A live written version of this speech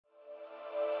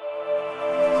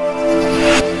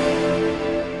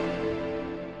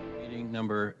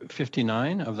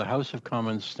59 of the House of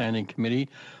Commons Standing Committee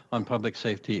on Public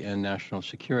Safety and National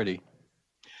Security.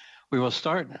 We will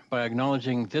start by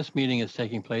acknowledging this meeting is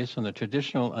taking place on the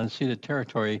traditional unceded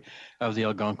territory of the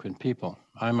Algonquin people.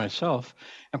 I myself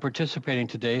am participating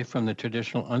today from the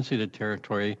traditional unceded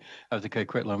territory of the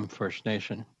Gwich'in First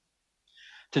Nation.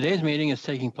 Today's meeting is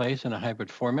taking place in a hybrid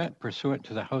format pursuant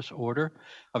to the House Order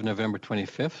of November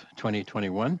 25th,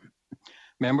 2021.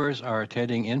 Members are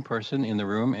attending in person in the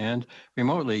room and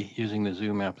remotely using the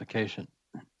Zoom application.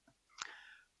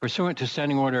 Pursuant to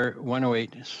Standing Order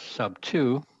 108 sub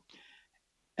 2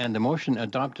 and the motion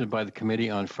adopted by the committee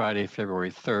on Friday,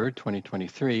 February 3rd,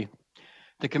 2023,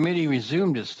 the committee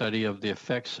resumed its study of the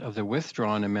effects of the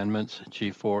withdrawn amendments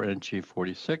G4 and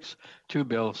G46 to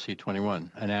Bill C-21,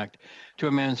 an act to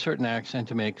amend certain acts and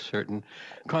to make certain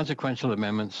consequential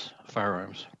amendments,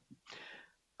 firearms.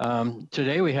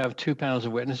 Today we have two panels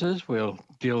of witnesses. We'll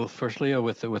deal firstly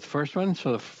with the first one.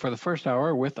 So for the first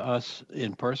hour with us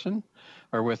in person,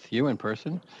 or with you in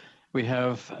person, we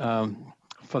have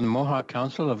from the Mohawk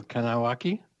Council of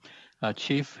Kahnawake,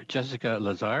 Chief Jessica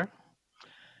Lazare.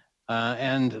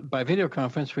 And by video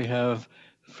conference, we have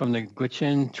from the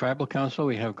Gwich'in Tribal Council,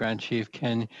 we have Grand Chief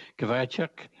Ken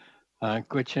Kyikavichik,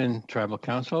 Gwich'in Tribal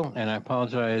Council, and I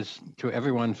apologize to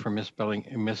everyone for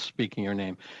misspeaking your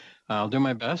name. I'll do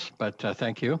my best, but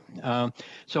thank you.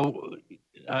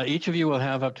 Each of you will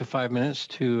have up to 5 minutes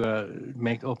to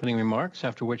make opening remarks,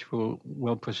 after which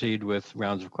we'll proceed with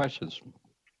rounds of questions.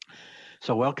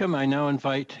 So welcome. I now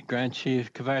invite Grand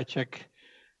Chief Kyikavichik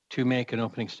to make an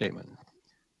opening statement.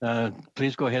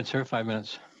 Please go ahead, sir, 5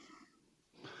 minutes.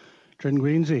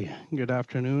 Good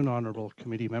afternoon, honorable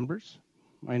committee members.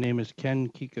 My name is Ken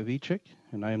Kyikavichik,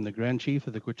 and I am the Grand Chief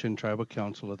of the Gwich'in Tribal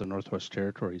Council of the Northwest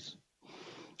Territories.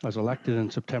 I was elected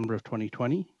in September of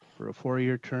 2020 for a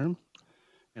 4-year term,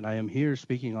 and I am here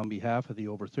speaking on behalf of the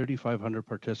over 3,500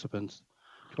 participants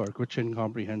to our Gwich'in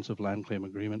Comprehensive Land Claim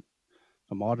Agreement,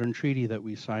 a modern treaty that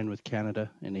we signed with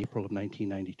Canada in April of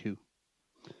 1992.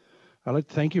 I'd like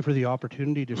to thank you for the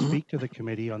opportunity to speak to the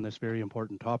committee on this very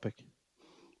important topic.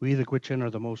 We, the Gwich'in,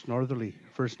 are the most northerly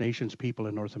First Nations people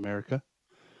in North America.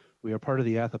 We are part of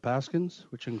the Athapaskans,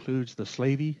 which includes the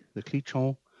Slavey, the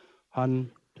Gwich'in,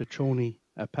 Hun, Tachoni,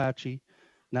 Apache,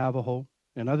 Navajo,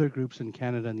 and other groups in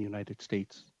Canada and the United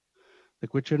States. The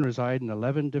Gwich'in reside in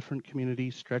 11 different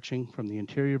communities stretching from the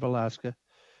interior of Alaska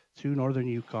through northern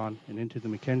Yukon and into the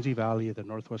Mackenzie Valley of the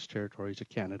Northwest Territories of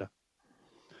Canada.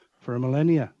 For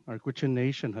millennia, our Gwich'in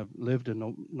nation have lived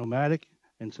a nomadic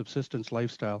and subsistence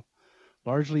lifestyle,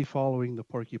 largely following the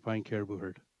porcupine caribou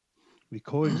herd. We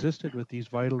coexisted with these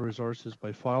vital resources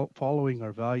by following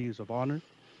our values of honor,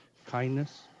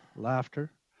 kindness, laughter,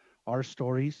 our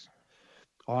stories,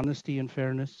 honesty and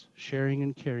fairness, sharing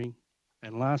and caring,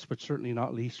 and last but certainly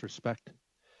not least, respect.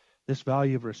 This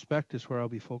value of respect is where I'll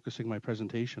be focusing my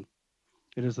presentation.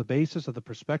 It is the basis of the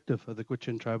perspective of the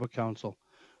Gwich'in Tribal Council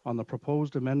on the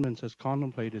proposed amendments as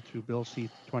contemplated through Bill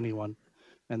C-21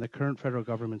 and the current federal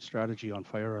government strategy on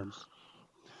firearms.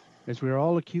 As we are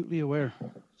all acutely aware,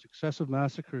 successive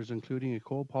massacres, including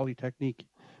Ecole Polytechnique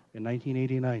in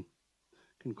 1989,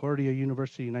 Concordia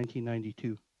University in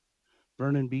 1992,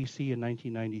 Vernon, BC in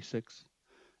 1996,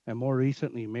 and more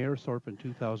recently Mayerthorpe in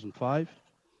 2005,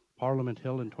 Parliament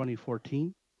Hill in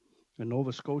 2014, and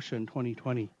Nova Scotia in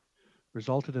 2020,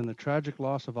 resulted in the tragic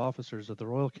loss of officers of the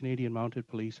Royal Canadian Mounted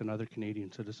Police and other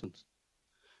Canadian citizens.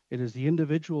 It is the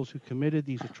individuals who committed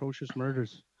these atrocious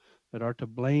murders that are to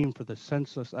blame for the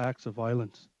senseless acts of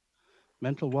violence.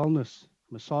 Mental wellness,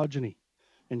 misogyny,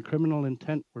 and criminal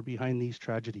intent were behind these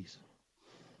tragedies.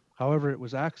 However, it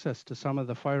was access to some of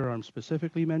the firearms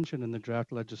specifically mentioned in the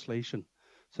draft legislation,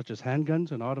 such as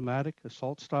handguns and automatic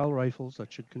assault-style rifles,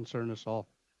 that should concern us all.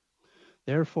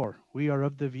 Therefore, we are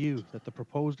of the view that the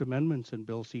proposed amendments in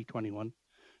Bill C-21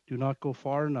 do not go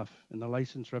far enough in the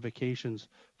license revocations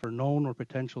for known or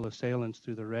potential assailants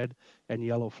through the red and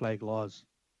yellow flag laws.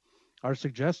 Our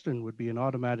suggestion would be an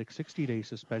automatic 60-day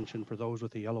suspension for those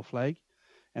with a yellow flag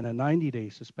and a 90-day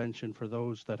suspension for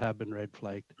those that have been red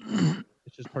flagged.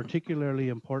 This is particularly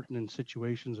important in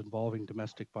situations involving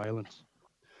domestic violence.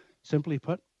 Simply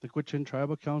put, the Gwich'in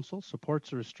Tribal Council supports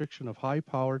the restriction of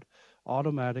high-powered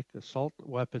automatic assault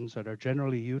weapons that are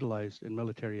generally utilized in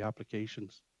military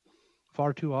applications.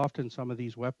 Far too often, some of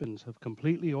these weapons have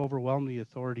completely overwhelmed the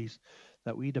authorities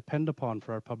that we depend upon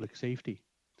for our public safety.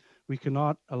 We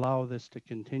cannot allow this to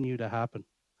continue to happen.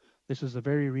 This is the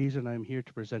very reason I'm here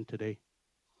to present today.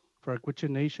 For our Gwich'in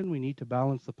Nation, we need to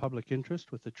balance the public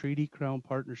interest with the Treaty Crown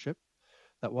partnership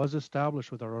that was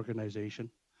established with our organization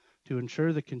to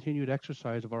ensure the continued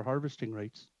exercise of our harvesting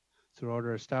rights, throughout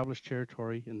our established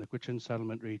territory in the Gwich'in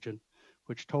settlement region,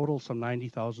 which totals some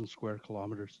 90,000 square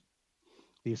kilometers.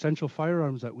 The essential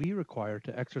firearms that we require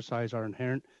to exercise our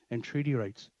inherent and treaty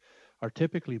rights are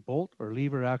typically bolt or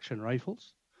lever action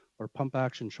rifles or pump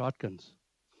action shotguns.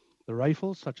 The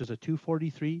rifles, such as a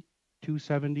 243,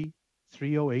 270,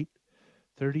 308,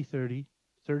 3030,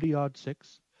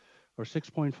 30-06, or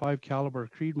 6.5 caliber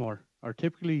Creedmoor, are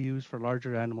typically used for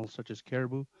larger animals such as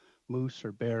caribou, moose,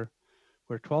 or bear,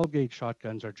 where 12-gauge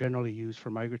shotguns are generally used for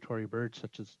migratory birds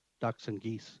such as ducks and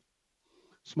geese.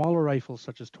 Smaller rifles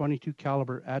such as 22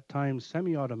 caliber, at times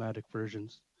semi-automatic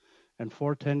versions, and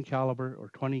 410 caliber or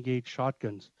 20-gauge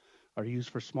shotguns are used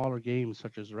for smaller game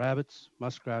such as rabbits,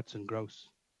 muskrats, and grouse.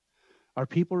 Our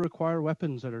people require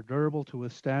weapons that are durable to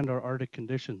withstand our Arctic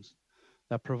conditions,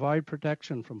 that provide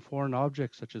protection from foreign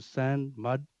objects such as sand,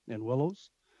 mud, and willows,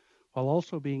 while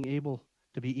also being able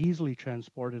to be easily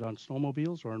transported on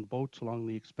snowmobiles or in boats along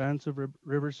the expansive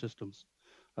river systems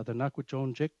of the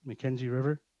Gwich'in, Mackenzie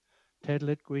River,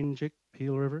 Tedlit, Gwich'in,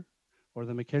 Peel River, or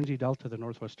the Mackenzie Delta, the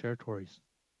Northwest Territories.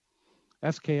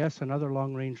 SKS and other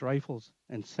long-range rifles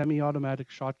and semi-automatic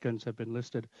shotguns have been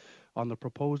listed on the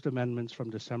proposed amendments from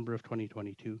December of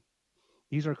 2022.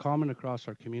 These are common across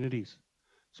our communities,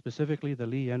 specifically the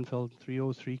Lee Enfield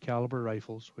 303 caliber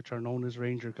rifles, which are known as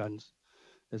Ranger guns,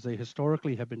 as they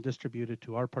historically have been distributed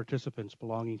to our participants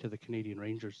belonging to the Canadian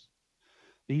Rangers.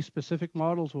 These specific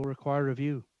models will require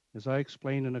review, as I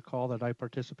explained in a call that I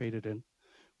participated in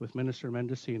with Minister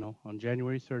Mendocino on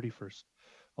January 31st,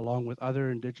 along with other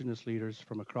Indigenous leaders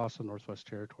from across the Northwest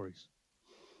Territories.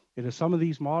 If some of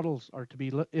these models are to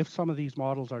be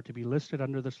listed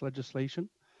under this legislation,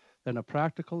 then a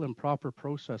practical and proper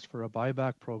process for a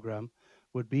buyback program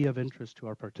would be of interest to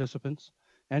our participants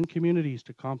and communities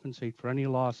to compensate for any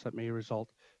loss that may result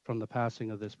from the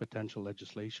passing of this potential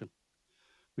legislation.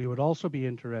 We would also be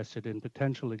interested in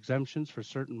potential exemptions for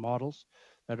certain models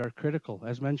that are critical,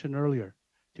 as mentioned earlier,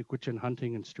 to Gwich'in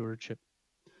hunting and stewardship.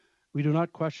 We do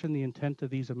not question the intent of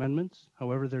these amendments.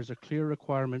 However, there's a clear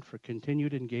requirement for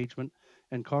continued engagement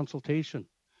and consultation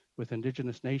with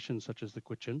Indigenous nations such as the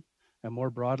Gwich'in, and more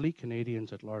broadly,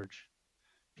 Canadians at large.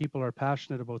 People are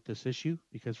passionate about this issue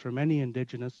because for many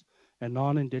Indigenous and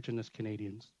non-Indigenous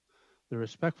Canadians, the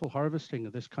respectful harvesting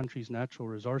of this country's natural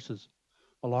resources,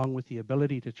 along with the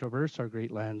ability to traverse our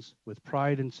great lands with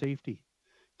pride and safety,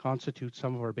 constitutes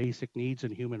some of our basic needs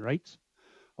and human rights,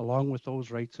 along with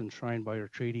those rights enshrined by our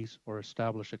treaties or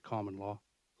established at common law.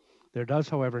 There does,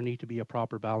 however, need to be a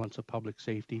proper balance of public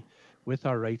safety with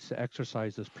our rights to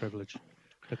exercise this privilege,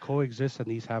 to coexist in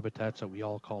these habitats that we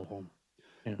all call home.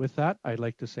 Yeah. With that, I'd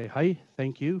like to say hi,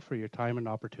 thank you for your time and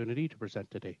opportunity to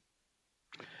present today.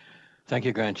 Thank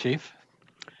you, Grand Chief.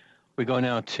 We go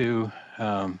now to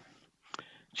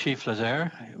Chief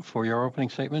Lazare for your opening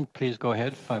statement. Please go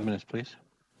ahead, 5 minutes, please.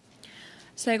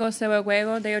 Sego sewa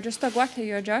gwego, they are just a guate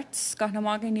your jets,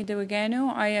 Kahnawake ni de.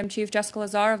 I am Chief Jessica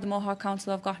Lazare of the Mohawk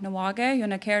Council of Kahnawake.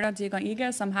 Yunakera Digan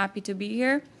Igas, I'm happy to be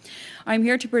here. I'm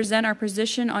here to present our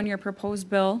position on your proposed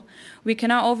bill. We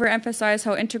cannot overemphasize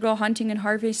how integral hunting and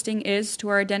harvesting is to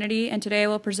our identity, and today I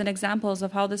will present examples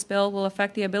of how this bill will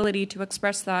affect the ability to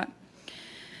express that.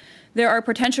 There are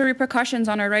potential repercussions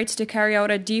on our rights to carry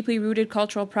out a deeply rooted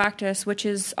cultural practice, which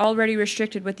is already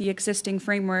restricted with the existing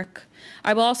framework.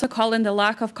 I will also call in the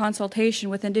lack of consultation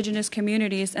with Indigenous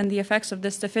communities and the effects of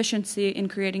this deficiency in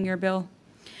creating your bill.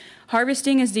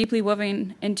 Harvesting is deeply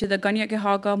woven into the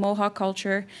Kahnawake Mohawk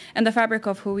culture and the fabric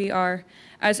of who we are.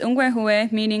 As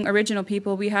Ungwehue, meaning original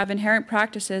people, we have inherent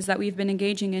practices that we've been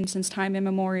engaging in since time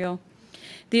immemorial.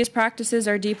 These practices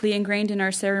are deeply ingrained in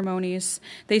our ceremonies.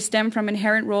 They stem from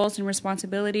inherent roles and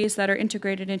responsibilities that are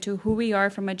integrated into who we are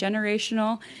from a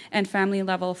generational and family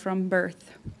level from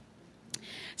birth.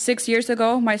 6 years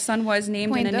ago, my son was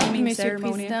named in a naming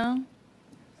ceremony.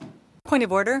 Point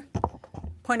of order.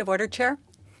 Point of order, Chair.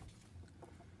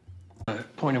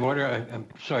 Point of order. I'm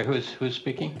sorry, who's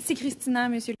speaking? C'est Christina,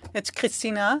 Monsieur. It's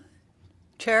Christina,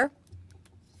 Chair.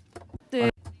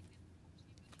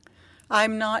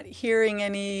 I'm not hearing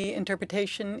any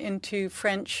interpretation into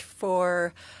French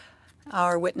for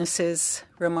our witnesses'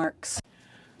 remarks.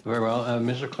 Very well.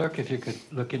 Mr. Clerk, if you could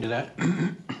look into that.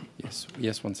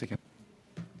 Yes, 1 second.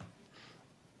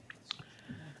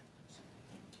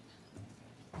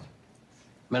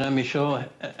 Madame Michaud,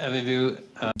 avez-vous...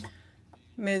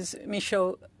 Ms.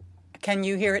 Michaud, can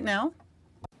you hear it now?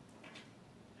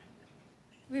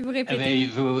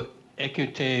 Avez-vous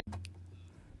écouté...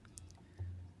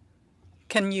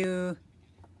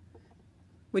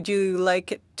 Would you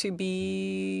like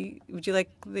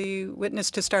the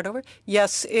witness to start over?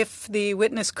 Yes, if the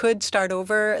witness could start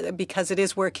over, because it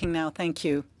is working now. Thank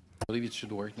you. I believe it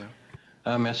should work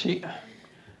now. Merci.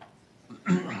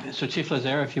 So Chief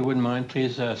Lazare, if you wouldn't mind,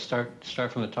 please start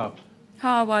from the top.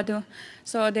 Wadu.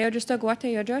 So they are just a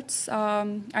Guate Yodruts.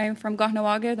 I am from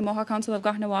Kahnawake, the Mohawk Council of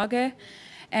Kahnawake,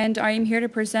 and I am here to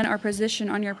present our position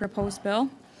on your proposed bill.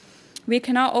 We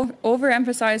cannot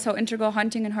overemphasize how integral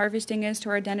hunting and harvesting is to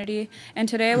our identity, and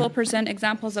today I will present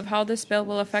examples of how this bill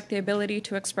will affect the ability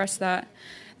to express that.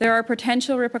 There are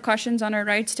potential repercussions on our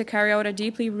rights to carry out a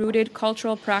deeply rooted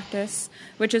cultural practice,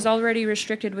 which is already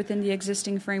restricted within the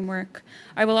existing framework.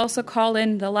 I will also call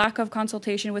in the lack of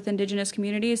consultation with Indigenous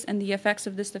communities and the effects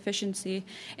of this deficiency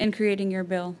in creating your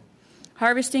bill.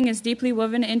 Harvesting is deeply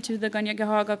woven into the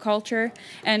Gwich'in culture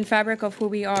and fabric of who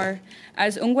we are.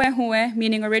 As Ungwehue,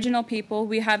 meaning original people,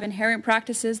 we have inherent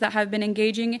practices that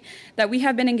we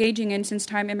have been engaging in since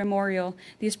time immemorial.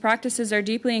 These practices are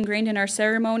deeply ingrained in our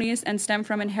ceremonies and stem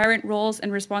from inherent roles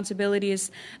and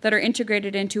responsibilities that are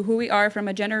integrated into who we are from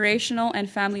a generational and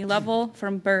family level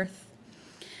from birth.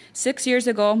 6 years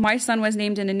ago, my son was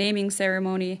named in a naming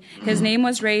ceremony. His name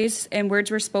was raised and words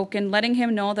were spoken, letting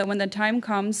him know that when the time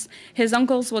comes, his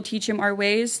uncles will teach him our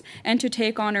ways and to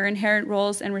take on our inherent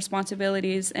roles and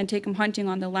responsibilities and take him hunting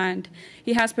on the land.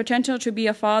 He has potential to be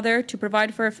a father, to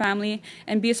provide for a family,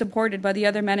 and be supported by the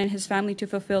other men in his family to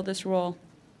fulfill this role.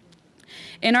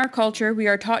 In our culture, we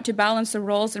are taught to balance the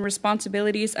roles and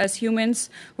responsibilities as humans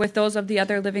with those of the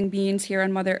other living beings here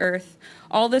on Mother Earth.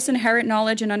 All this inherent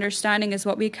knowledge and understanding is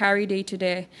what we carry day to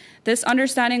day. This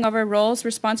understanding of our roles,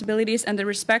 responsibilities, and the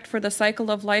respect for the cycle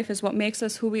of life is what makes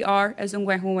us who we are as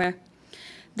Ungwehue.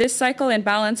 This cycle and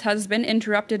balance has been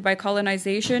interrupted by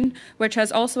colonization, which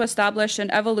has also established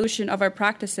an evolution of our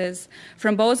practices,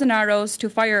 from bows and arrows to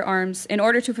firearms, in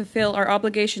order to fulfill our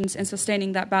obligations in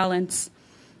sustaining that balance.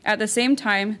 At the same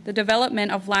time, the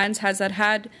development of lands has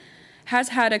had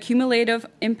a cumulative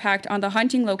impact on the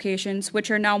hunting locations,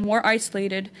 which are now more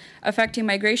isolated, affecting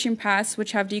migration paths,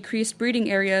 which have decreased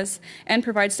breeding areas and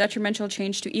provides detrimental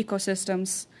change to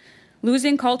ecosystems.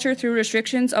 Losing culture through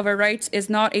restrictions of our rights is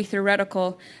not a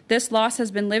theoretical. This loss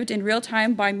has been lived in real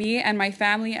time by me and my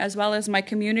family, as well as my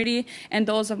community and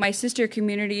those of my sister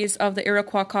communities of the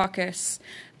Iroquois Caucus.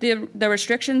 The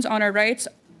restrictions on our rights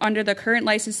under the current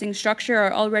licensing structure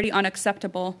are already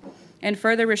unacceptable, and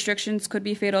further restrictions could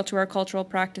be fatal to our cultural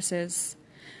practices.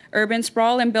 Urban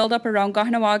sprawl and buildup around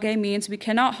Kahnawake means we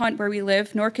cannot hunt where we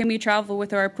live, nor can we travel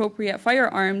with our appropriate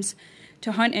firearms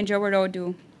to hunt in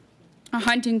Jawarodu, a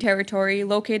hunting territory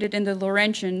located in the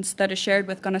Laurentians that is shared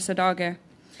with Kanesatake.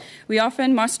 We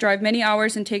often must drive many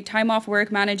hours and take time off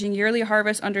work managing yearly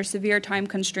harvest under severe time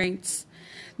constraints.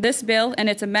 This bill and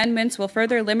its amendments will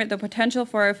further limit the potential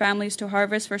for our families to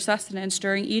harvest for sustenance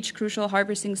during each crucial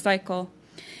harvesting cycle.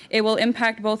 It will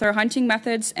impact both our hunting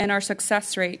methods and our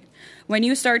success rate. When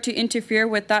you start to interfere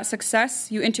with that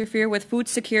success, you interfere with food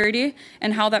security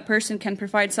and how that person can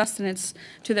provide sustenance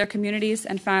to their communities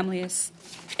and families.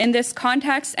 In this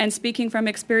context, and speaking from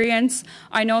experience,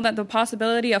 I know that the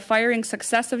possibility of firing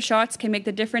successive shots can make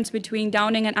the difference between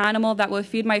downing an animal that will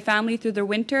feed my family through the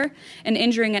winter and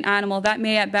injuring an animal that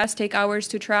may at best take hours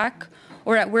to track,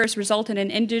 or at worst result in an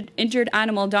injured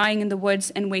animal dying in the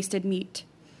woods and wasted meat.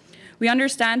 We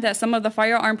understand that some of the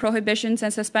firearm prohibitions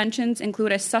and suspensions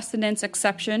include a sustenance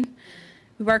exception,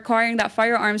 requiring that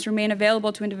firearms remain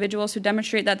available to individuals who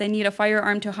demonstrate that they need a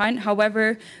firearm to hunt.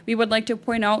 However, we would like to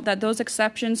point out that those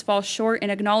exceptions fall short in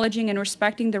acknowledging and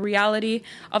respecting the reality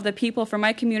of the people from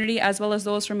my community as well as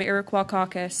those from the Iroquois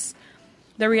Caucus.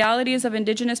 The realities of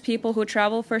Indigenous people who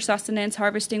travel for sustenance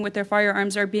harvesting with their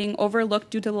firearms are being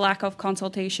overlooked due to the lack of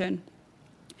consultation.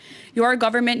 Your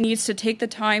government needs to take the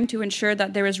time to ensure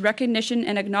that there is recognition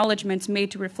and acknowledgements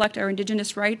made to reflect our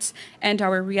Indigenous rights and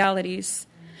our realities.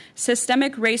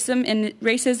 Systemic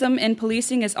racism in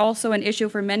policing is also an issue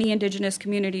for many Indigenous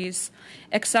communities.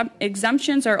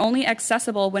 Exemptions are only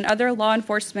accessible when other law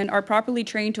enforcement are properly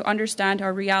trained to understand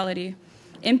our reality.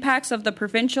 Impacts of the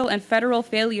provincial and federal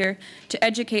failure to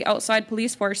educate outside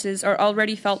police forces are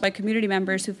already felt by community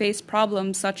members who face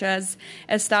problems such as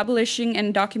establishing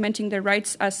and documenting their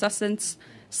rights as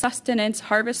sustenance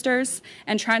harvesters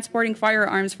and transporting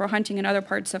firearms for hunting in other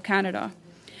parts of Canada.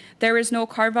 There is no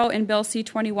carve-out in Bill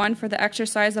C-21 for the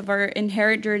exercise of our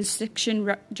inherent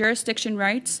jurisdiction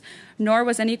rights, nor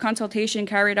was any consultation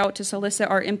carried out to solicit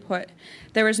our input.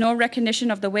 There is no recognition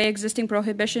of the way existing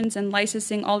prohibitions and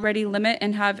licensing already limit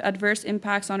and have adverse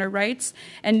impacts on our rights,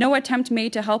 and no attempt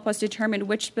made to help us determine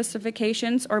which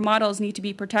specifications or models need to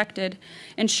be protected,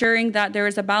 ensuring that there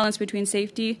is a balance between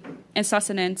safety and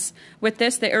sustenance. With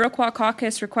this, the Iroquois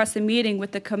Caucus requests a meeting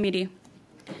with the committee.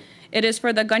 It is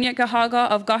for the Gwich'in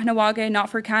of Kahnawake, not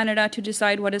for Canada, to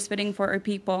decide what is fitting for our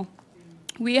people.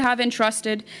 We have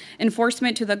entrusted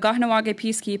enforcement to the Kahnawake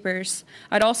peacekeepers.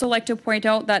 I'd also like to point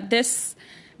out that this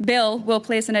bill will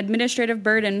place an administrative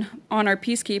burden on our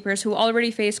peacekeepers who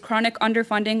already face chronic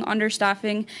underfunding,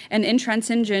 understaffing, and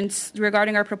intransigence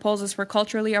regarding our proposals for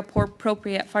culturally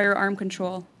appropriate firearm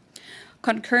control.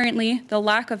 Concurrently, the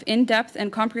lack of in-depth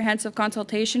and comprehensive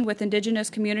consultation with Indigenous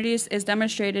communities is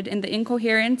demonstrated in the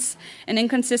incoherence and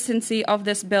inconsistency of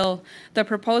this bill, the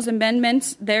proposed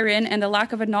amendments therein, and the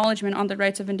lack of acknowledgement on the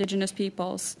rights of Indigenous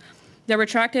peoples. The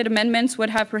retracted amendments would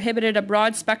have prohibited a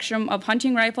broad spectrum of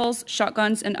hunting rifles,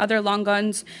 shotguns, and other long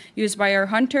guns used by our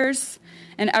hunters.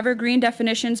 And evergreen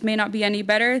definitions may not be any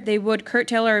better. They would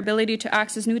curtail our ability to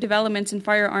access new developments in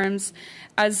firearms,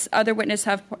 as other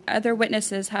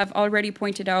witnesses have already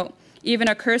pointed out. Even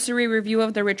a cursory review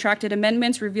of the retracted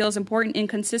amendments reveals important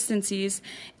inconsistencies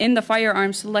in the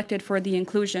firearms selected for the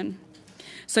inclusion.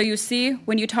 So you see,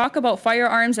 when you talk about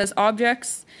firearms as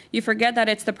objects, you forget that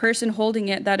it's the person holding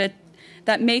it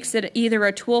that makes it either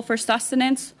a tool for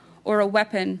sustenance or a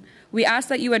weapon. We ask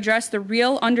that you address the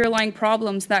real underlying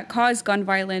problems that cause gun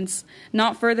violence,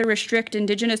 not further restrict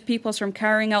Indigenous peoples from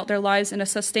carrying out their lives in a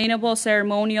sustainable,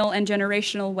 ceremonial, and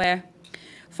generational way.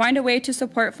 Find a way to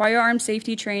support firearm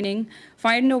safety training,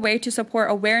 find a way to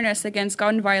support awareness against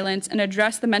gun violence, and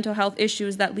address the mental health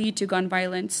issues that lead to gun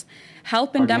violence.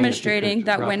 Help in demonstrating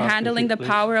that when handling the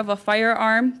power of a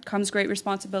firearm comes great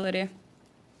responsibility.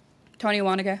 Tony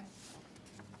Wanege.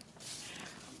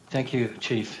 Thank you,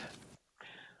 Chief.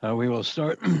 We will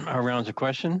start our rounds of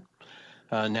question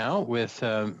now with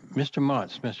Mr.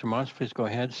 Motz. Mr. Motz, please go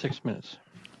ahead. 6 minutes.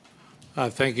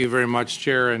 Thank you very much,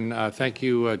 Chair, and thank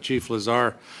you, Chief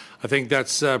Lazare. I think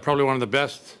that's probably one of the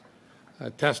best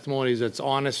testimonies that's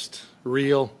honest,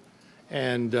 real,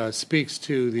 and speaks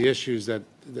to the issues that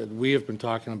we have been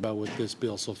talking about with this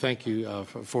bill. So thank you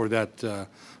for that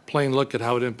plain look at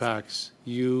how it impacts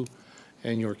you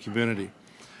and your community.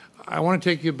 I want to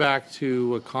take you back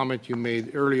to a comment you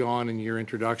made early on in your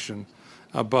introduction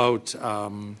about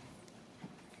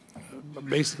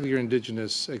basically your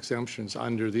Indigenous exemptions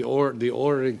under the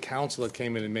Ordering Council that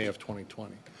came in May of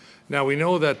 2020. Now, we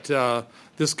know that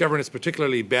this government is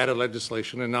particularly bad at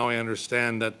legislation, and now I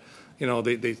understand that, you know,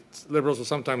 the Liberals will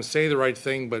sometimes say the right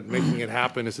thing, but making it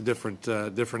happen is a different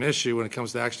issue when it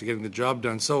comes to actually getting the job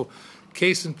done. So,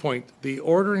 case in point, the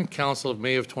Ordering Council of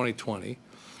May of 2020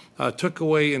 took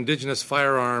away Indigenous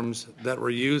firearms that were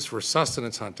used for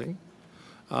sustenance hunting.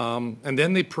 And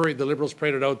then the Liberals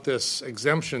paraded out this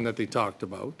exemption that they talked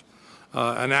about,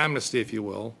 an amnesty, if you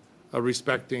will,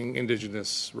 respecting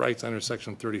Indigenous rights under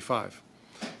Section 35.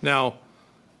 Now,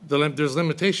 there's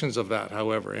limitations of that,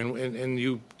 however, and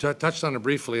you touched on it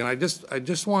briefly. And I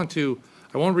just want to,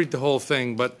 I won't read the whole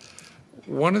thing, but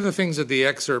one of the things that the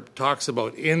excerpt talks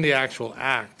about in the actual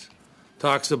act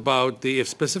talks about if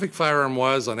specific firearm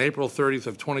was, on April 30th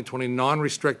of 2020,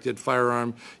 non-restricted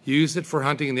firearm, used it for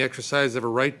hunting in the exercise of a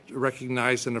right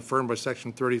recognized and affirmed by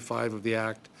Section 35 of the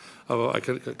Act, of a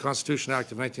Constitution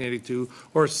Act of 1982,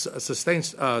 or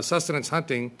sustenance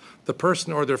hunting, the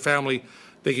person or their family,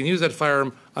 they can use that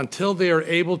firearm until they are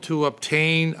able to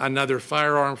obtain another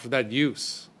firearm for that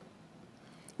use,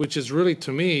 which is really,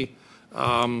 to me,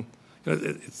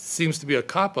 it seems to be a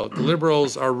cop-out. The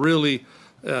Liberals are really...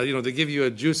 they give you a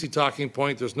juicy talking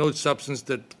point. There's no substance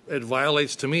that it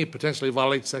violates, to me, potentially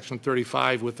violates Section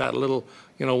 35 with that little,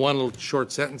 one little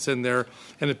short sentence in there.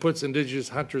 And it puts Indigenous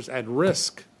hunters at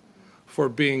risk for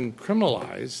being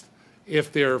criminalized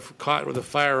if they're caught with a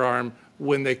firearm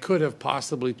when they could have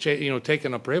possibly,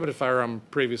 taken a prohibited firearm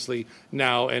previously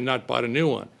now and not bought a new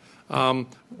one.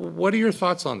 What are your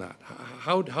thoughts on that?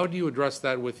 How do you address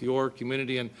that with your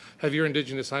community, and have your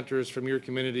Indigenous hunters from your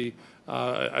community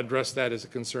addressed that as a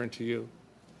concern to you?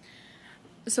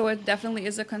 So it definitely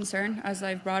is a concern, as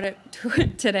I've brought it to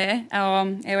today.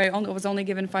 Anyway, I was only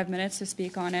given 5 minutes to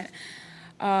speak on it.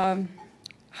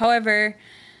 However,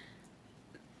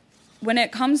 when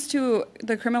it comes to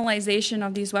the criminalization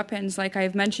of these weapons, like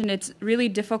I've mentioned, it's really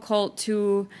difficult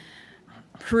to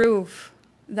prove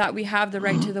that we have the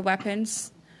right to the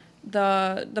weapons.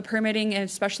 The permitting,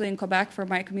 especially in Quebec, for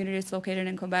my community, it's located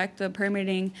in Quebec, the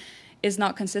permitting is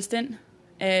not consistent.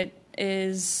 It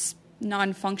is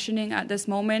non-functioning at this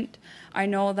moment. I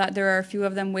know that there are a few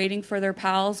of them waiting for their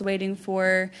pals, waiting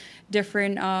for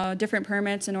different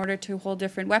permits in order to hold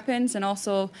different weapons, and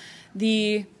also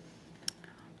the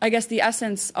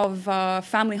essence of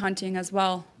family hunting as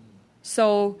well.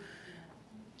 So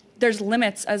there's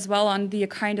limits as well on the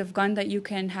kind of gun that you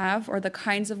can have, or the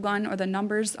kinds of gun, or the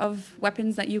numbers of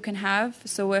weapons that you can have.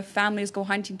 So if families go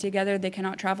hunting together, they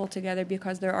cannot travel together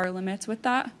because there are limits with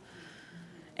that.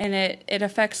 And it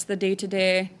affects the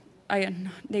day-to-day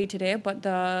day to day, but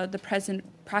the present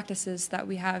practices that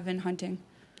we have in hunting.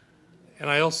 And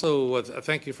I also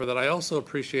thank you for that. I also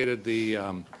appreciated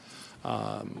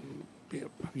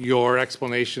your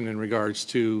explanation in regards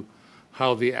to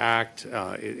how the act,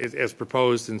 as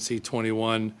proposed in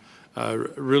C-21,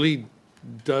 really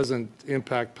doesn't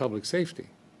impact public safety.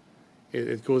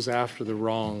 It goes after the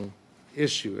wrong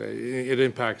issue. It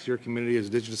impacts your community as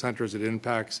Indigenous hunters. It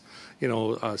impacts,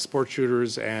 sport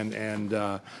shooters and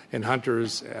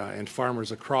hunters and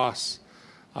farmers across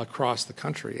the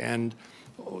country. And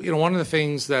one of the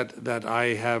things that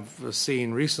I have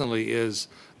seen recently is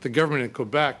the government in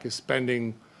Quebec is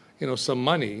spending, some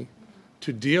money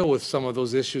to deal with some of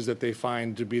those issues that they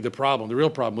find to be the real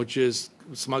problem, which is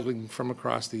smuggling from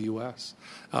across the U.S.,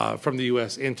 from the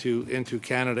U.S. into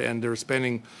Canada, and they're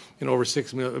spending, over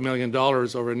 $6 million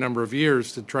over a number of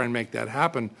years to try and make that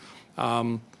happen.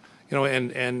 And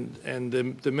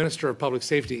the Minister of Public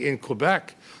Safety in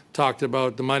Quebec talked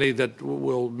about the money that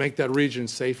will make that region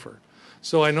safer.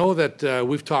 So I know that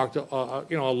we've talked, a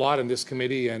lot in this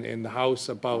committee and in the House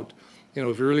about, if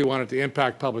we really wanted to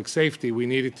impact public safety, we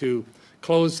needed to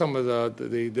close some of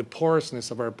the porousness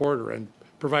of our border and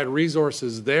provide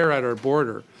resources there at our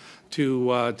border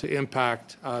to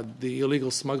impact the illegal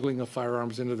smuggling of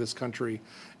firearms into this country,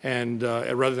 and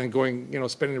rather than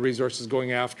spending the resources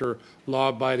going after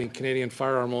law-abiding Canadian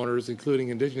firearm owners, including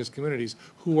Indigenous communities,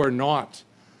 who are not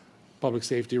public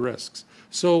safety risks.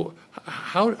 So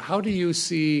how do you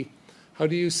see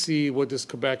what this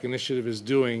Quebec initiative is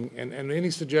doing, and any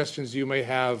suggestions you may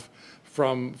have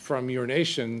from your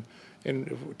nation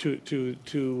and to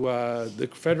the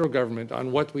federal government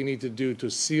on what we need to do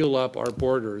to seal up our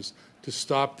borders to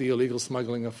stop the illegal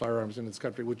smuggling of firearms in this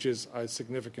country, which is a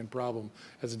significant problem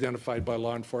as identified by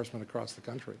law enforcement across the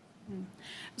country?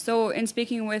 So in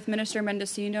speaking with Minister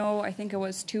Mendocino, I think it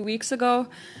was 2 weeks ago,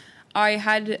 I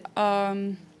had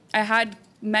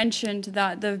mentioned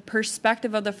that the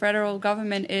perspective of the federal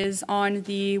government is on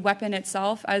the weapon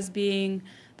itself as being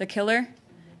the killer.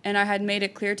 And I had made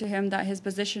it clear to him that his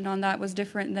position on that was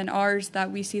different than ours, that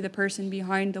we see the person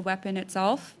behind the weapon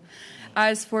itself.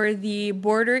 As for the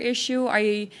border issue,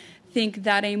 I think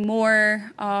that a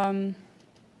more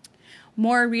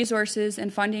resources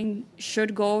and funding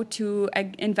should go to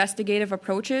investigative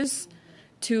approaches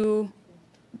to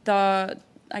the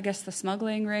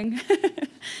smuggling ring,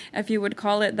 if you would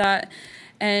call it that,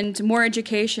 and more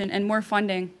education and more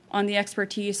funding on the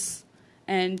expertise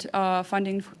and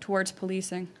funding towards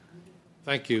policing.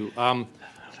 Thank you.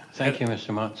 Thank you,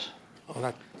 Mr. Motz. Oh,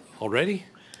 that already?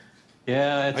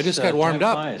 Yeah, I just got warmed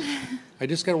up. I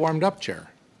just got warmed up, Chair.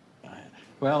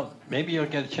 Well, maybe you'll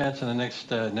get a chance in the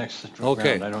next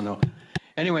Okay. round. I don't know.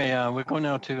 Anyway, we'll go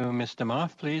now to Ms.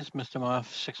 DeMoff, please. Ms. DeMoff,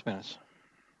 6 minutes.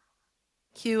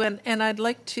 Thank you, and I'd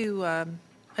like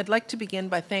to begin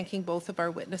by thanking both of our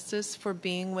witnesses for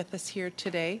being with us here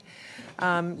today.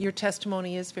 Your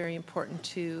testimony is very important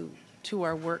to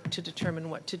our work to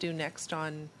determine what to do next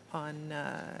on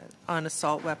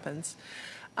assault weapons.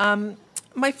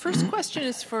 My first question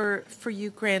is for you,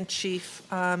 Grand Chief.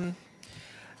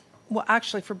 Well,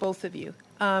 actually, for both of you.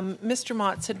 Mr.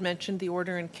 Motz had mentioned the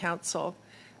order in council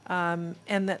and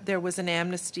that there was an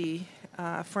amnesty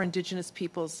for Indigenous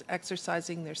peoples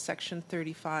exercising their Section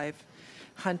 35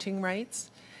 hunting rights.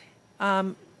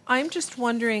 I'm just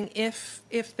wondering if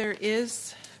there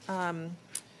is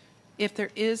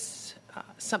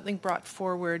something brought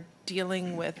forward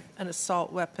dealing with an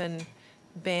assault weapon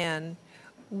ban,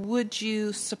 would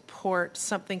you support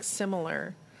something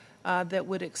similar that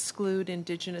would exclude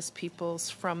Indigenous peoples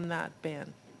from that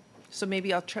ban? So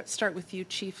maybe I'll start with you,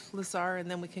 Chief Lazare,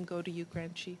 and then we can go to you,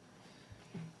 Grand Chief.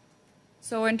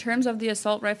 So in terms of the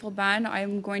assault rifle ban,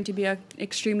 I'm going to be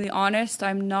extremely honest.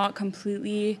 I'm not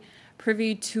completely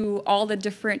privy to all the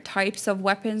different types of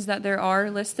weapons that there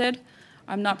are listed.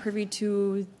 I'm not privy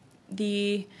to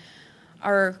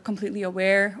are completely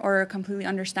aware or completely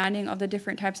understanding of the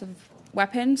different types of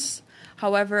weapons.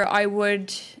 However, I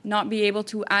would not be able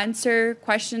to answer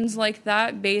questions like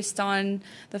that based on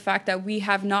the fact that we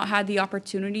have not had the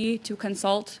opportunity to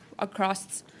consult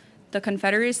across the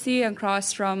Confederacy,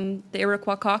 across from the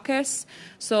Iroquois Caucus.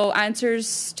 So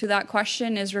answers to that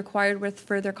question is required with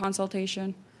further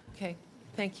consultation. Okay,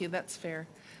 thank you. That's fair.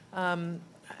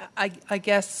 I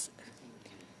guess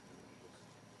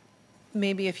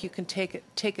maybe if you can take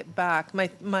it back.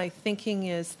 My thinking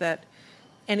is that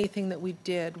anything that we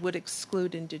did would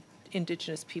exclude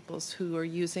Indigenous peoples who are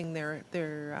using their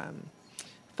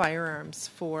firearms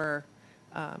for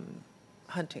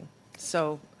hunting.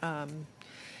 So,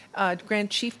 Grand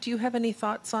Chief, do you have any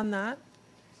thoughts on that?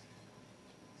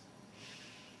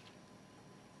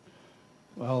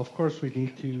 Well, of course, we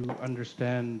need to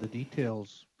understand the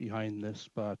details behind this,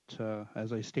 but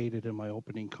as I stated in my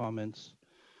opening comments,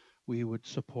 we would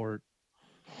support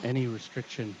any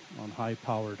restriction on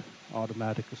high-powered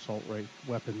automatic assault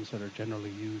weapons that are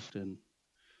generally used in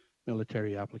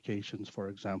military applications, for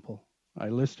example. I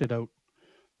listed out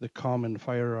the common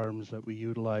firearms that we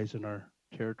utilize in our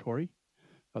territory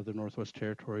of the Northwest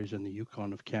Territories and the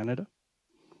Yukon of Canada.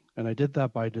 And I did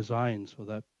that by design so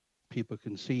that people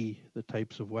can see the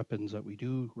types of weapons that we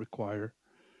do require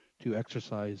to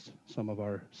exercise some of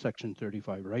our Section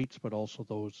 35 rights, but also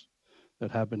those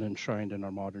that have been enshrined in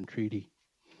our modern treaty.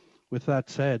 With that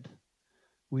said,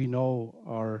 we know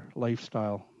our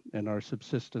lifestyle and our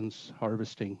subsistence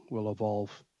harvesting will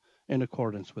evolve in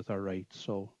accordance with our rights.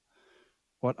 So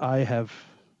what I have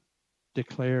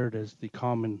declared as the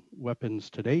common weapons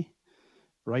today,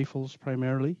 rifles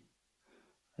primarily,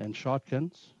 and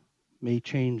shotguns, may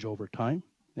change over time,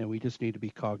 and we just need to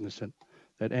be cognizant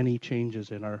that any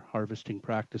changes in our harvesting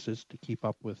practices to keep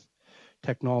up with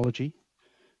technology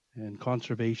and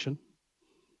conservation,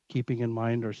 keeping in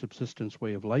mind our subsistence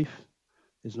way of life,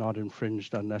 is not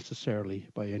infringed unnecessarily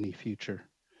by any future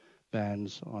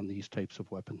bans on these types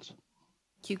of weapons.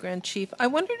 Thank you, Grand Chief. I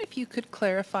wondered if you could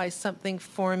clarify something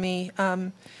for me.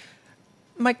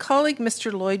 My colleague,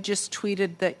 Mr. Lloyd, just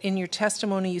tweeted that in your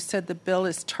testimony you said the bill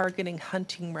is targeting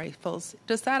hunting rifles.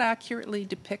 Does that accurately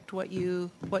depict what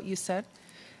you said?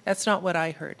 That's not what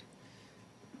I heard.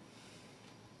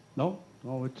 No,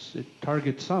 it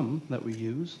targets some that we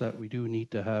use that we do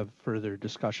need to have further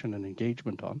discussion and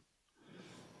engagement on.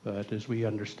 But as we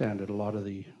understand it, a lot of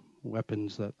the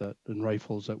weapons and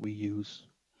rifles that we use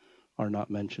are not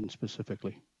mentioned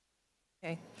specifically.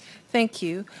 Okay, thank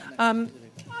you.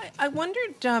 I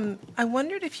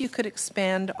wondered if you could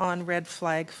expand on red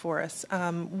flag for us.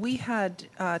 We had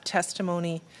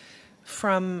testimony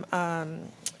from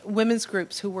women's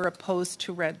groups who were opposed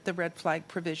to the red flag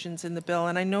provisions in the bill,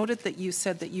 and I noted that you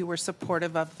said that you were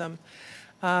supportive of them.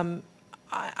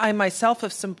 I myself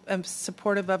am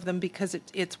supportive of them because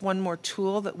it's one more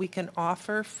tool that we can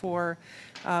offer for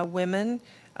women.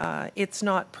 It's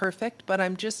not perfect, but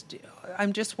I'm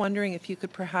just wondering if you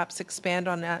could perhaps expand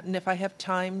on that. And if I have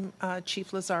time,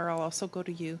 Chief Lazare, I'll also go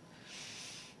to you.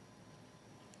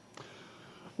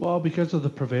 Well, because of the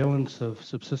prevalence of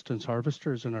subsistence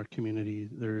harvesters in our community,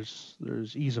 there's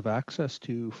ease of access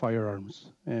to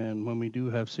firearms. And when we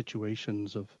do have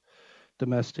situations of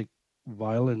domestic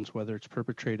violence, whether it's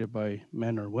perpetrated by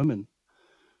men or women,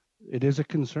 it is a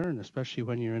concern, especially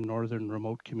when you're in northern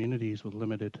remote communities with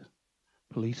limited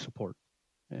police support.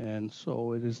 And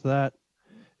so it is that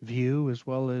view, as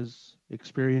well as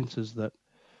experiences that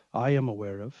I am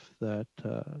aware of, that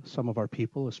some of our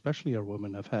people, especially our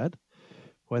women, have had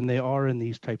when they are in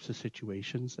these types of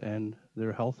situations and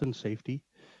their health and safety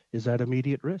is at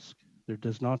immediate risk. There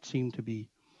does not seem to be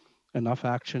enough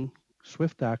action,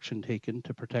 swift action taken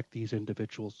to protect these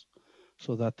individuals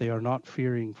so that they are not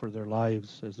fearing for their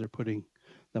lives as they're putting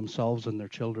themselves and their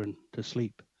children to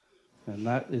sleep. And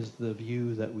that is the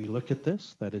view that we look at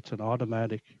this, that it's an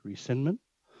automatic rescindment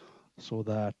so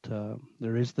that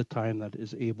there is the time that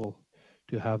is able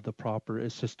to have the proper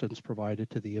assistance provided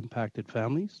to the impacted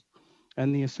families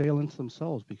and the assailants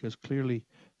themselves, because clearly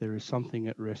there is something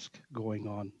at risk going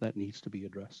on that needs to be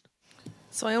addressed.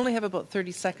 So I only have about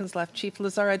 30 seconds left. Chief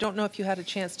Lazare, I don't know if you had a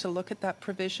chance to look at that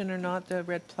provision or not, the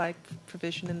red flag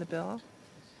provision in the bill.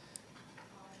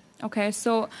 Okay,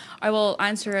 so I will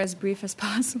answer as brief as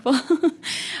possible.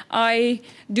 I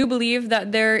do believe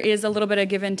that there is a little bit of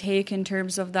give and take in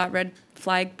terms of that red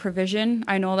flag provision.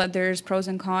 I know that there's pros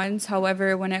and cons.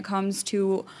 However, when it comes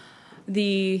to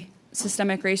the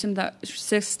systemic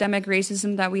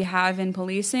racism that we have in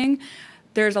policing,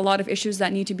 there's a lot of issues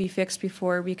that need to be fixed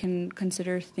before we can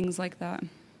consider things like that.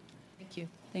 Thank you.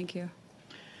 Thank you.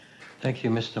 Thank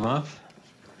you, Mr. Moff.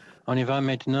 On y va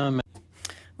maintenant.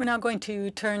 We're now going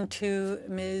to turn to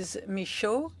Ms.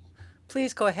 Michaud.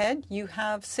 Please go ahead. You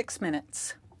have 6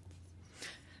 minutes.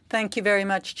 Thank you very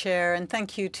much, Chair, and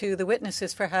thank you to the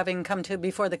witnesses for having come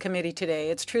before the committee today.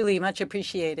 It's truly much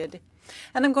appreciated.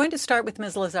 And I'm going to start with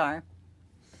Ms. Lazare.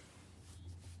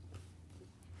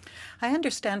 I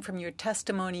understand from your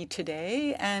testimony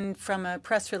today and from a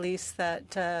press release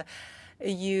that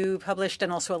you published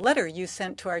and also a letter you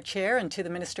sent to our chair and to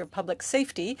the Minister of Public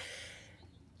Safety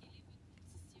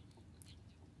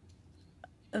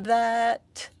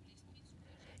that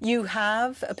you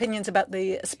have opinions about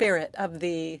the spirit of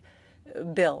the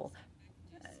bill.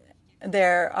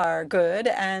 There are good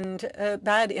and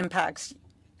bad impacts.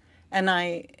 And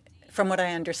from what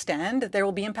I understand, there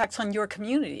will be impacts on your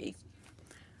community.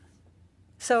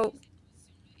 So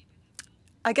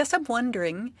I guess I'm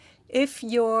wondering if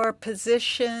your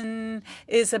position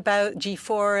is about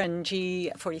G4 and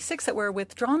G46 that were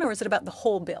withdrawn, or is it about the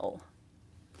whole bill?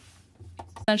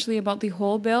 Essentially about the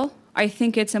whole bill. I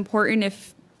think it's important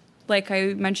if, like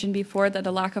I mentioned before, that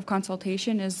the lack of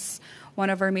consultation is one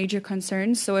of our major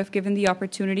concerns. So if given the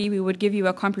opportunity, we would give you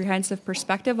a comprehensive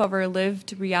perspective of our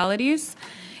lived realities.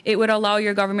 It would allow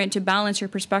your government to balance your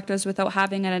perspectives without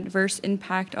having an adverse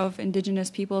impact of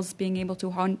Indigenous peoples being able to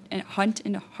hunt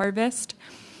and harvest.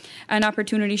 An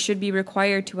opportunity should be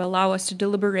required to allow us to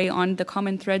deliberate on the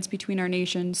common threads between our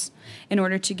nations in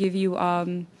order to give you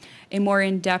a more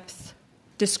in-depth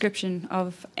description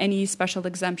of any special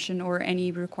exemption or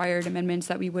any required amendments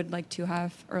that we would like to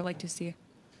have or like to see.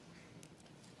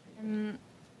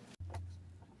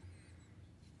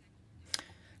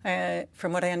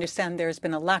 From what I understand, there's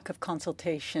been a lack of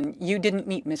consultation. You didn't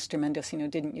meet Mr. Mendocino,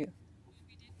 didn't you?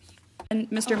 And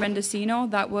Mr. Mendocino,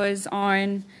 that was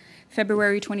on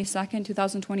February 22nd,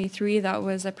 2023. That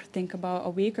was, I think, about a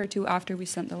week or two after we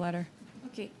sent the letter.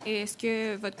 Okay. Est-ce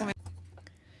que votre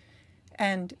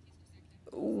And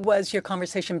was your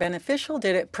conversation beneficial?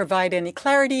 Did it provide any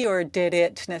clarity, or did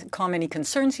it calm any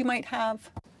concerns you might have?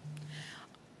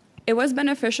 It was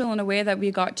beneficial in a way that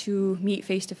we got to meet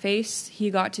face to face.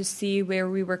 He got to see where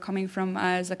we were coming from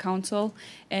as a council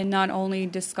and not only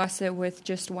discuss it with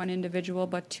just one individual,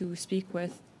 but to speak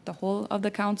with the whole of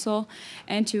the council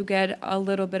and to get a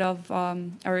little bit of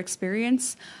our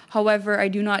experience. However, I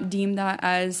do not deem that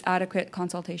as adequate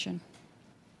consultation.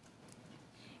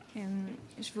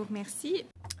 Je vous remercie.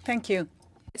 Thank you.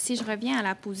 Si je reviens à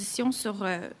la position sur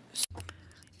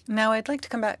Now, I'd like to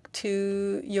come back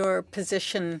to your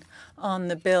position on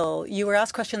the bill. You were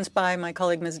asked questions by my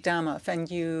colleague, Ms. Damoff, and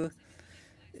you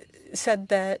said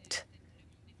that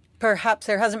perhaps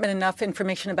there hasn't been enough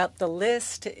information about the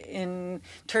list in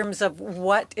terms of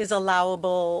what is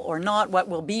allowable or not, what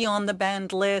will be on the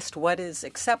banned list, what is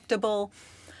acceptable.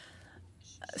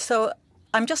 So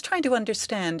I'm just trying to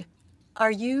understand,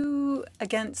 are you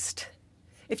against...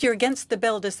 If you're against the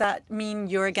bill, does that mean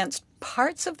you're against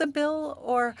parts of the bill?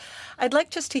 Or I'd like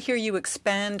just to hear you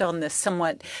expand on this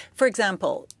somewhat. For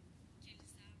example,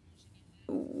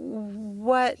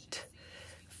 what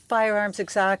firearms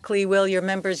exactly will your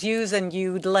members use and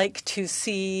you'd like to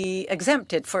see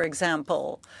exempted, for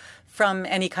example, from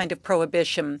any kind of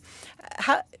prohibition?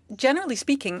 Generally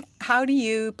speaking, how do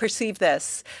you perceive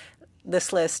this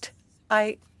list?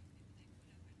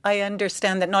 I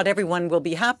understand that not everyone will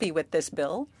be happy with this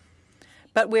bill,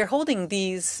 but we're holding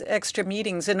these extra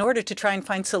meetings in order to try and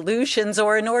find solutions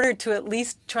or in order to at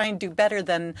least try and do better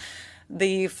than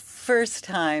the first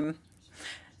time.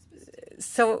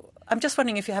 So I'm just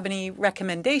wondering if you have any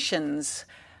recommendations.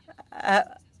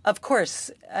 Of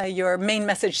course, your main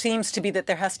message seems to be that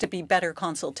there has to be better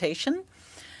consultation,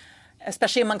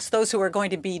 especially amongst those who are going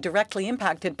to be directly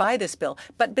impacted by this bill.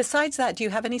 But besides that, do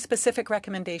you have any specific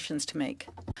recommendations to make?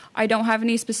 I don't have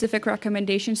any specific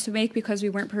recommendations to make because we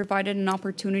weren't provided an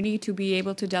opportunity to be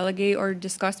able to delegate or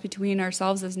discuss between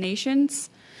ourselves as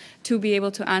nations to be able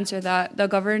to answer that. The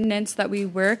governance that we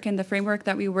work and the framework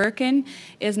that we work in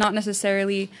is not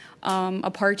necessarily a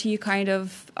party kind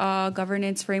of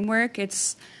governance framework.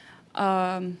 It's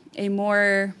a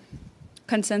more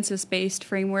consensus-based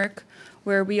framework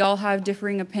where we all have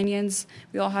differing opinions,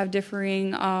 we all have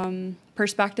differing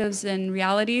perspectives and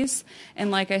realities. And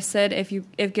like I said,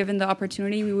 if given the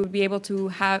opportunity, we would be able to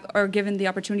have, or given the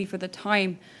opportunity for the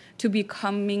time, to be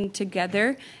coming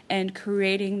together and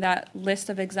creating that list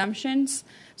of exemptions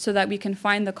so that we can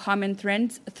find the common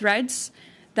threads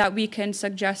that we can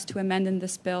suggest to amend in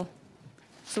this bill.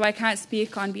 So I can't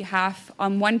speak on behalf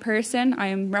of one person. I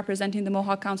am representing the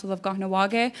Mohawk Council of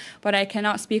Kahnawake, but I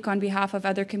cannot speak on behalf of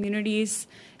other communities,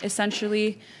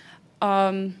 essentially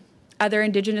other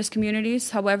Indigenous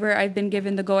communities. However, I've been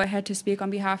given the go-ahead to speak on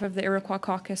behalf of the Iroquois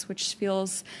caucus, which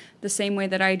feels the same way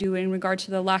that I do in regard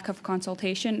to the lack of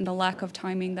consultation and the lack of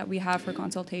timing that we have for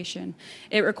consultation.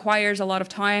 It requires a lot of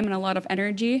time and a lot of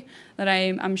energy that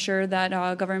I'm sure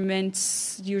that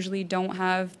governments usually don't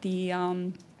have the...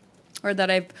 or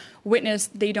that I've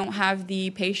witnessed, they don't have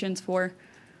the patience for,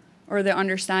 or the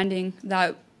understanding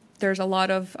that there's a lot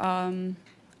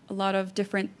of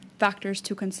different factors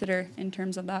to consider in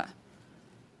terms of that.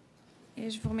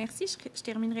 Je vous remercie. Je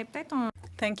terminerai peut-être en...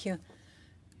 Thank you.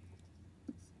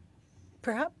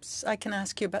 Perhaps I can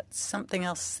ask you about something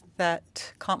else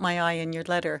that caught my eye in your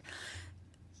letter.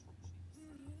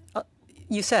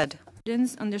 You said...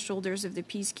 on the shoulders of the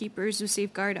peacekeepers who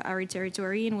safeguard our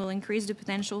territory and will increase the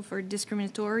potential for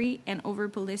discriminatory and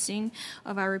over-policing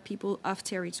of our people of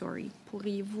territory.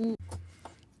 Pourriez-vous...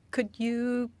 Could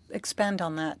you expand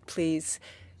on that, please?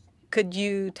 Could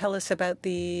you tell us about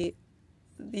the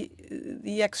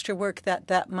extra work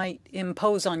that might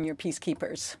impose on your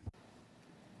peacekeepers?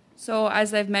 So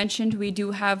as I've mentioned, we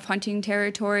do have hunting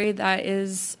territory that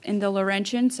is in the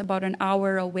Laurentians, about an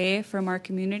hour away from our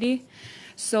community.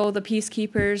 So the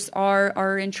peacekeepers are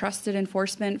our entrusted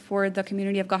enforcement for the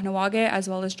community of Kahnawake as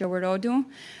well as Jawarodu.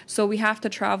 So we have to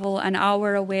travel an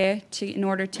hour away in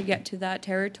order to get to that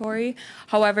territory.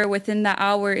 However, within that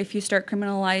hour, if you start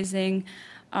criminalizing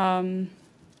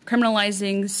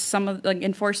some of, like,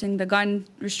 enforcing the gun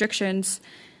restrictions,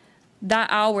 that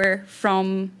hour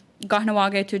from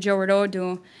Kahnawake to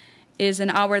Jawarodu is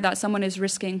an hour that someone is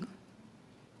risking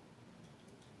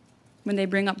when they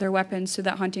bring up their weapons to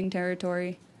that hunting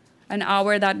territory. An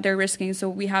hour that they're risking. So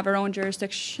we have our own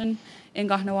jurisdiction in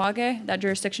Kahnawake. That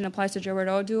jurisdiction applies to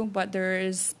Jawarodu, but there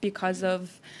is, because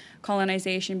of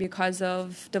colonization, because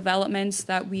of developments,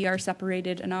 that we are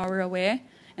separated an hour away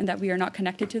and that we are not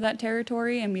connected to that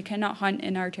territory, and we cannot hunt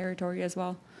in our territory as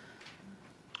well.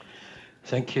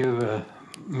 Thank you.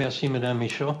 Merci, Madame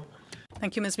Michaud.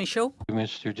 Thank you, Ms. Michaud.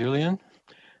 Mr. Julian.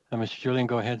 Mr. Julian,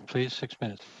 go ahead, please. 6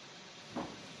 minutes.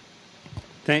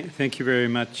 Thank you very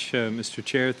much, Mr.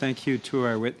 Chair. Thank you to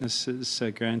our witnesses,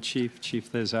 Grand Chief,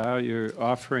 Chief Lazare. You're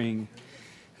offering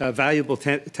valuable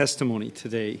testimony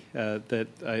today that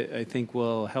I think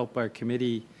will help our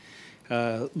committee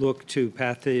look to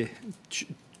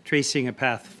tracing a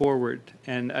path forward.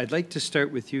 And I'd like to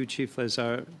start with you, Chief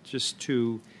Lazare, just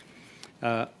to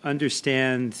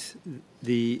understand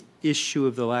the issue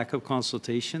of the lack of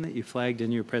consultation that you flagged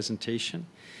in your presentation.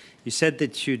 You said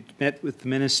that you'd met with the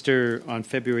minister on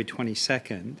February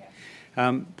 22nd.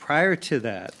 Prior to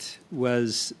that,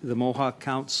 was the Mohawk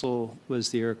Council, was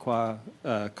the Iroquois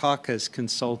caucus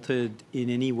consulted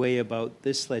in any way about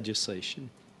this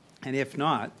legislation? And if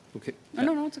not, okay.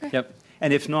 No, it's okay. Yep.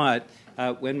 And if not,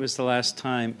 when was the last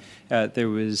time there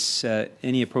was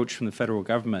any approach from the federal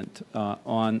government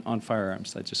on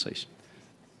firearms legislation?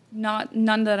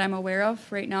 None that I'm aware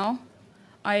of right now.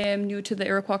 I am new to the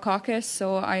Iroquois caucus,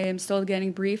 so I am still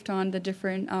getting briefed on the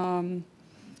different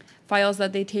files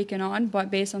that they've taken on, but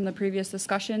based on the previous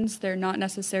discussions, they're not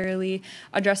necessarily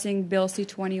addressing Bill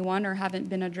C-21 or haven't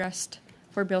been addressed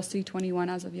for Bill C-21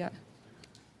 as of yet.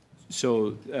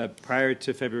 So prior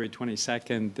to February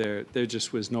 22nd, there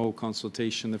just was no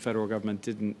consultation. The federal government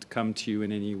didn't come to you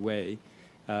in any way,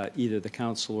 either the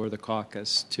council or the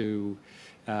caucus, to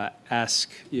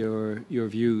ask your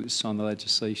views on the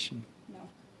legislation?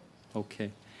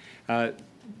 Okay.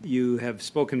 You have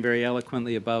spoken very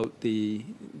eloquently about the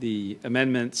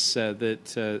amendments and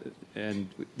the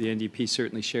NDP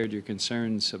certainly shared your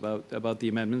concerns about the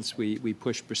amendments. We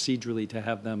pushed procedurally to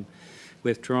have them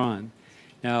withdrawn.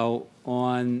 Now,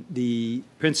 on the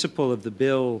principle of the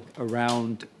bill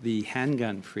around the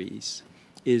handgun freeze,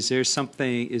 is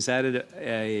that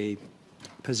a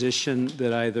position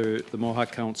that either the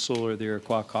Mohawk Council or the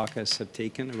Iroquois caucus have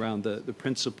taken around the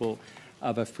principle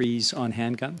of a freeze on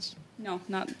handguns? No.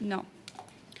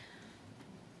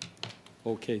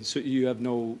 Okay, so you have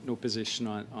no position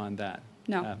on that?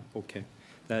 No. Okay,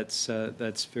 that's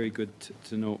very good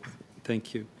to know.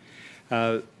 Thank you.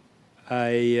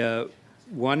 I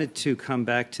wanted to come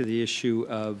back to the issue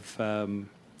of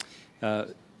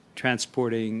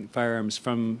transporting firearms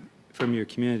from your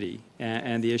community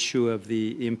and the issue of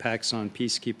the impacts on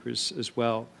peacekeepers as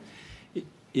well.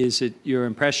 Is it your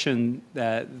impression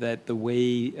that the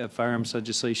way firearms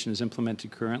legislation is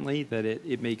implemented currently, that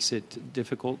it makes it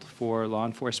difficult for law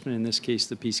enforcement, in this case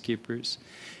the peacekeepers,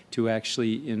 to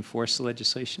actually enforce the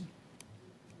legislation?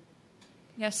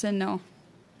 Yes and no.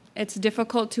 It's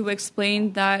difficult to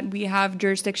explain that we have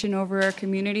jurisdiction over our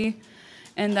community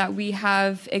and that we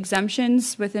have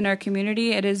exemptions within our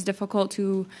community. It is difficult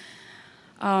to,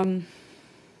 I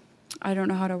don't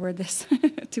know how to word this,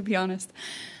 to be honest.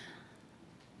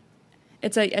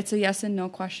 It's a yes and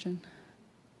no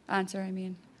answer, I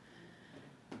mean.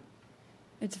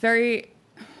 It's very,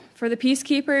 for the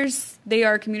peacekeepers, they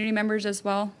are community members as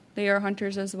well. They are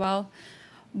hunters as well.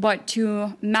 But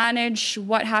to manage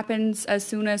what happens as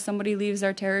soon as somebody leaves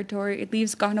our territory, it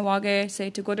leaves Kahnawake, say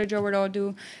to go to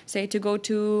Jawarodu, say to go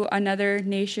to another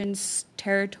nation's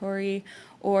territory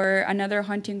or another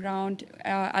hunting ground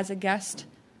as a guest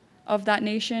of that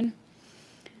nation,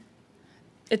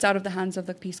 it's out of the hands of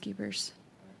the peacekeepers.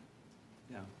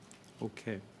 Yeah,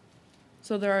 okay.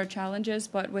 So there are challenges,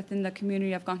 but within the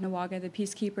community of Kahnawake, the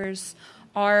peacekeepers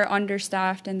are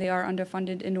understaffed and they are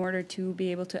underfunded in order to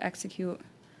be able to execute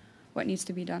what needs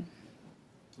to be done.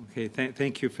 Okay,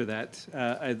 thank you for that.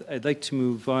 I'd like to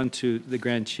move on to the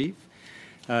Grand Chief.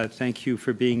 Thank you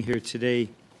for being here today.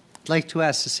 I'd like to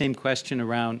ask the same question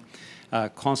around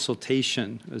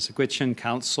consultation. Was the Gwich'in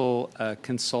Council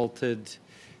consulted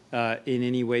in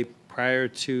any way prior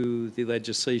to the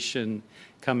legislation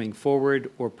coming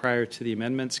forward, or prior to the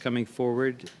amendments coming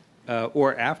forward,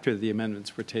 or after the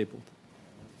amendments were tabled?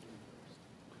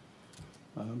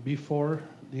 Before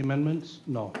the amendments,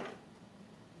 no.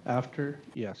 After,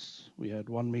 yes. We had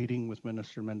one meeting with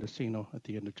Minister Mendocino at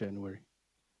the end of January.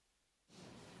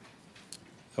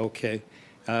 Okay.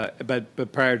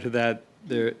 But prior to that,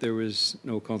 there was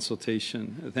no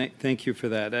consultation. Thank you for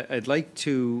that. I'd like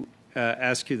to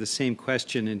ask you the same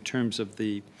question in terms of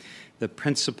the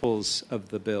principles of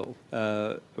the bill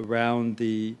around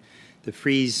the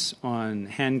freeze on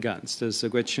handguns. Does the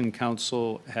Gwich'in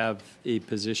Council have a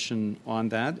position on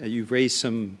that? You've raised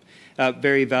some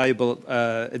very valuable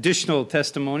additional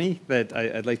testimony that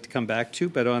I'd like to come back to,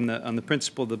 but on the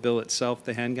principle of the bill itself,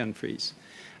 the handgun freeze,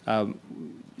 do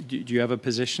you have a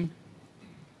position?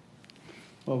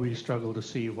 Well, we struggle to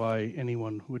see why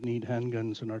anyone would need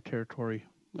handguns in our territory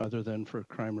other than for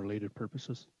crime-related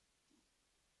purposes.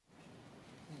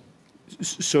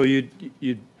 So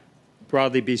you'd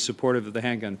broadly be supportive of the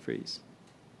handgun freeze?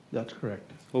 That's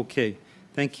correct. Okay,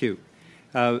 thank you.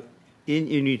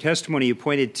 In your testimony, you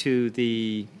pointed to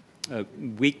the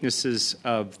weaknesses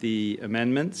of the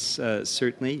amendments,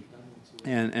 certainly,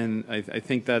 and I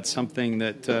think that's something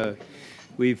that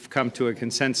we've come to a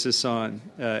consensus on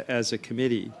as a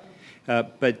committee.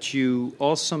 But you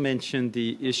also mentioned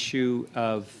the issue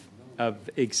of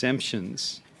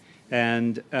exemptions,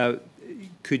 and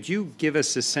could you give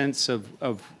us a sense of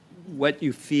what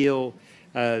you feel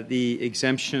the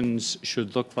exemptions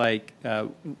should look like,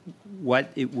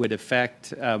 what it would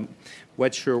affect,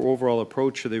 what your overall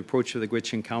approach or the approach of the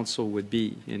Gwich'in Council would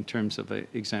be in terms of an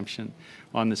exemption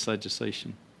on this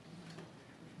legislation?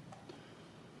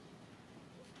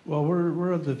 Well,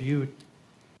 we're of the view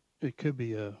it could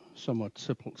be a somewhat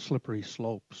slippery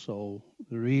slope. So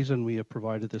the reason we have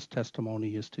provided this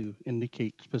testimony is to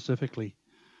indicate specifically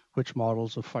which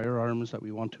models of firearms that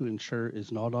we want to ensure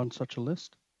is not on such a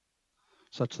list,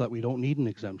 such that we don't need an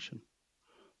exemption,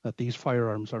 that these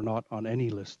firearms are not on any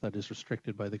list that is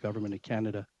restricted by the Government of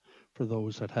Canada for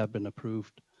those that have been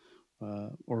approved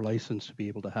or licensed to be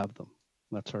able to have them.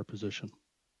 That's our position.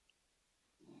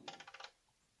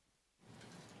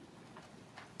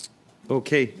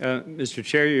 Okay, Mr.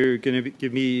 Chair, you're going to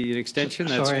give me an extension.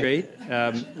 That's Sorry. great.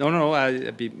 No,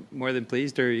 I'd be more than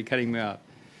pleased. Or are you cutting me off?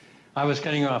 I was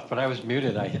cutting you off, but I was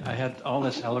muted. I had all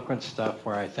this eloquent stuff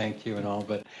where I thanked you and all,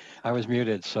 but I was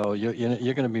muted, so you're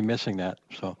going to be missing that.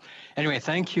 So anyway,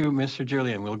 thank you, Mr.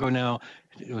 Julian. We'll go now.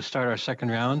 We'll start our second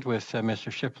round with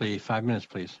Mr. Shipley. 5 minutes,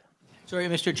 please. Sorry,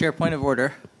 Mr. Chair, point of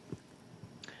order.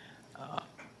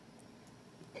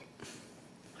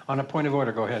 On a point of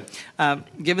order, go ahead.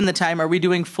 Given the time, are we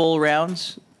doing full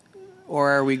rounds, or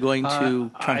are we going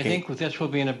to truncate? I think this will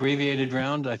be an abbreviated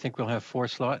round. I think we'll have 4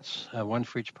 slots, 1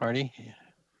 for each party.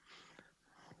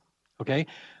 Okay.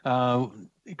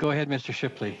 Go ahead, Mr.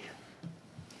 Shipley.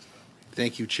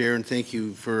 Thank you, Chair, and thank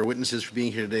you for witnesses for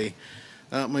being here today.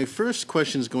 My first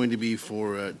question is going to be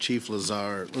for Chief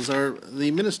Lazare. Lazare,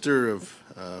 the Minister of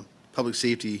Public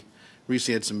Safety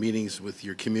recently had some meetings with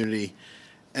your community,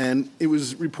 and it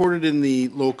was reported in the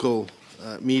local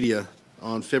media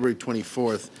on February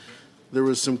 24th. There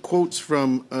was some quotes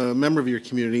from a member of your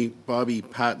community, Bobby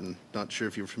Patton. Not sure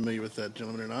if you're familiar with that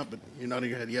gentleman or not, but you're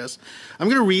nodding your head yes. I'm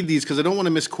going to read these because I don't want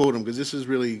to misquote him, because this is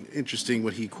really interesting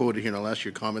what he quoted here, and I'll ask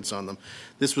your comments on them.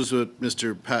 This was what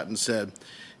Mr. Patton said.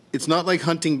 "It's not like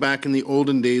hunting back in the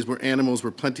olden days where animals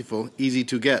were plentiful, easy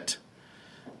to get."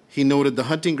 He noted the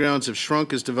hunting grounds have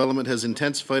shrunk as development has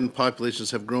intensified and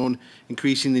populations have grown,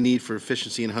 increasing the need for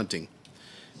efficiency in hunting.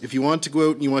 "If you want to go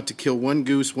out and you want to kill one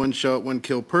goose, one shot, one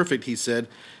kill perfect," he said,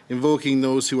 invoking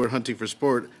those who are hunting for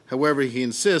sport. However, he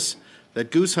insists that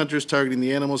goose hunters targeting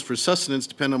the animals for sustenance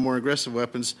depend on more aggressive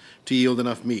weapons to yield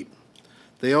enough meat.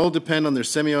 "They all depend on their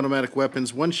semi-automatic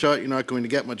weapons. One shot you're not going to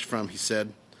get much from," he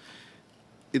said.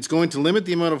 "It's going to limit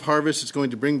the amount of harvest it's going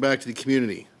to bring back to the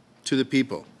community, to the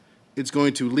people. It's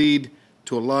going to lead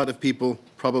to a lot of people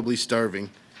probably starving,"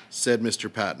 said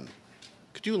Mr. Patton.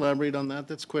 Could you elaborate on that?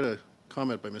 That's quite a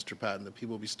comment by Mr. Patton, that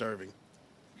people will be starving.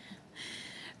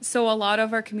 So a lot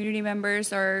of our community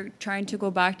members are trying to go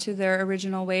back to their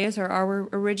original ways, or our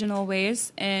original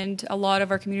ways, and a lot of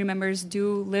our community members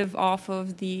do live off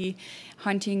of the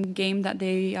hunting game that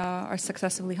they are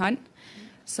successfully hunt.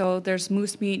 So there's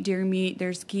moose meat, deer meat,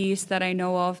 there's geese that I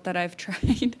know of that I've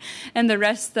tried, and the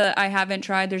rest that I haven't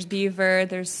tried. There's beaver,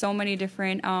 there's so many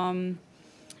different, so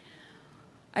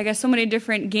many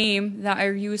different game that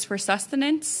are used for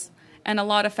sustenance. And a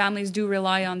lot of families do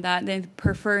rely on that. They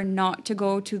prefer not to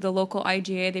go to the local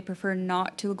IGA. They prefer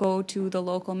not to go to the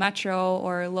local metro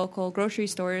or local grocery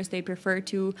stores. They prefer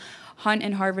to hunt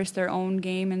and harvest their own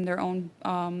game and their own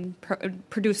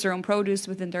produce their own produce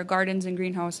within their gardens and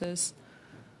greenhouses.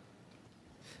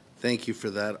 Thank you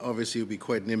for that. Obviously, it would be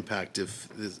quite an impact if,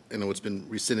 I know it's been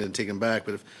rescinded and taken back,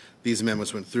 but if these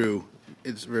amendments went through,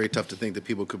 it's very tough to think that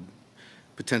people could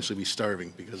potentially be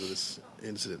starving because of this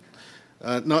incident.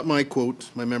 Not my quote,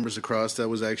 my members across, that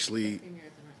was actually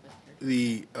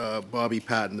the Bobby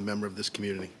Patton, the member of this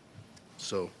community.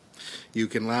 So you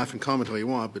can laugh and comment all you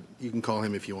want, but you can call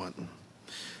him if you want.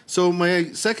 So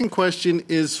my second question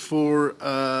is for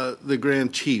the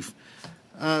Grand Chief.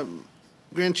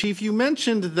 Grand Chief, you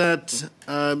mentioned that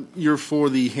you're for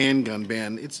the handgun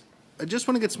ban. I just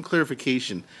want to get some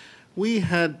clarification. We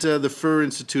had the Fur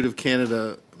Institute of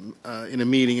Canada in a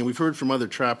meeting, and we've heard from other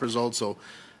trappers also,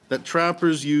 that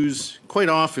trappers use quite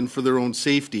often for their own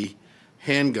safety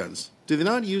handguns. Do they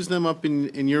not use them up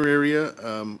in your area?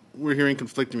 We're hearing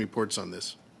conflicting reports on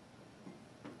this.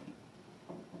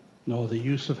 No, the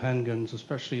use of handguns,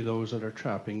 especially those that are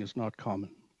trapping, is not common.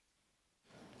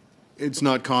 It's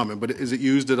not common, but is it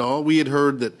used at all? We had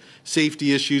heard that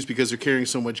safety issues because they're carrying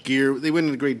so much gear. They went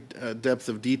into great depth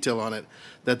of detail on it,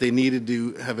 that they needed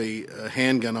to have a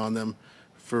handgun on them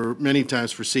for many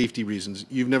times for safety reasons.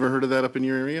 You've never heard of that up in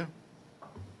your area?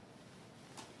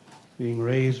 Being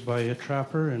raised by a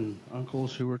trapper and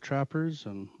uncles who were trappers,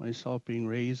 and myself being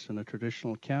raised in a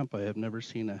traditional camp, I have never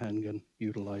seen a handgun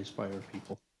utilized by our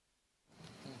people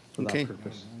for that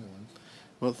purpose.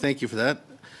 Well, thank you for that.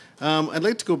 I'd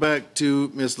like to go back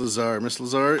to Ms. Lazare. Ms.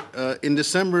 Lazare, in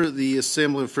December, the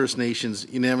Assembly of First Nations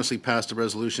unanimously passed a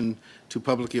resolution to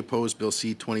publicly oppose Bill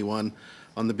C-21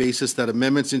 on the basis that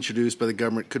amendments introduced by the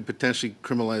government could potentially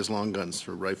criminalize long guns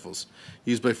or rifles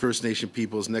used by First Nation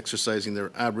peoples in exercising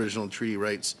their Aboriginal treaty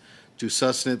rights to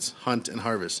sustenance, hunt, and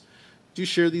harvest. Do you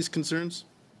share these concerns?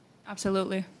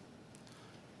 Absolutely.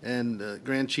 And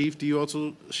Grand Chief, do you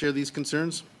also share these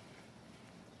concerns?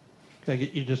 Can I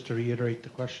get you just to reiterate the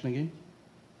question again?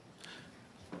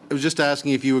 I was just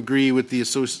asking if you agree with the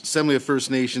Assembly of First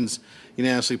Nations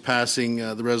unanimously passing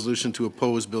the resolution to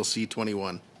oppose Bill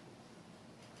C-21.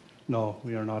 No,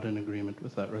 we are not in agreement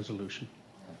with that resolution.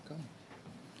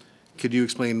 Could you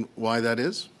explain why that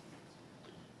is?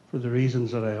 For the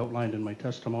reasons that I outlined in my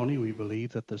testimony, we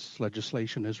believe that this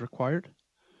legislation is required,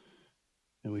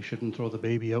 and we shouldn't throw the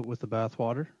baby out with the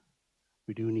bathwater.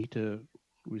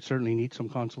 We certainly need some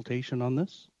consultation on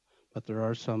this, but there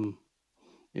are some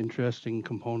interesting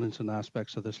components and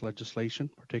aspects of this legislation,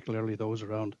 particularly those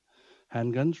around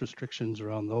handguns, restrictions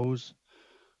around those,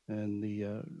 and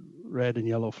the red and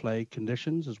yellow flag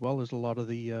conditions, as well as a lot of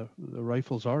the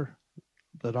rifles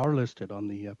that are listed on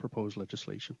the proposed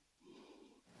legislation.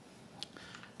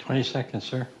 20 seconds,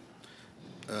 sir.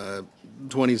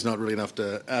 20 is not really enough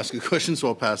to ask a question, so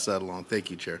I'll pass that along. Thank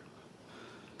you, Chair.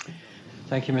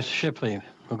 Thank you, Mr. Shipley.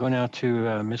 We'll go now to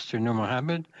Mr. Nur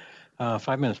Mohammed.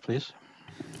 5 minutes, please.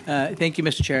 Thank you,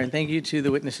 Mr. Chair, and thank you to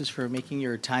the witnesses for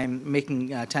making time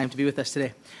to be with us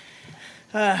today.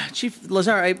 Chief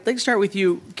Lazare, I'd like to start with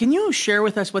you. Can you share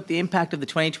with us what the impact of the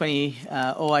 2020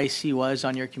 OIC was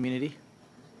on your community?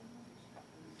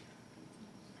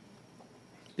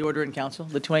 The Order in Council,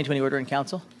 the 2020 Order in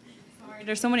Council? Sorry,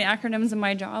 there's so many acronyms in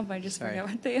my job, I just forget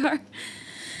what they are.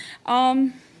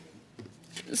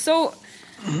 So,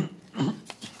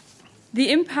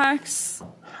 the impacts,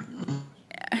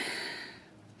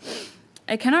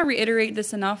 I cannot reiterate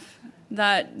this enough,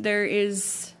 that there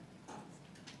is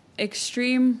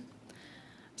extreme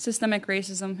systemic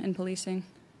racism in policing.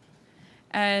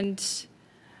 And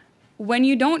when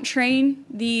you don't train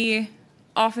the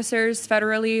officers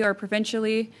federally or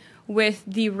provincially with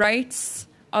the rights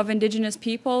of Indigenous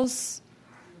peoples,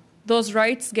 those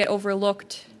rights get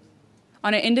overlooked.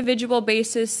 On an individual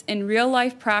basis, in real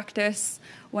life practice,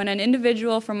 when an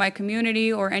individual from my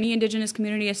community or any Indigenous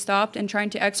community is stopped and trying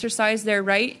to exercise their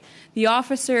right, the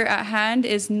officer at hand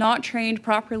is not trained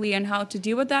properly on how to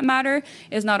deal with that matter,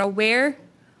 is not aware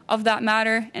of that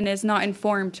matter, and is not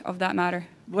informed of that matter.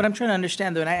 What I'm trying to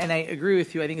understand, though, and I agree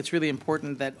with you, I think it's really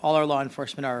important that all our law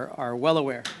enforcement are well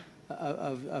aware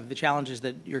of the challenges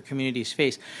that your communities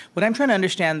face. What I'm trying to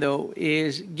understand, though,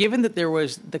 is given that there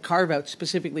was the carve-out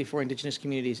specifically for Indigenous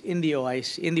communities in the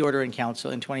OIC, in the Order in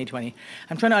Council in 2020,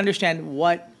 I'm trying to understand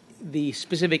what the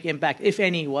specific impact, if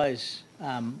any, was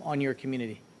on your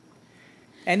community.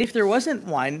 And if there wasn't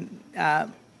one,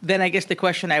 then I guess the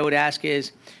question I would ask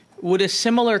is, would a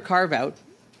similar carve-out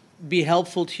be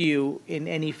helpful to you in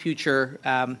any future,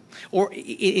 or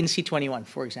in C-21,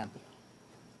 for example?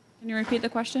 Can you repeat the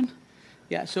question?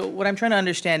 Yeah, so what I'm trying to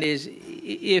understand is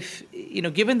if,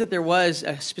 given that there was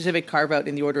a specific carve-out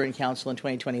in the Order in Council in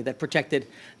 2020 that protected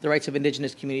the rights of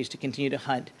Indigenous communities to continue to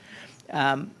hunt,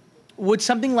 would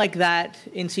something like that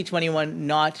in C21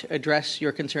 not address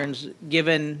your concerns,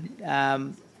 given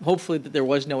hopefully that there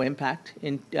was no impact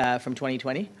from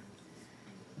 2020?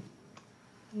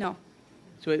 No.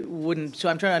 So it wouldn't. So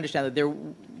I'm trying to understand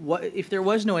that if there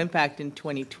was no impact in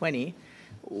 2020,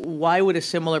 why would a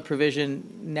similar provision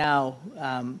now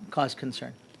cause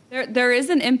concern? There is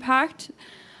an impact.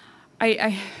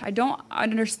 I don't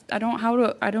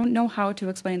know how to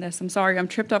explain this. I'm sorry, I'm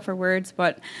tripped up for words,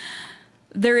 but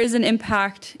there is an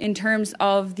impact in terms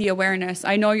of the awareness.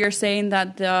 I know you're saying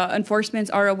that the enforcements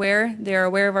are aware. They're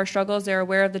aware of our struggles. They're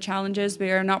aware of the challenges.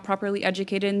 They are not properly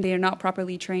educated and they are not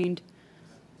properly trained.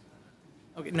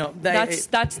 Okay, no,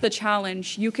 that's the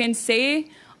challenge. You can say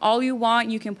all you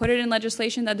want, you can put it in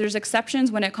legislation that there's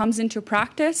exceptions. When it comes into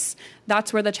practice,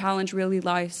 that's where the challenge really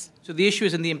lies. So the issue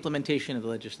is in the implementation of the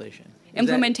legislation.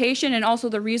 Implementation and also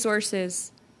the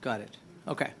resources. Got it.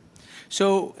 Okay.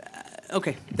 So,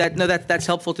 okay, that's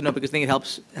helpful to know because I think it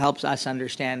helps us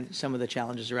understand some of the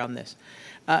challenges around this.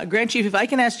 Grand Chief, if I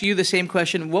can ask you the same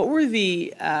question, what were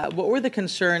the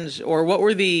concerns or what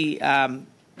were the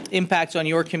impacts on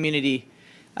your community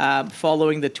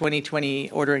following the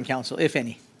 2020 Order in Council, if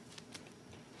any?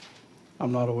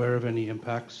 I'm not aware of any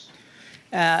impacts.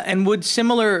 And would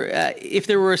if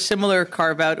there were a similar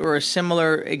carve-out or a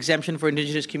similar exemption for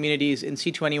Indigenous communities in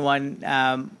C21,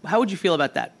 how would you feel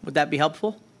about that? Would that be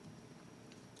helpful?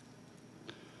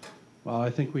 Well, I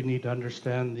think we need to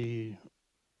understand the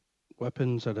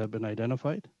weapons that have been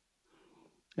identified.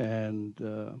 And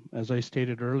as I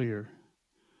stated earlier,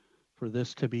 for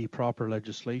this to be proper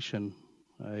legislation,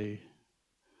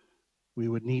 we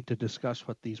would need to discuss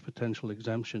what these potential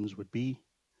exemptions would be.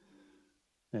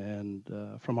 And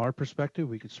from our perspective,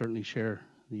 we could certainly share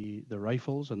the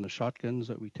rifles and the shotguns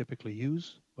that we typically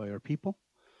use by our people,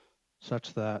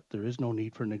 such that there is no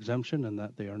need for an exemption and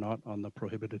that they are not on the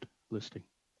prohibited listing.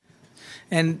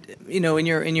 And in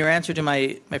your answer to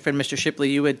my friend Mr. Shipley,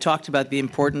 you had talked about the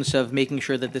importance of making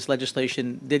sure that this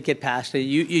legislation did get passed.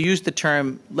 You used the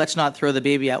term "let's not throw the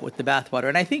baby out with the bathwater,"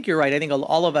 and I think you're right. I think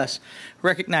all of us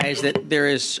recognize that there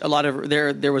is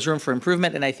there was room for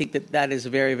improvement, and I think that is a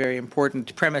very, very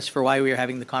important premise for why we are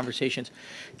having the conversations.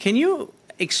 Can you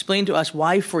explain to us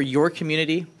why, for your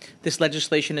community, this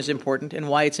legislation is important, and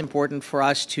why it's important for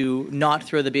us to not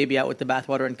throw the baby out with the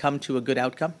bathwater and come to a good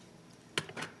outcome?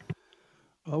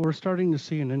 Well, we're starting to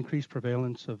see an increased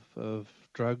prevalence of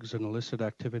drugs and illicit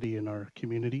activity in our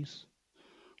communities.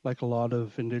 Like a lot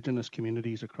of Indigenous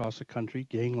communities across the country,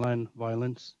 gangland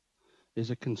violence is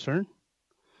a concern.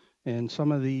 And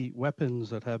some of the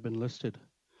weapons that have been listed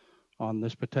on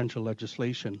this potential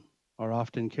legislation are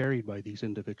often carried by these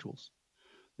individuals.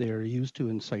 They are used to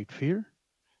incite fear,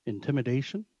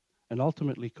 intimidation, and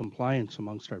ultimately compliance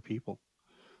amongst our people.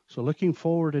 So looking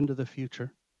forward into the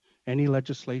future, any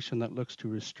legislation that looks to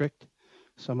restrict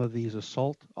some of these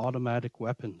assault automatic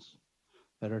weapons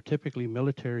that are typically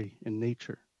military in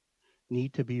nature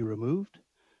need to be removed,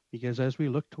 because as we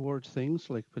look towards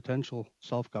things like potential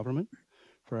self-government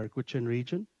for our Gwich'in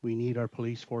region, we need our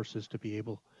police forces to be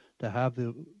able to have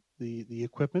the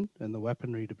equipment and the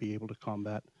weaponry to be able to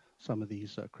combat some of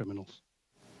these criminals.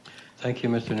 Thank you,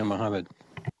 Mr. Mohammed.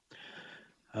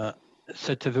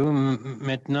 C'est à vous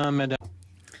maintenant, Madame.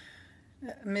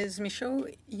 Ms.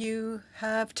 Michaud, you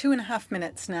have 2.5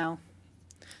 minutes now.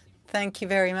 Thank you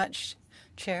very much,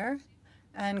 Chair.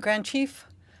 And Grand Chief,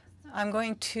 I'm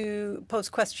going to pose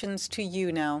questions to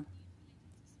you now.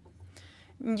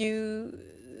 You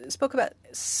spoke about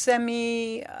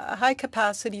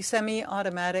high-capacity,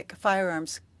 semi-automatic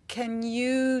firearms. Can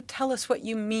you tell us what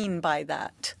you mean by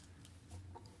that?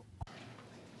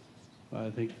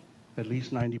 I think at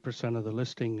least 90% of the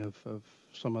listing of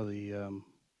some of the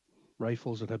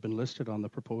rifles that have been listed on the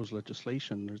proposed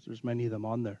legislation, there's many of them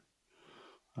on there.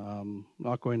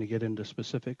 Not going to get into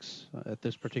specifics at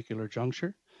this particular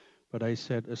juncture, but I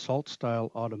said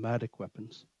assault-style automatic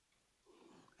weapons.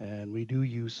 And we do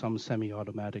use some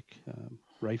semi-automatic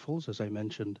rifles, as I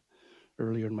mentioned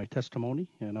earlier in my testimony,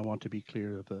 and I want to be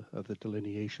clear of the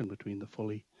delineation between the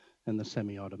fully and the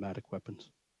semi-automatic weapons.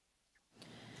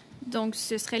 Donc,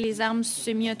 ce serait les armes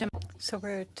semi-automatiques. So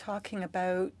we're talking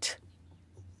about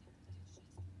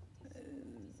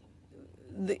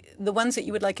the ones that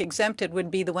you would like exempted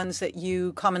would be the ones that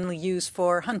you commonly use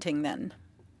for hunting, then?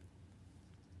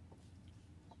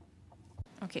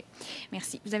 OK.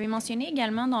 Merci. Vous avez mentionné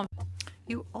également dans...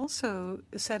 You also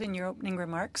said in your opening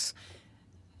remarks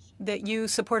that you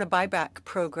support a buyback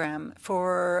program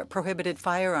for prohibited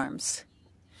firearms.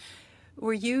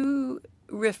 were you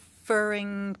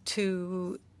referring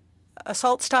to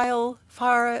assault-style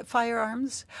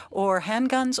firearms or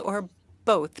handguns or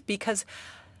both? Because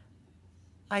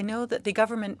I know that the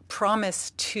government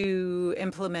promised to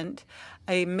implement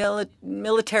a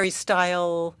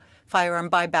military-style firearm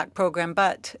buyback program,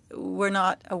 but we're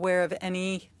not aware of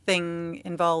anything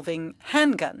involving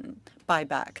handgun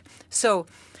buyback. So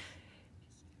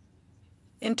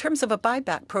in terms of a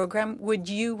buyback program, would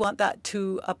you want that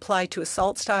to apply to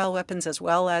assault-style weapons as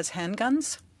well as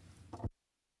handguns?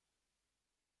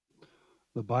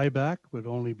 The buyback would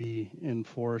only be in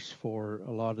force for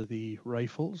a lot of the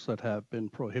rifles that have been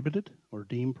prohibited or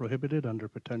deemed prohibited under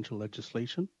potential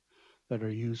legislation that are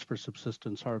used for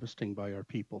subsistence harvesting by our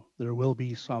people. There will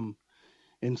be some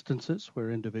instances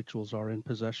where individuals are in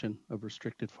possession of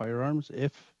restricted firearms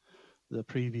if the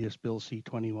previous Bill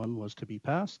C-21 was to be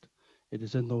passed. It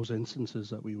is in those instances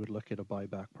that we would look at a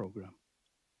buyback program.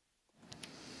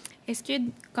 Est-ce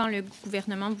que quand le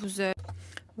gouvernement vous a...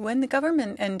 When the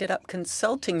government ended up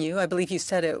consulting you, I believe you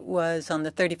said it was on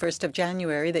the 31st of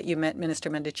January that you met Minister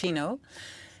Mendicino,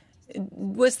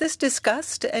 was this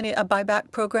discussed, a buyback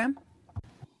program?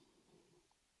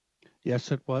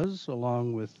 Yes, it was,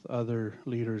 along with other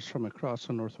leaders from across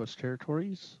the Northwest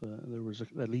Territories. There was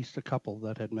at least a couple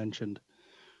that had mentioned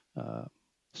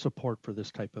support for this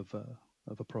type of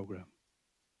a program.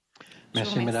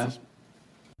 Merci, Madame.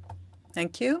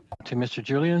 Thank you. To Mr.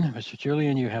 Julian. Mr.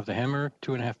 Julian, you have the hammer.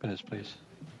 2.5 minutes, please.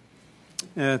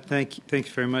 Thank you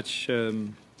very much,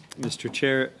 Mr.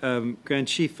 Chair. Grand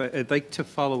Chief, I'd like to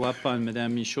follow up on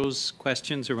Madame Michaud's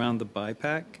questions around the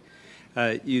buyback.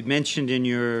 You'd mentioned in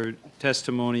your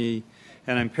testimony,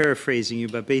 and I'm paraphrasing you,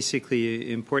 but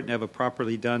basically important to have a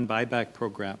properly done buyback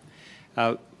program.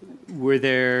 Was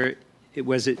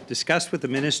it discussed with the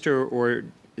minister, or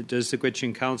does the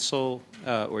Gwich'in Council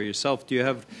or yourself, do you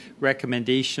have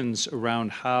recommendations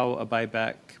around how a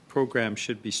buyback program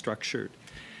should be structured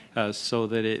so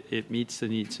that it meets the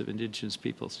needs of Indigenous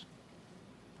peoples?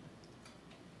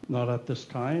 Not at this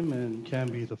time, and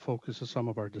can be the focus of some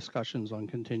of our discussions on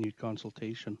continued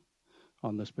consultation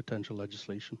on this potential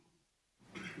legislation.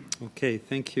 Okay,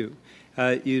 thank you.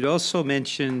 You'd also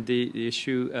mentioned the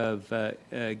issue of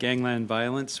gangland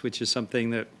violence, which is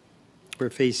something that we're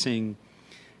facing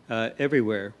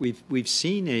everywhere. We've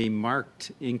seen a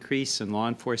marked increase, and law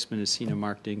enforcement has seen a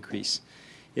marked increase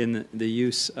in the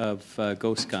use of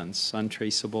ghost guns,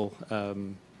 untraceable.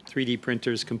 3D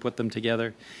printers can put them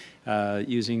together.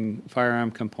 Using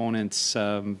firearm components,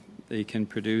 they can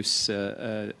produce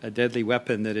a deadly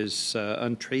weapon that is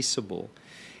untraceable.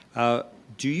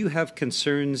 Do you have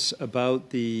concerns about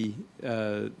the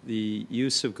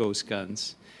use of ghost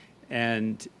guns?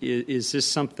 And is this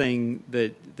something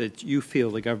that you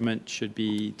feel the government should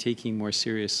be taking more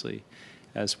seriously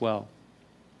as well?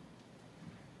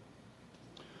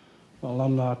 Well,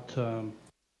 I'm not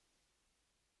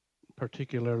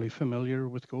particularly familiar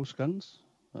with ghost guns.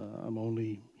 I'm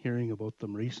only hearing about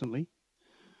them recently.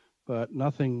 But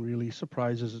nothing really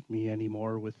surprises me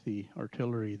anymore with the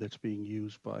artillery that's being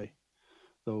used by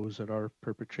those that are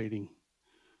perpetrating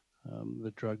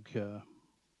the drug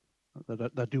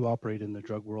that do operate in the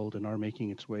drug world and are making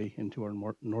its way into our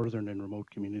northern and remote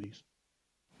communities.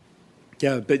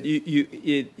 Yeah, but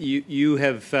you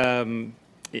have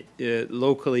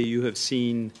locally you have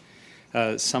seen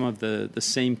some of the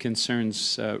same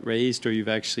concerns raised, or you've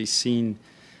actually seen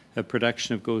a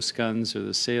production of ghost guns or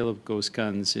the sale of ghost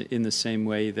guns in the same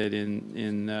way that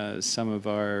in some of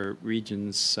our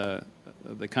regions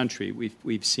of the country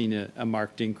we've seen a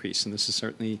marked increase, and this is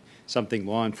certainly something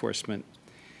law enforcement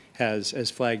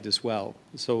has flagged as well.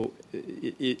 So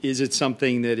is it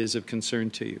something that is of concern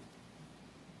to you?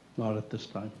 Not at this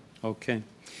time. Okay.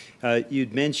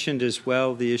 You'd mentioned as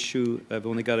well the issue, I've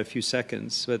only got a few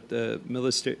seconds, but the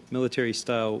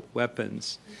military-style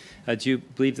weapons. Do you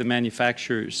believe the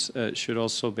manufacturers should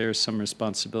also bear some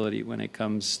responsibility when it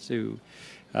comes to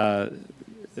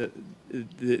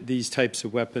these types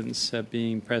of weapons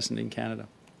being present in Canada?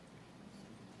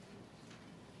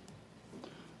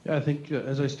 Yeah, I think,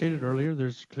 as I stated earlier,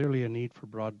 there's clearly a need for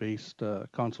broad-based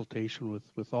consultation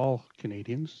with all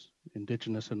Canadians,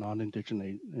 Indigenous and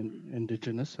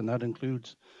non-Indigenous, and that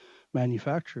includes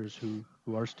manufacturers who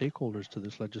are stakeholders to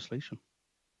this legislation.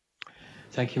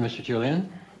 Thank you, Mr.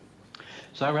 Julian.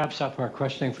 So that wraps up our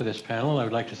questioning for this panel. I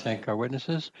would like to thank our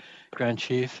witnesses, Grand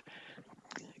Chief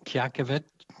Kyikavichik.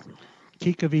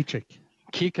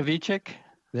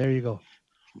 There you go.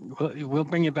 We'll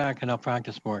bring you back, and I'll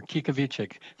practice more.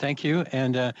 Kyikavichik, thank you,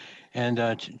 and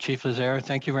Chief Lazare,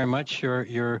 thank you very much for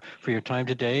your time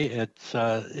today.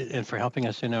 And for helping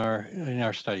us in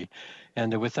our study.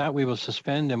 And with that, we will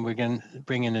suspend and we're going to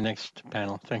bring in the next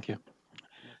panel. Thank you.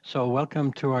 So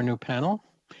welcome to our new panel.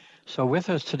 So with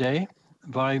us today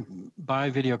by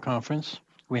video conference,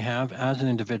 we have as an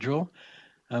individual,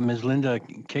 Ms. Lynda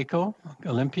Kiejko,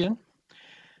 Olympian.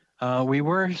 We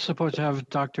were supposed to have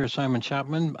Dr. Simon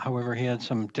Chapman. However, he had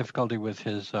some difficulty with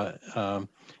his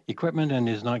equipment and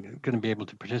is not going to be able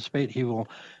to participate. He will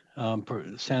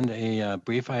send a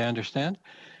brief, I understand.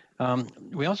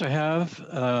 We also have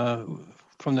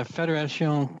from the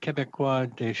Fédération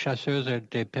québécoise des chasseurs et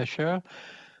des pêcheurs,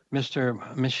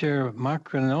 Monsieur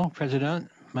Marc Renaud, President,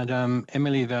 Madame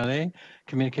Emily Vallée,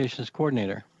 Communications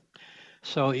Coordinator.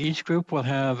 So each group will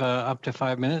have up to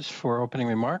 5 minutes for opening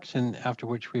remarks, and after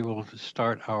which we will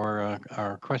start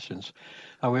our questions.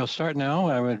 We'll start now.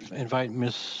 I would invite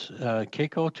Ms.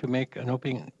 Kiejko to make an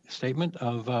opening statement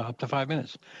of up to 5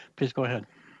 minutes. Please go ahead.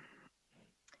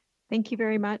 Thank you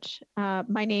very much.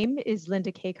 My name is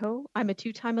Lynda Kiejko. I'm a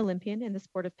two-time Olympian in the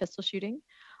sport of pistol shooting.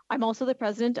 I'm also the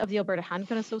president of the Alberta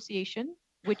Handgun Association,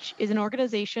 which is an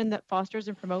organization that fosters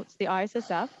and promotes the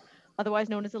ISSF, otherwise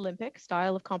known as Olympic,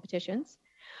 style of competitions.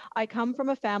 I come from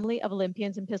a family of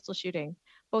Olympians in pistol shooting.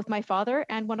 Both my father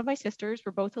and one of my sisters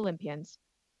were both Olympians.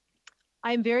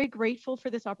 I am very grateful for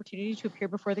this opportunity to appear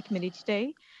before the committee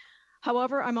today.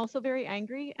 However, I'm also very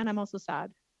angry and I'm also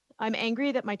sad. I'm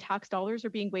angry that my tax dollars are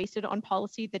being wasted on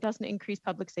policy that doesn't increase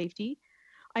public safety.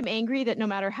 I'm angry that no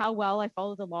matter how well I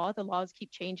follow the laws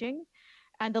keep changing,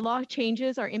 and the law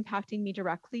changes are impacting me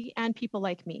directly and people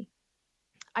like me.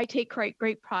 I take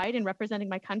great pride in representing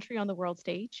my country on the world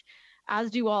stage, as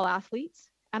do all athletes,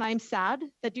 and I'm sad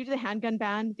that due to the handgun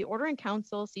ban, the Order in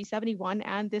Council, C-71,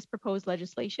 and this proposed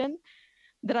legislation,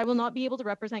 that I will not be able to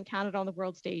represent Canada on the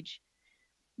world stage,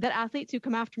 that athletes who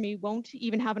come after me won't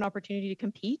even have an opportunity to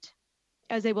compete,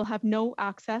 as they will have no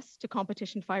access to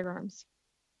competition firearms.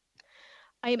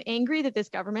 I am angry that this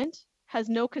government has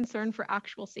no concern for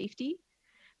actual safety,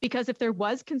 because if there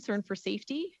was concern for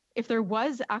safety, if there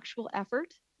was actual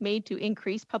effort made to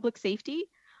increase public safety,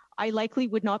 I likely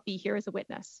would not be here as a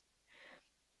witness.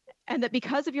 And that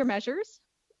because of your measures,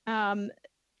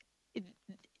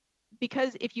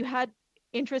 because if you had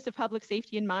interests of public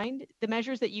safety in mind, the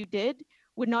measures that you did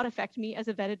would not affect me as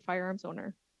a vetted firearms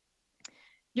owner.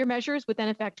 Your measures would then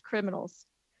affect criminals.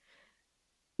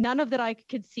 None of that I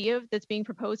could see of that's being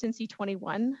proposed in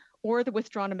C-21 or the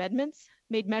withdrawn amendments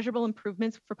made measurable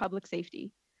improvements for public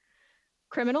safety.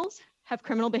 Criminals have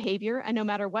criminal behavior, and no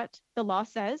matter what the law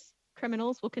says,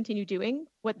 criminals will continue doing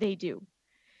what they do.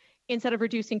 Instead of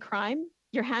reducing crime,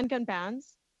 your handgun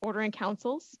bans, order in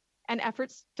councils, and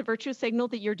efforts to virtue signal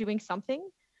that you're doing something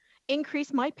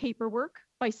increase my paperwork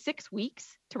by 6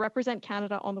 weeks to represent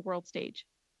Canada on the world stage.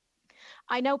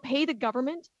 I now pay the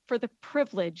government for the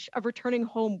privilege of returning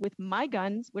home with my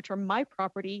guns, which are my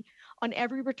property, on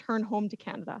every return home to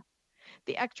Canada.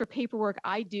 The extra paperwork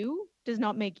I do does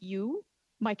not make you,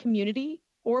 my community,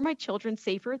 or my children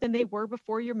safer than they were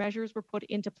before your measures were put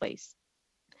into place.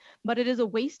 But it is a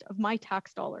waste of my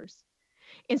tax dollars.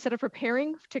 Instead of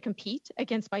preparing to compete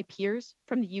against my peers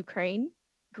from the Ukraine,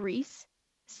 Greece,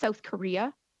 South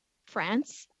Korea,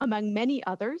 France, among many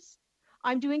others,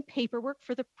 I'm doing paperwork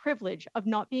for the privilege of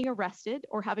not being arrested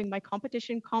or having my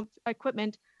competition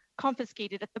equipment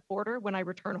confiscated at the border when I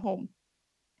return home.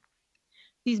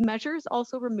 These measures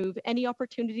also remove any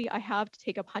opportunity I have to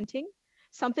take up hunting,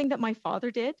 something that my father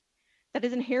did, that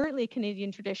is inherently a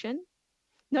Canadian tradition.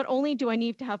 Not only do I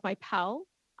need to have my PAL,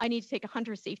 I need to take a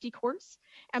hunter safety course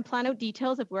and plan out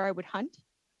details of where I would hunt.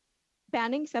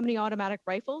 Banning semi-automatic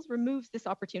rifles removes this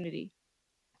opportunity.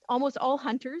 Almost all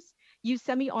hunters use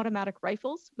semi-automatic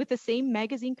rifles with the same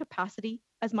magazine capacity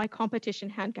as my competition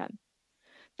handgun.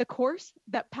 The course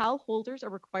that PAL holders are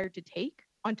required to take,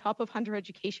 on top of hunter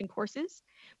education courses,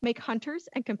 make hunters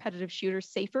and competitive shooters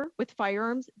safer with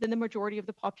firearms than the majority of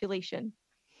the population.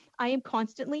 I am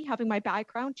constantly having my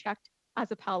background checked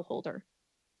as a PAL holder.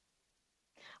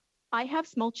 I have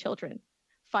small children.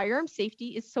 Firearm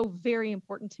safety is so very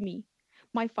important to me.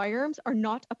 My firearms are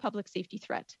not a public safety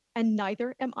threat, and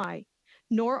neither am I,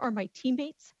 nor are my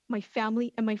teammates, my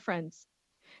family, and my friends.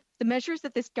 The measures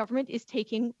that this government is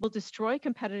taking will destroy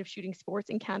competitive shooting sports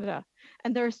in Canada,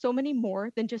 and there are so many more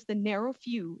than just the narrow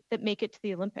few that make it to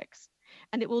the Olympics,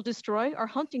 and it will destroy our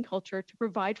hunting culture to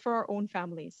provide for our own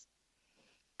families.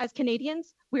 As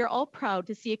Canadians, we are all proud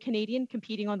to see a Canadian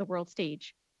competing on the world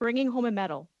stage, bringing home a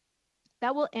medal.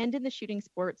 That will end in the shooting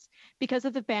sports because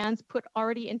of the bans put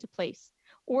already into place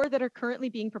or that are currently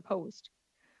being proposed.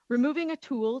 Removing a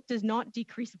tool does not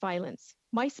decrease violence.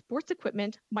 My sports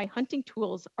equipment, my hunting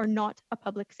tools are not a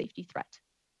public safety threat.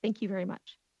 Thank you very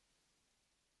much.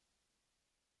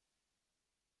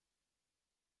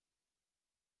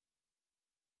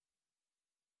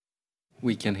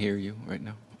 We can hear you right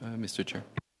now, Mr. Chair.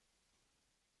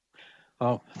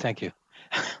 Oh, thank you.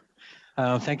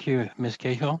 Thank you, Ms.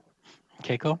 Kiejko.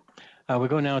 We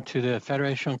go now to the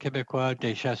Fédération québécoise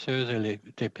des chasseurs et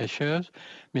des pêcheurs,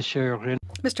 Monsieur Renaud.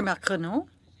 Mr. Marc Renaud,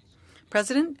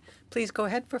 President, please go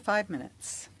ahead for 5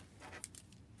 minutes.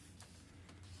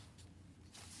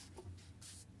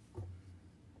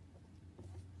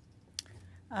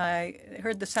 I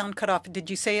heard the sound cut off. Did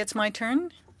you say it's my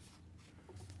turn?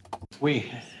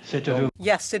 Oui, c'est à vous.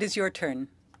 Yes, it is your turn.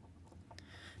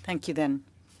 Thank you then.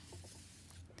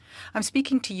 I'm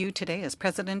speaking to you today as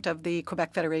president of the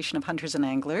Quebec Federation of Hunters and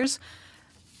Anglers,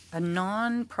 a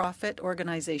non-profit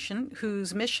organization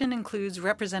whose mission includes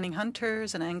representing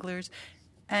hunters and anglers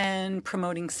and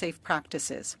promoting safe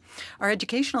practices. Our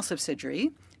educational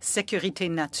subsidiary, Sécurité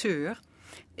Nature,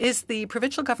 is the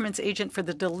provincial government's agent for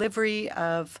the delivery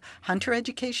of hunter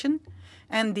education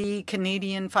and the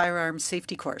Canadian Firearms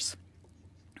Safety Course.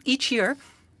 Each year,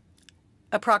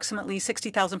 approximately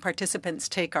 60,000 participants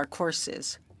take our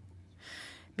courses.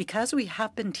 Because we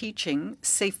have been teaching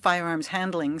safe firearms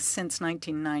handling since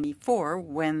 1994,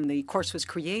 when the course was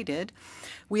created,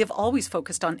 we have always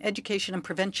focused on education and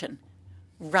prevention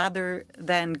rather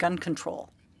than gun control.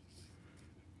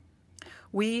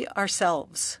 We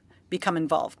ourselves become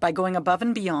involved by going above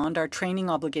and beyond our training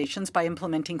obligations by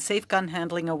implementing safe gun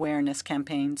handling awareness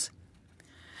campaigns.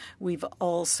 We've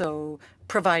also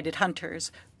provided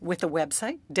hunters with a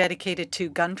website dedicated to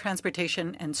gun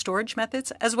transportation and storage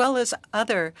methods, as well as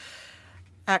other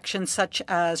actions such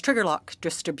as trigger lock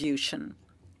distribution.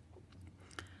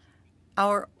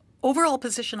 Our overall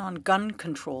position on gun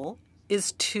control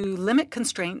is to limit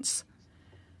constraints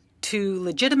to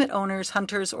legitimate owners,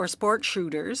 hunters, or sport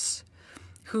shooters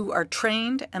who are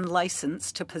trained and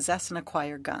licensed to possess and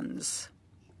acquire guns.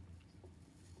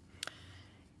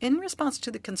 In response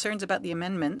to the concerns about the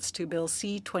amendments to Bill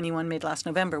C-21 made last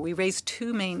November, we raised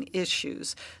two main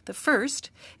issues. The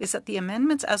first is that the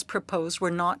amendments as proposed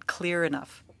were not clear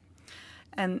enough.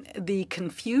 And the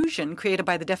confusion created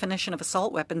by the definition of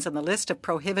assault weapons and the list of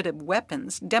prohibited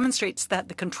weapons demonstrates that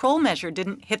the control measure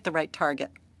didn't hit the right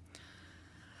target.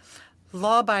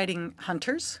 Law-abiding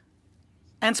hunters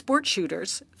and sport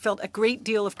shooters felt a great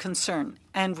deal of concern,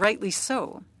 and rightly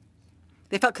so.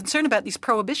 They felt concerned about these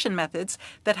prohibition methods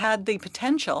that had the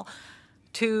potential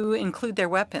to include their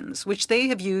weapons, which they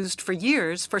have used for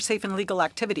years for safe and legal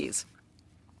activities.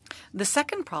 The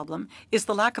second problem is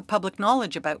the lack of public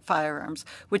knowledge about firearms,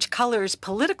 which colors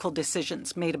political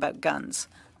decisions made about guns.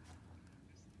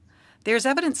 There's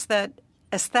evidence that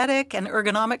aesthetic and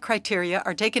ergonomic criteria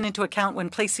are taken into account when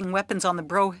placing weapons on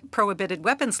the prohibited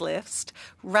weapons list,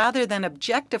 rather than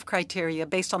objective criteria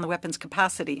based on the weapon's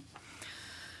capacity.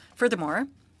 Furthermore,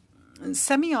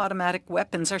 semi-automatic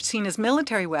weapons are seen as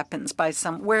military weapons by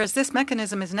some, whereas this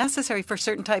mechanism is necessary for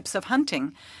certain types of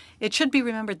hunting. It should be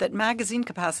remembered that magazine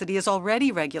capacity is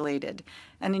already regulated,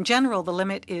 and in general the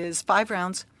limit is 5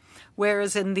 rounds,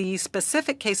 whereas in the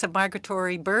specific case of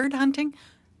migratory bird hunting,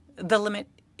 the limit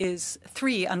is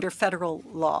 3 under federal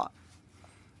law.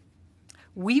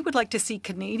 We would like to see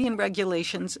Canadian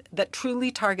regulations that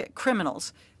truly target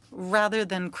criminals rather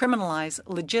than criminalize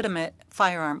legitimate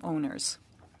firearm owners.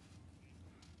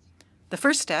 The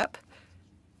first step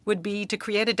would be to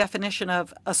create a definition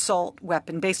of assault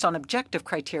weapon based on objective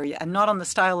criteria and not on the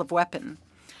style of weapon.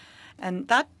 And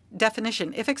that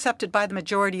definition, if accepted by the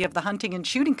majority of the hunting and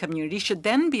shooting community, should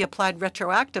then be applied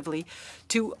retroactively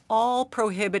to all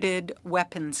prohibited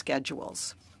weapon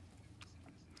schedules.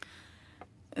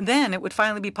 Then it would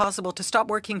finally be possible to stop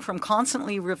working from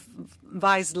constantly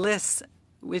revised lists,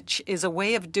 which is a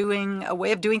way of doing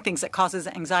things that causes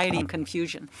anxiety and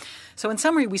confusion. So in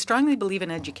summary, we strongly believe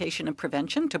in education and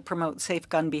prevention to promote safe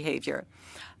gun behavior.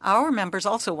 Our members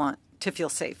also want to feel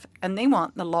safe, and they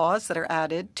want the laws that are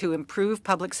added to improve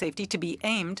public safety to be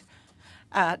aimed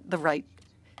at the right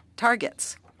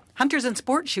targets. Hunters and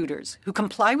sport shooters who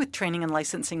comply with training and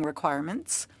licensing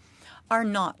requirements are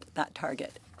not that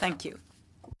target. Thank you.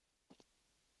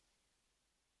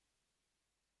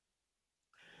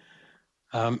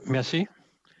 Merci.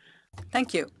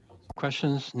 Thank you.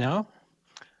 Questions now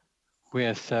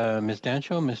with Ms.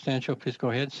 Dancho. Ms. Dancho, please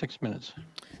go ahead. 6 minutes.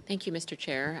 Thank you, Mr.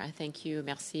 Chair. Thank you,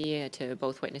 merci to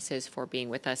both witnesses for being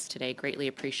with us today. Greatly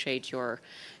appreciate your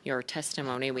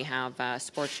testimony. We have a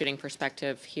sports shooting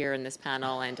perspective here in this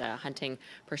panel and a hunting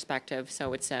perspective,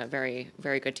 so it's very,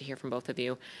 very good to hear from both of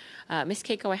you. Ms.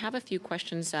 Kiejko, I have a few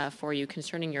questions for you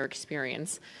concerning your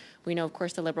experience We know, of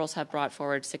course, the Liberals have brought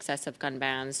forward successive gun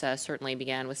bans, certainly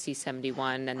began with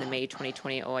C-71 and the May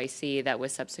 2020 OIC that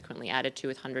was subsequently added to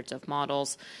with hundreds of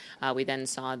models. We then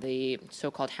saw the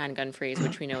so-called handgun freeze,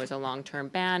 which we know is a long-term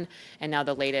ban, and now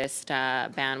the latest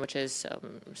ban, which is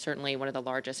certainly one of the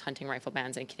largest hunting rifle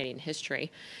bans in Canadian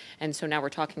history. And so now we're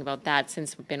talking about that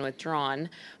since it's been withdrawn.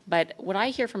 But what I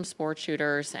hear from sport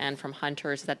shooters and from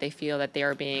hunters is that they feel that they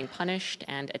are being punished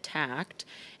and attacked.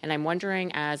 And I'm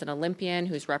wondering, as an Olympian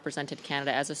who's represented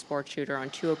Canada as a sport shooter on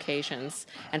 2 occasions,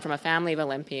 and from a family of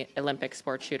Olympic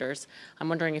sport shooters, I'm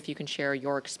wondering if you can share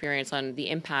your experience on the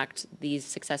impact these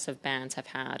successive bans have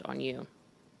had on you.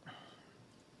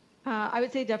 I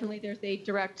would say definitely there's a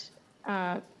direct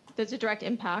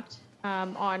impact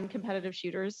on competitive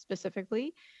shooters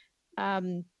specifically.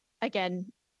 Again,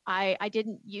 I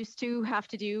didn't used to have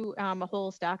to do a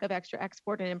whole stack of extra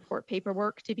export and import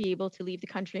paperwork to be able to leave the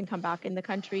country and come back in the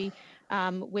country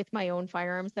with my own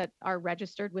firearms that are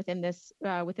registered within this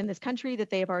country, that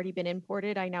they have already been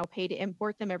imported. I now pay to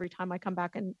import them every time I come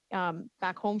back and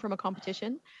back home from a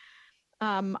competition.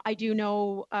 I do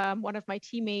know one of my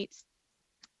teammates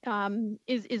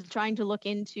is trying to look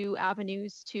into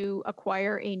avenues to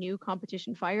acquire a new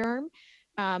competition firearm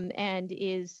and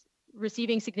is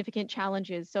receiving significant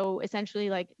challenges. So essentially,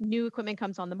 like, new equipment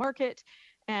comes on the market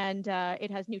and it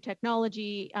has new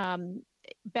technology,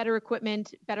 better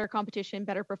equipment, better competition,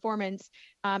 better performance,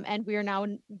 and we are now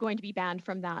going to be banned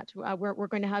from that. We're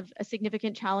going to have a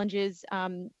significant challenges,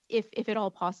 if at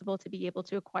all possible, to be able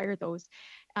to acquire those.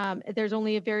 There's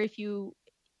only a very few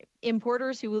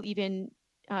importers who will even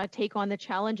take on the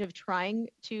challenge of trying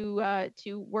to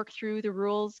work through the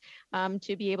rules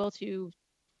to be able to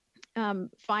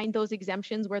find those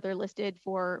exemptions where they're listed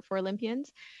for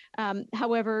Olympians.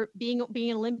 However, being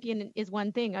an Olympian is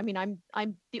one thing. I mean,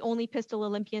 I'm the only pistol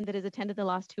Olympian that has attended the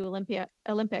last 2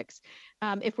 Olympics.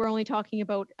 If we're only talking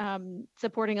about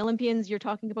supporting Olympians, you're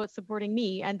talking about supporting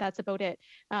me, and that's about it.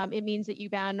 It means that you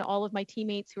ban all of my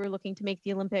teammates who are looking to make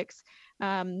the Olympics.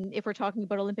 If we're talking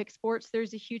about Olympic sports,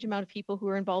 there's a huge amount of people who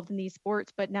are involved in these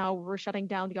sports, but now we're shutting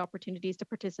down the opportunities to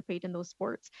participate in those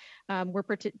sports. We're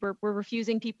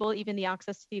refusing people even the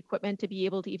access to the equipment to be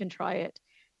able to even try it.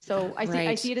 So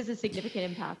I see it as a significant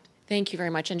impact. Thank you very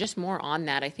much. And just more on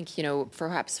that, I think,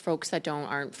 perhaps folks that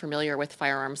aren't familiar with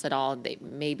firearms at all,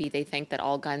 maybe they think that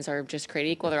all guns are just created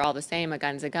equal. They're all the same. A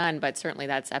gun's a gun, but certainly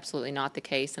that's absolutely not the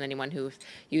case. And anyone who's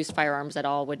used firearms at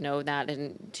all would know that.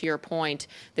 And to your point,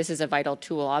 this is a vital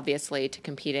tool, obviously, to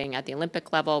competing at the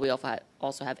Olympic level. We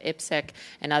also have IPSC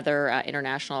and other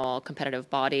international competitive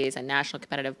bodies and national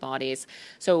competitive bodies.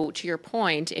 So to your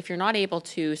point, if you're not able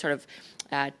to sort of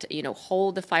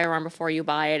hold the firearm before you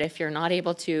buy it, if you're not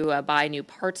able to buy new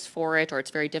parts for it, or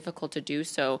it's very difficult to do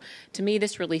so, to me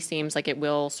this really seems like it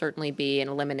will certainly be an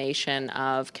elimination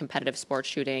of competitive sports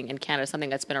shooting in Canada, something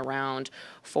that's been around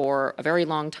for a very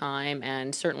long time,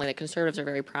 and certainly the Conservatives are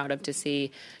very proud of to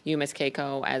see you, Ms.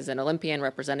 Kiejko, as an Olympian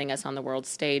representing us on the world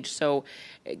stage. So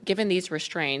given these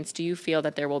restraints, do you feel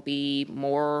that there will be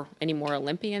any more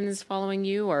Olympians following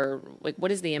you, or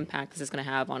what is the impact this is going to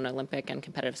have on Olympic and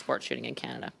competitive sports shooting in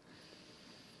Canada?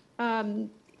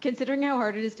 Considering how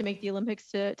hard it is to make the Olympics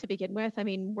to begin with, I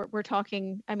mean, we're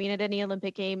talking, I mean, at any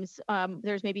Olympic Games,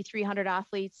 there's maybe 300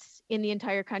 athletes in the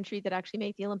entire country that actually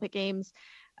make the Olympic Games.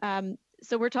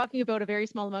 So we're talking about a very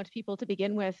small amount of people to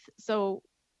begin with. So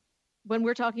when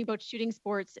we're talking about shooting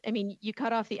sports, I mean, you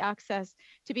cut off the access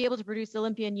to be able to produce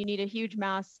Olympian, you need a huge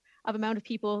mass of amount of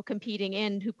people competing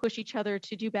in who push each other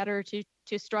to do better, to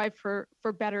strive for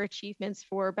better achievements,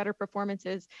 for better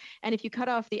performances. And if you cut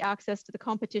off the access to the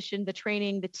competition, the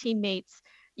training, the teammates,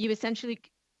 you essentially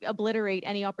obliterate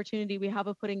any opportunity we have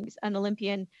of putting an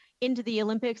Olympian into the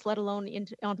Olympics, let alone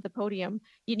onto the podium.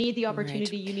 You need the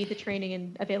opportunity, you need the training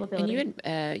and availability.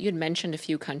 And you had mentioned a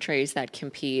few countries that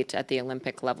compete at the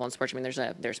Olympic level in sports. I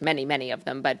mean, there's many of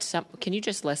them, but can you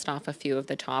just list off a few of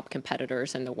the top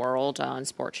competitors in the world on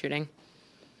sport shooting?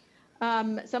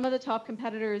 Some of the top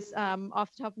competitors,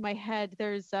 off the top of my head,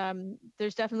 there's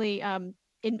definitely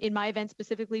in my event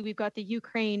specifically, we've got the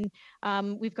Ukraine,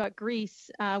 we've got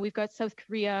Greece, we've got South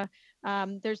Korea.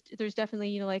 There's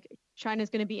definitely, like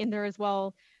China's going to be in there as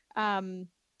well. Some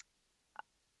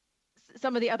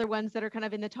of the other ones that are kind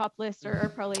of in the top list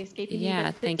are probably escaping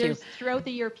me. Thank you. Throughout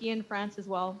the European, France as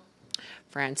well.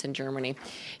 France and Germany.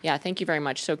 Yeah, thank you very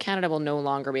much. So Canada will no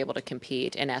longer be able to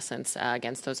compete, in essence,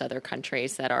 against those other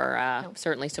countries that are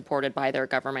certainly supported by their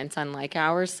governments, unlike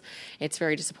ours. It's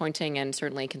very disappointing, and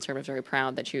certainly Conservatives are very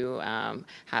proud that you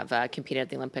have competed at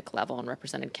the Olympic level and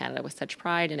represented Canada with such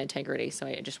pride and integrity. So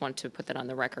I just want to put that on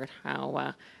the record,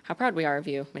 how proud we are of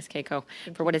you, Ms. Kiejko,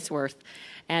 for what it's worth.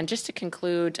 And just to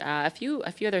conclude, a few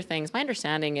other things. My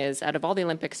understanding is, out of all the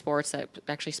Olympic sports,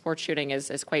 actually sports shooting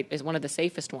is one of the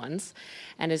safest ones.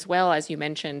 And as well, as you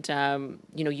mentioned,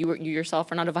 you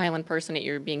yourself are not a violent person, yet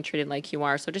you're being treated like you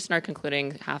are. So just in our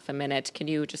concluding half a minute, can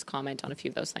you just comment on a few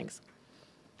of those things?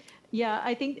 Yeah,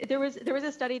 I think there was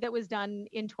a study that was done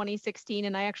in 2016,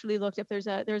 and I actually looked up. There's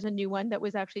a new one that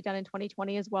was actually done in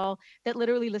 2020 as well, that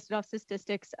literally listed off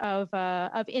statistics of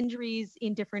injuries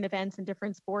in different events and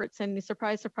different sports. And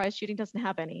surprise, surprise, shooting doesn't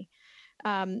have any,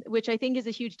 which I think is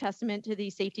a huge testament to the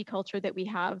safety culture that we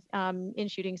have in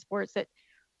shooting sports. That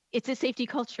it's a safety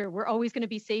culture. We're always going to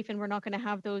be safe, and we're not going to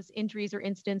have those injuries or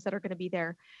incidents that are going to be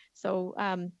there. So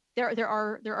there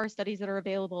are studies that are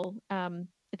available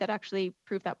that actually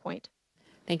prove that point.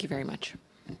 Thank you very much.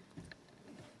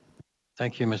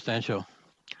 Thank you, Ms. Dancho.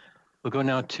 We'll go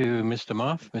now to Mr.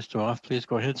 Moff. Mr. Moff, please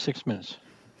go ahead, 6 minutes.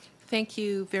 Thank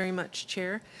you very much,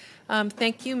 Chair.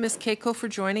 Thank you, Ms. Kiejko, for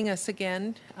joining us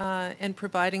again and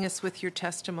providing us with your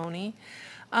testimony.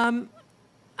 I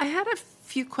had a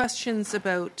few questions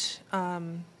about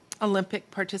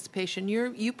Olympic participation.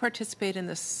 You participate in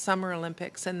the Summer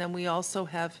Olympics, and then we also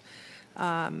have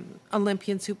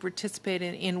Olympians who participate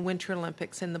in Winter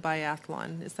Olympics in the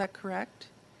biathlon. Is that correct?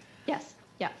 Yes.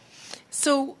 Yeah.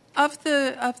 So of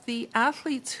the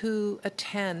athletes who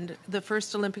attend, the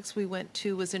first Olympics we went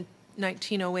to was in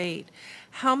 1908.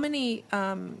 How many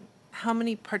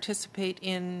participate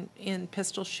in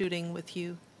pistol shooting with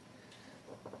you?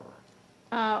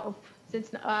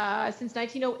 Since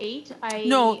 1908, I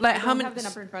don't have the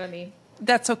number in front of me.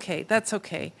 That's okay. That's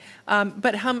okay.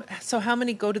 But how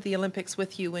many go to the Olympics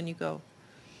with you when you go?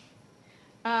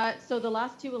 So the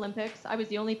last two Olympics, I was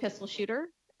the only pistol shooter.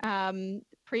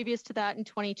 Previous to that, in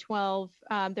 2012,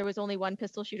 there was only one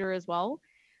pistol shooter as well.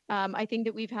 I think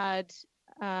that we've had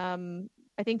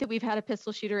a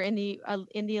pistol shooter in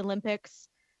the Olympics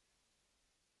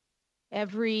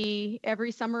every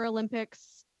Summer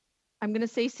Olympics. I'm going to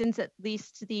say since at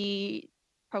least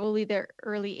probably the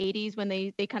early 80s, when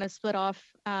they kind of split off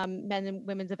men and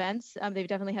women's events. They've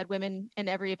definitely had women in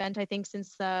every event, I think,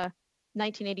 since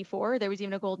 1984. There was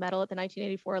even a gold medal at the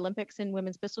 1984 Olympics in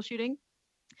women's pistol shooting.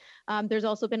 There's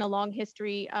also been a long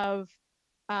history of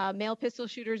male pistol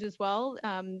shooters as well.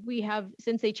 We have,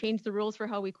 since they changed the rules for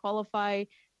how we qualify,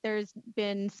 there's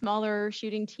been smaller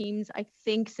shooting teams, I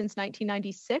think, since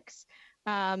 1996,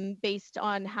 based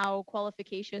on how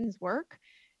qualifications work.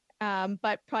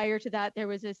 But prior to that, there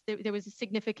was a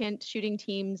significant shooting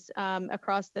teams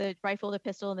across the rifle, the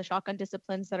pistol, and the shotgun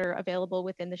disciplines that are available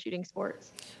within the shooting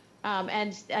sports.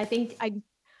 And I think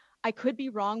I could be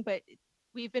wrong, but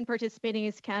we've been participating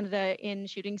as Canada in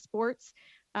shooting sports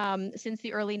since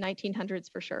the early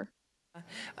 1900s for sure.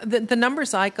 The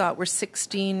numbers I got were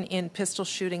 16 in pistol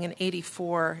shooting and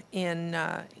 84 in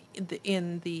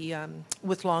the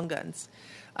with long guns.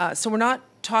 So we're not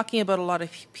talking about a lot of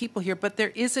people here, but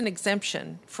there is an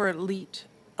exemption for elite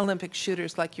Olympic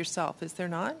shooters like yourself, is there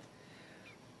not?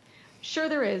 Sure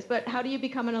there is, but how do you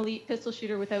become an elite pistol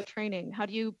shooter without training? How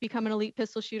do you become an elite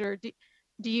pistol shooter?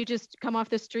 Do you just come off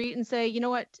the street and say, you know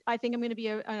what, I think I'm going to be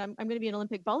an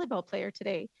Olympic volleyball player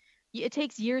today? It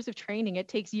takes years of training. It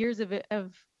takes years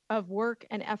of work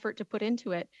and effort to put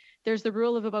into it. There's the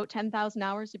rule of about 10,000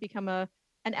 hours to become an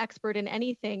expert in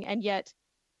anything, and yet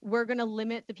we're going to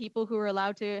limit the people who are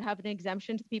allowed to have an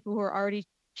exemption to the people who are already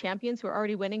champions, who are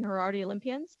already winning, who are already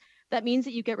Olympians. That means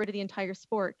that you get rid of the entire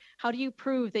sport. How do you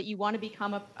prove that you want to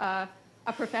become a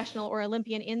professional or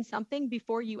Olympian in something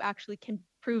before you actually can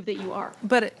prove that you are?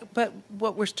 But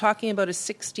what we're talking about is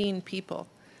 16 people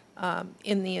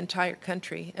in the entire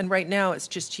country, and right now it's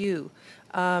just you.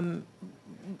 You're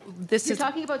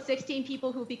talking about 16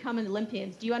 people who become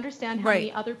Olympians. Do you understand how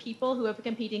many other people who have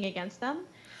competing against them?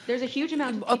 There's a huge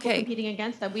amount of people competing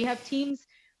against them. We have teams.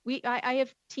 I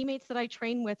have teammates that I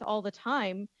train with all the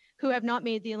time who have not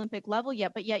made the Olympic level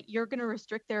yet, but yet you're going to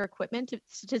restrict their equipment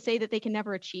to say that they can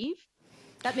never achieve?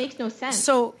 That makes no sense.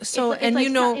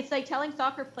 It's like telling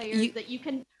soccer players that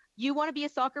you want to be a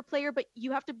soccer player, but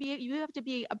you have to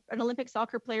be an Olympic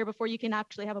soccer player before you can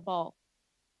actually have a ball.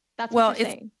 That's what you're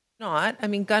saying. Not. I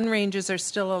mean, gun ranges are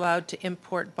still allowed to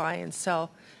import, buy, and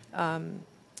sell,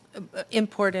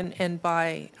 import and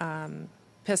buy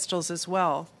pistols as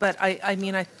well. But I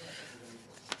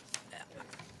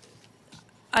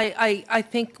I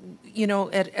think, you know,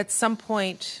 at some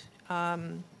point,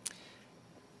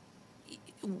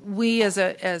 we as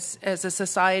a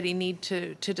society need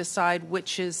to decide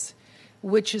which is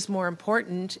more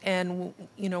important. And,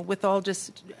 you know, with all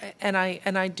just, and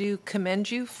I do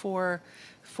commend you for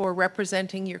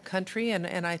representing your country,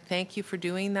 and I thank you for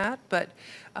doing that. But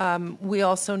we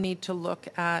also need to look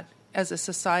at, as a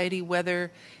society,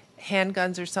 whether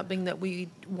handguns are something that we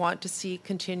want to see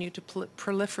continue to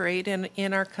proliferate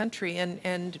in our country,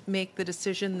 and make the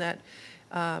decision that,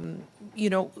 you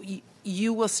know,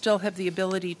 you will still have the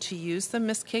ability to use them,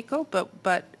 Ms. Kiejko,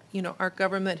 but you know, our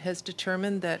government has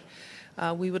determined that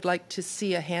we would like to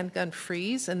see a handgun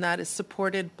freeze, and that is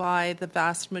supported by the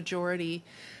vast majority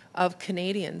of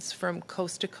Canadians from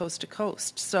coast to coast to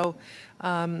coast. So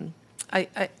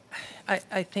I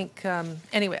think,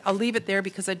 anyway, I'll leave it there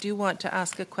because I do want to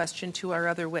ask a question to our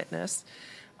other witness.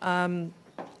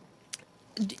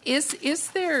 Is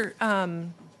there,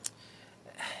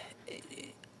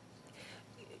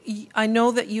 I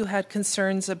know that you had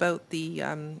concerns about the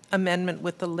amendment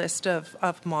with the list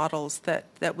of models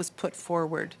that was put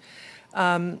forward.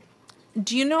 Do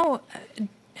you know,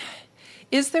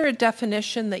 is there a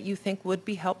definition that you think would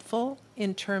be helpful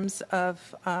in terms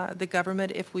of the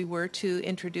government if we were to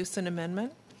introduce an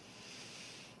amendment?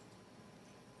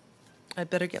 I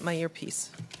better get my earpiece.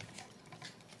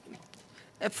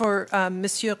 For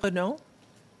Monsieur Renaud.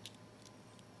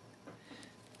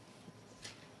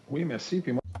 Oui, merci.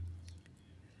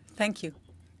 Thank you.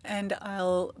 And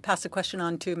I'll pass the question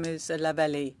on to Ms.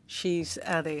 Vallée. She's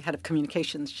the head of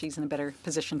communications. She's in a better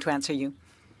position to answer you.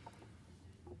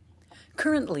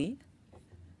 Currently,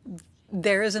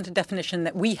 there isn't a definition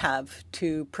that we have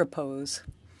to propose.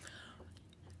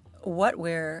 What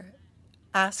we're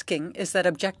asking is that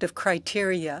objective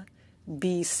criteria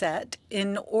be set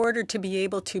in order to be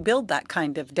able to build that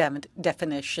kind of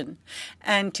definition,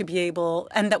 and to be able,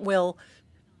 and that will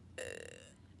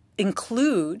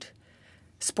include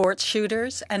sports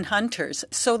shooters and hunters,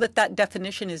 so that that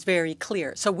definition is very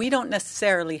clear. So we don't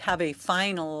necessarily have a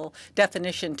final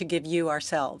definition to give you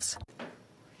ourselves.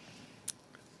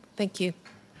 Thank you.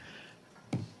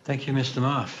 Thank you, Mr.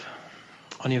 Moff.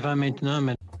 On y va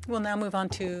maintenant. We'll now move on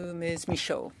to Ms.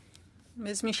 Michaud.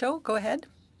 Ms. Michaud, go ahead.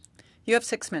 You have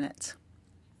 6 minutes.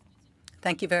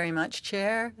 Thank you very much,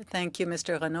 Chair. Thank you,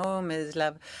 Mr. Renaud, Ms.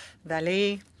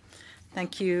 Vallée.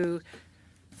 Thank you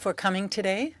for coming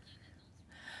today.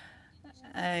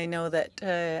 I know that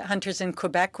hunters in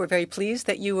Quebec were very pleased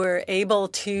that you were able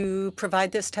to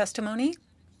provide this testimony.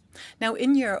 Now,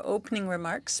 in your opening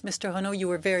remarks, Mr. Renaud, you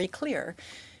were very clear.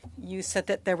 You said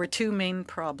that there were two main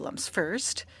problems.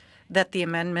 First, that the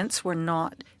amendments were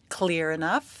not clear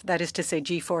enough, that is to say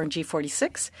G4 and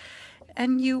G46.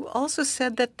 And you also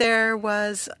said that there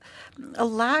was a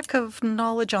lack of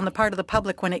knowledge on the part of the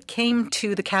public when it came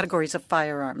to the categories of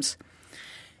firearms.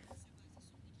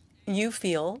 You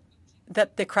feel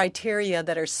that the criteria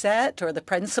that are set or the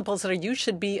principles that are used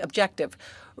should be objective,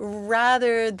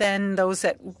 rather than those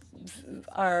that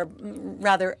are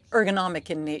rather ergonomic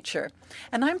in nature.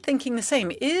 And I'm thinking the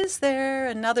same. Is there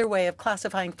another way of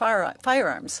classifying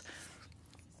firearms?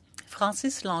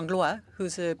 Francis Langlois,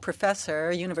 who's a professor,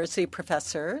 a university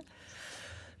professor,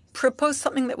 proposed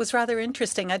something that was rather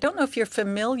interesting. I don't know if you're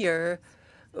familiar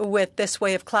with this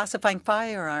way of classifying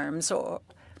firearms, or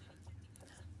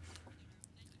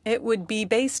it would be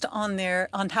based on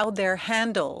how they're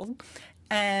handled,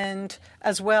 and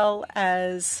as well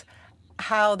as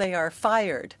how they are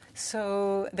fired.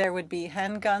 So there would be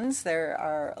handguns, there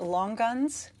are long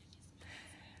guns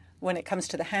when it comes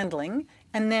to the handling,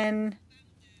 and then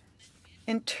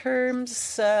in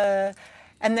terms of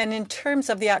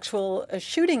the actual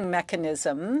shooting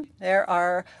mechanism, there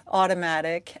are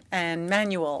automatic and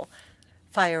manual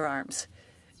firearms.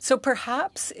 So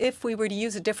perhaps if we were to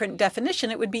use a different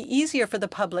definition, it would be easier for the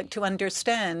public to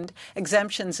understand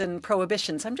exemptions and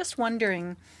prohibitions. I'm just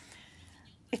wondering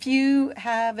if you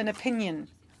have an opinion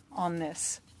on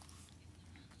this.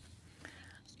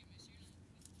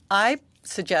 I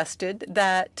suggested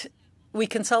that we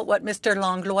consult what Mr.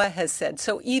 Langlois has said.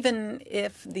 So even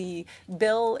if the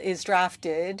bill is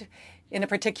drafted in a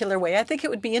particular way, I think it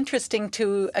would be interesting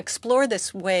to explore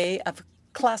this way of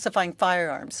classifying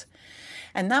firearms.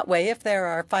 And that way, if there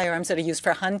are firearms that are used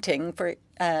for hunting, that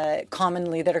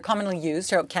are commonly used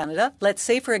throughout Canada, let's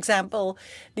say, for example,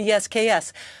 the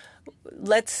SKS.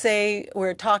 Let's say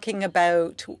we're talking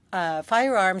about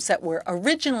firearms that were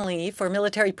originally for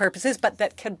military purposes, but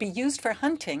that could be used for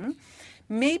hunting.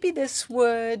 Maybe this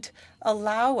would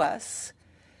allow us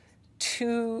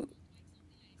to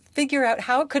figure out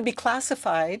how it could be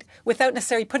classified without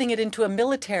necessarily putting it into a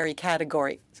military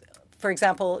category. For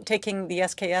example, taking the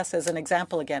SKS as an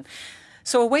example again.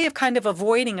 So a way of kind of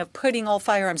avoiding of putting all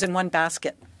firearms in one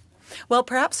basket. Well,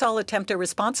 perhaps I'll attempt a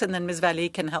response and then Ms.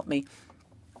 Vallée can help me.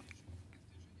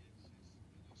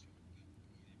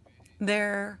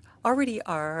 There already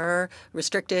are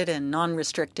restricted and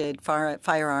non-restricted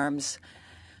firearms.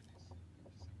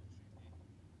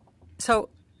 So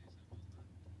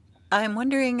I'm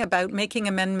wondering about making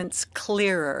amendments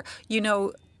clearer. You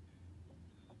know,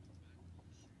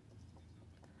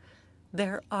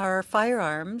 there are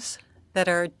firearms that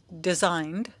are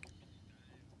designed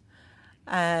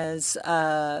as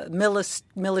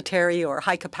military or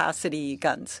high-capacity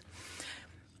guns.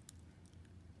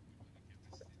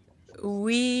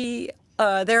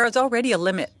 There is already a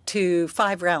limit to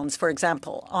 5 rounds, for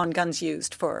example, on guns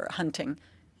used for hunting.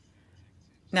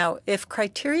 Now, if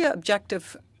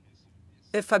objective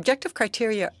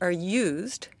criteria are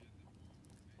used,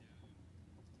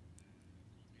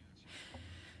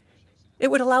 it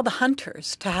would allow the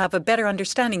hunters to have a better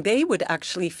understanding. They would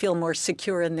actually feel more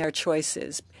secure in their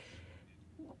choices.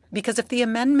 Because if the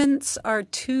amendments are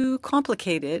too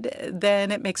complicated, then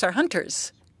it makes our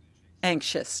hunters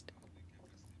anxious.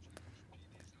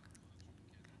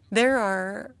 There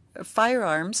are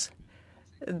firearms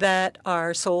that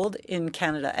are sold in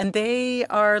Canada, and they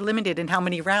are limited in how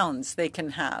many rounds they can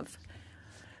have.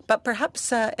 But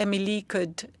perhaps Émilie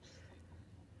could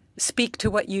speak to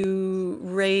what you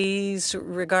raise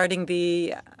regarding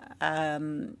the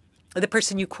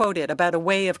person you quoted about a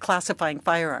way of classifying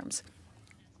firearms.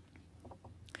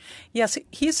 Yes,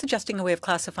 he is suggesting a way of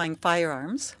classifying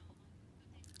firearms.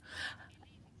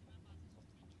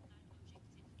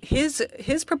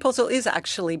 His proposal is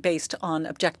actually based on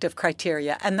objective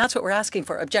criteria, and that's what we're asking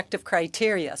for, objective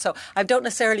criteria. So I can't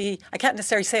necessarily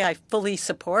say I fully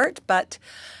support, but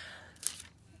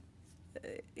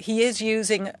he is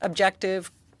using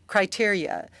objective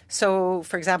criteria. So,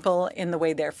 for example, in the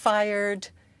way they're fired,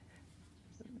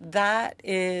 that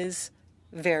is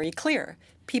very clear.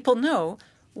 People know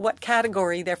what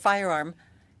category their firearm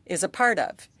is a part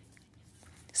of.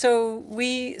 So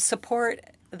we support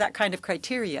that kind of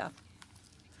criteria.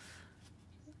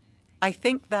 I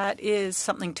think that is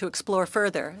something to explore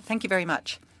further. Thank you very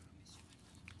much.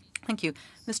 Thank you.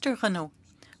 Mr. Renaud,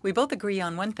 we both agree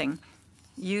on one thing.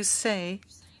 You say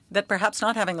that perhaps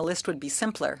not having a list would be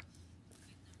simpler.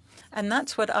 And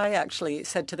that's what I actually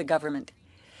said to the government.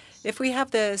 If we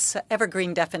have this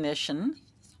evergreen definition,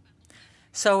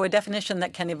 so a definition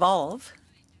that can evolve,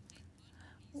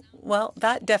 well,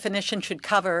 that definition should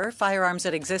cover firearms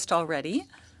that exist already,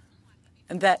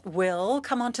 that will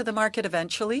come onto the market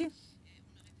eventually.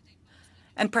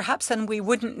 And perhaps then we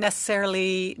wouldn't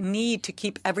necessarily need to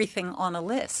keep everything on a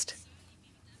list.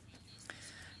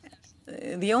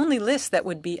 The only list that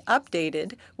would be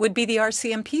updated would be the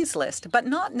RCMP's list, but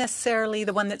not necessarily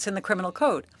the one that's in the criminal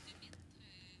code.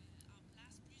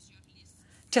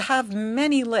 To have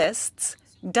many lists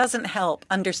doesn't help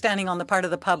understanding on the part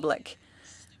of the public.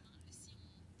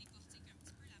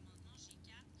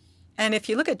 And if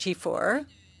you look at G4,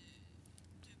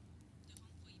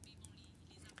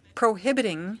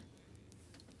 prohibiting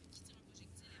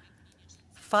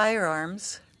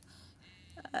firearms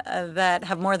that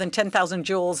have more than 10,000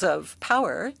 joules of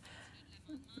power,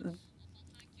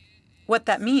 what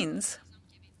that means,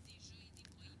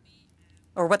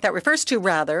 or what that refers to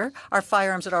rather, are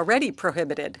firearms that are already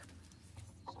prohibited.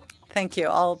 Thank you.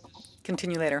 I'll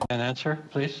continue later. An answer,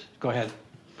 please. Go ahead.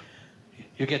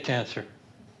 You get to answer.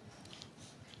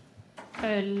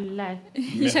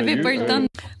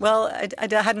 Well, I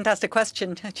hadn't asked a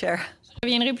question, Chair.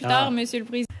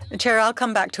 Chair, I'll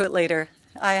come back to it later.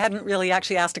 I hadn't really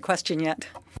actually asked a question yet.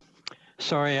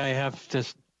 Sorry, I have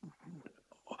this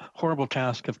horrible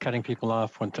task of cutting people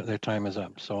off when their time is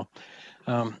up. So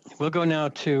we'll go now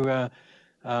to,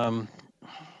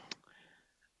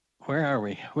 where are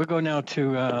we? We'll go now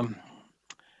to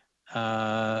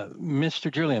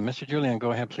Mr. Julian. Mr. Julian,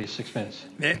 go ahead, please. 6 minutes.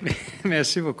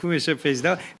 Merci beaucoup, Monsieur le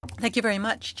Président. Thank you very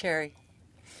much, Chair.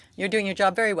 You're doing your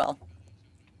job very well.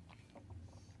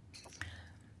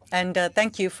 And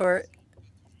thank you for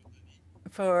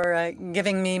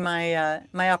giving me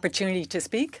my opportunity to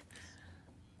speak.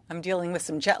 I'm dealing with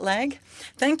some jet lag.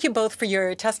 Thank you both for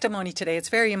your testimony today. It's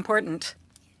very important.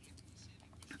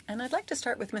 And I'd like to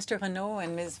start with Mr. Renaud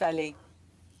and Ms. Vallée.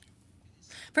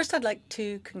 First, I'd like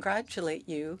to congratulate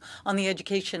you on the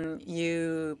education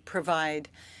you provide.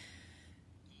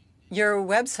 Your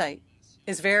website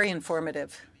is very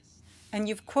informative, and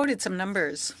you've quoted some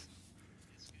numbers.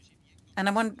 And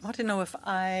I want to know if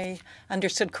I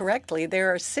understood correctly.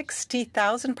 There are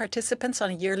 60,000 participants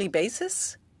on a yearly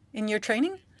basis in your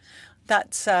training?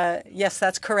 That's yes,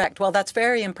 that's correct. Well, that's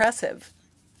very impressive.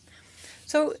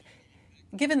 So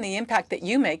given the impact that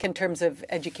you make in terms of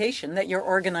education that your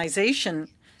organization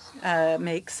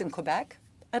makes in Quebec,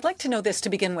 I'd like to know this to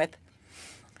begin with.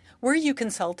 Were you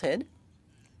consulted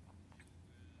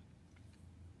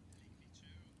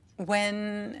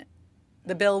when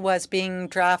the bill was being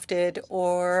drafted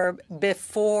or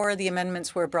before the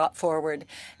amendments were brought forward?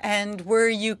 And were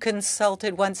you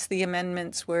consulted once the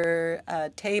amendments were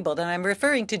tabled? And I'm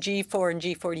referring to G4 and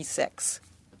G46.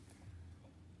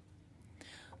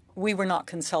 We were not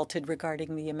consulted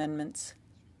regarding the amendments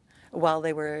while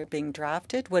they were being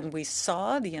drafted. When we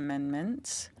saw the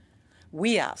amendments,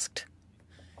 we asked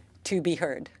to be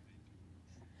heard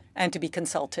and to be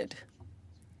consulted.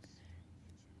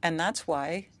 And that's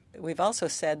why we've also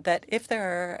said that if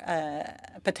there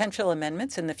are potential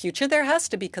amendments in the future, there has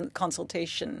to be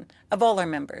consultation of all our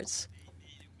members.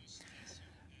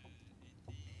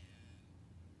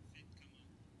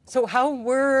 So how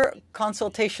were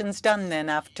consultations done then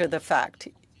after the fact?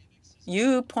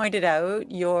 You pointed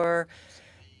out your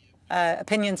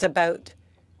opinions about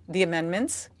the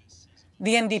amendments.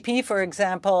 The NDP, for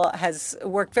example, has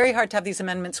worked very hard to have these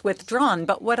amendments withdrawn.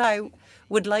 But what I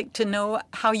would like to know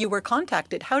how you were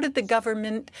contacted. How did the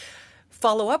government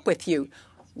follow up with you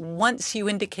once you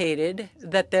indicated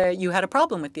that you had a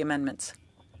problem with the amendments?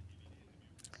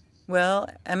 Well,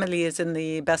 Emily is in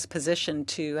the best position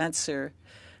to answer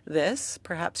this.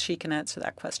 Perhaps she can answer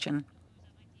that question.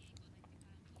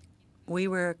 We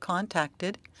were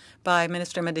contacted by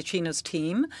Minister Medicino's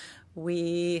team.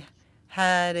 We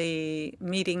had a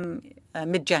meeting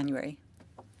mid-January.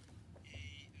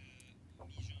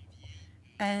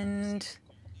 And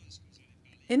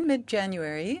in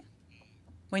mid-January,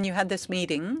 when you had this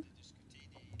meeting,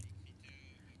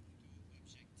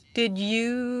 did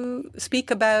you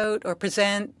speak about or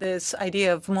present this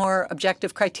idea of more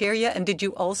objective criteria? And did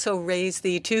you also raise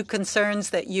the two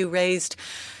concerns that you raised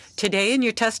today in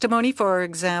your testimony? For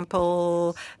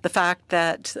example, the fact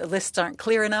that lists aren't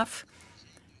clear enough.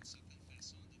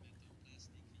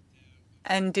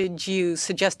 And did you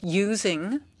suggest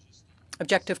using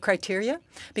objective criteria?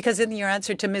 Because in your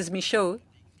answer to Ms. Michaud,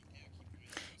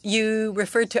 you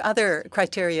referred to other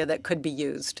criteria that could be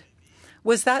used.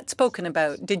 Was that spoken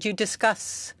about? Did you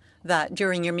discuss that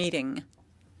during your meeting?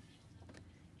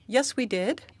 Yes, we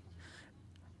did.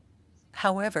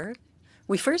 However,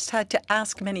 we first had to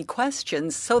ask many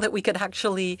questions so that we could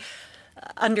actually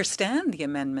understand the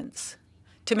amendments,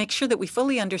 to make sure that we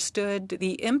fully understood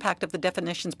the impact of the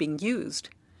definitions being used,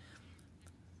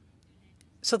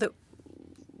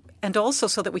 and also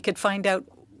so that we could find out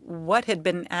what had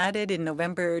been added in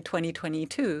November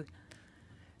 2022.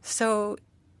 So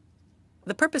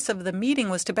the purpose of the meeting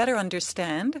was to better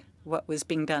understand what was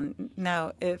being done.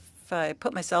 Now, if I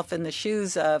put myself in the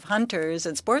shoes of hunters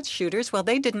and sports shooters, well,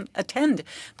 they didn't attend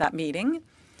that meeting.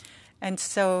 And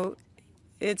so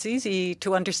it's easy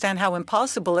to understand how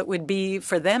impossible it would be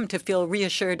for them to feel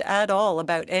reassured at all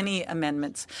about any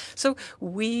amendments. So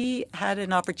we had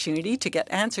an opportunity to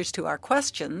get answers to our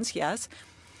questions, yes,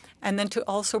 and then to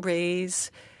also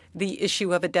raise the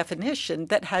issue of a definition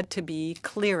that had to be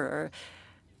clearer,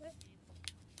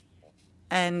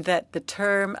 and that the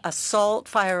term assault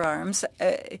firearms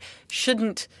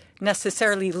shouldn't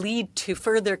necessarily lead to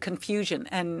further confusion.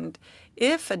 And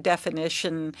if a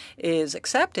definition is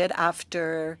accepted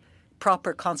after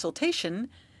proper consultation,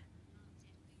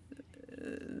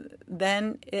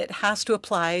 then it has to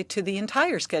apply to the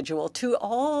entire schedule, to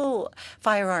all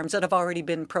firearms that have already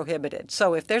been prohibited.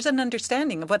 So if there's an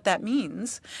understanding of what that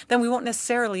means, then we won't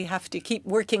necessarily have to keep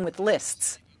working with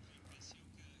lists.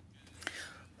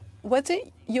 Was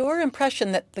it your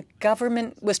impression that the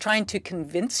government was trying to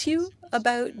convince you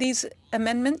about these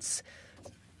amendments?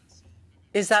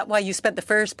 Is that why you spent the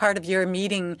first part of your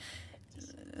meeting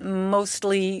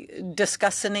mostly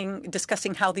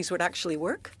discussing how these would actually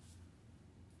work?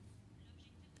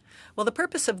 Well, the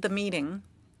purpose of the meeting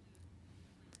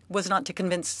was not to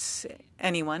convince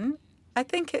anyone. I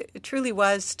think it truly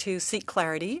was to seek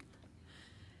clarity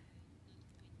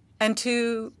and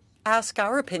to ask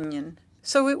our opinion.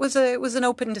 So it was an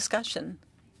open discussion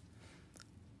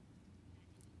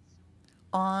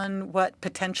on what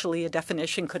potentially a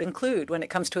definition could include when it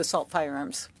comes to assault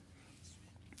firearms.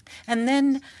 And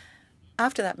then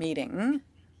after that meeting,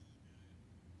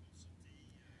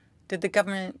 did the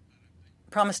government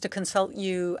promise to consult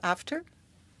you after,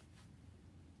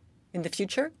 in the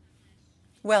future?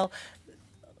 Well,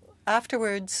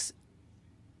 afterwards,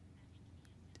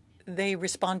 they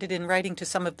responded in writing to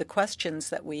some of the questions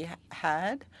that we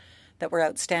had that were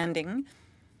outstanding.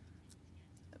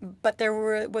 But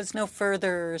there was no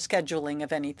further scheduling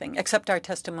of anything except our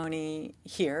testimony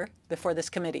here before this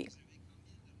committee.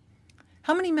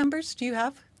 How many members do you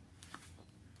have?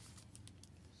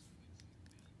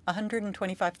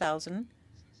 125,000.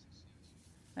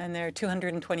 And there are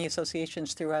 220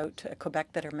 associations throughout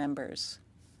Quebec that are members,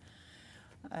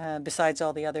 besides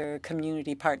all the other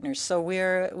community partners. So we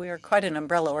are quite an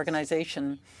umbrella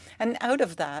organization. And out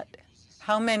of that,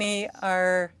 how many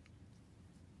are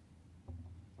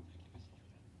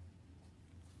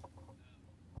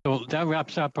So that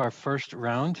wraps up our first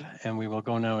round, and we will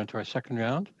go now into our second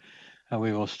round.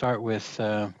 We will start with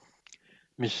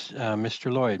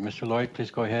Mr. Lloyd. Mr. Lloyd,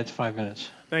 please go ahead. 5 minutes.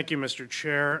 Thank you, Mr.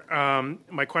 Chair.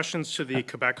 My question's to the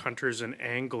Quebec hunters and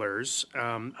anglers.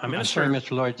 I'm sorry,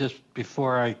 Mr. Lloyd, just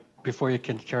before you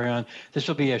can carry on, this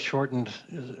will be a shortened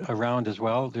round as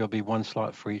well. There'll be one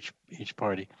slot for each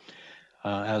party,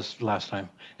 as last time.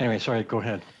 Anyway, sorry, go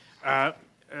ahead.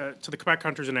 To the Quebec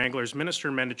hunters and anglers, Minister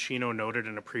Mendicino noted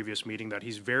in a previous meeting that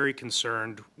he's very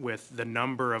concerned with the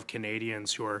number of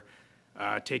Canadians who are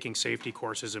taking safety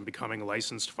courses and becoming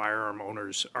licensed firearm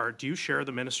owners. Do you share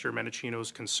the Minister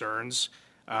Mendicino's concerns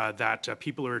that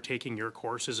people who are taking your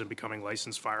courses and becoming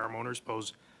licensed firearm owners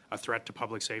pose a threat to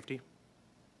public safety?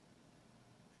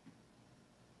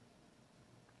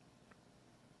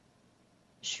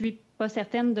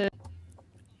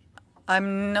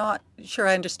 I'm not sure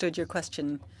I understood your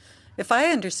question. If I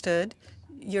understood,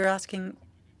 you're asking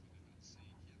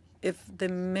if the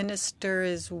minister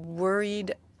is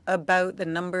worried about the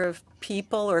number of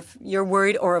people, or if you're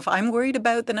worried, or if I'm worried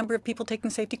about the number of people taking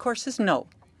safety courses. No.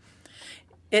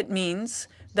 It means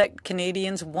that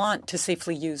Canadians want to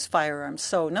safely use firearms.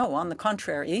 So no, on the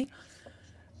contrary.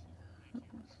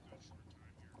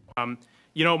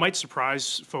 You know, it might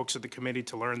surprise folks at the committee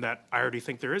to learn that I already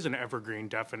think there is an evergreen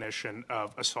definition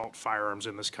of assault firearms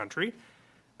in this country.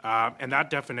 And that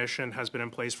definition has been in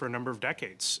place for a number of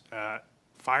decades.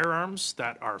 Firearms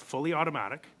that are fully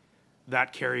automatic,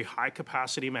 that carry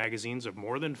high-capacity magazines of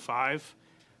more than 5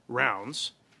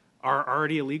 rounds, are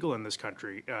already illegal in this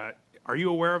country. Are you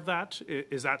aware of that?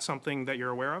 Is that something that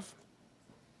you're aware of?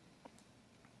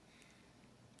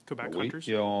 Quebec hunters?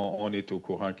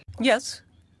 Yes.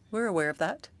 We're aware of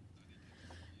that.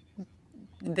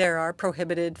 There are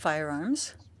prohibited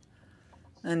firearms,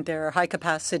 and there are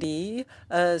high-capacity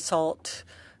assault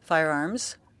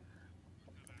firearms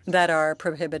that are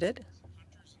prohibited.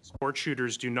 Sport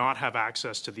shooters do not have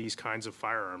access to these kinds of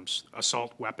firearms,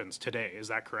 assault weapons, today. Is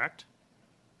that correct?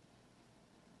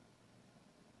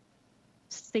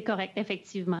 C'est correct,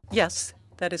 effectivement. Yes,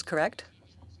 that is correct.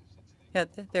 Yeah,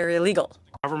 they're illegal.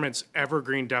 Government's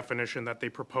evergreen definition that they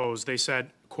proposed, they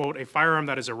said, quote, a firearm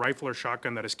that is a rifle or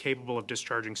shotgun that is capable of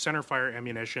discharging centerfire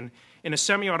ammunition in a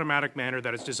semi-automatic manner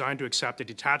that is designed to accept a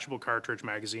detachable cartridge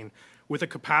magazine with a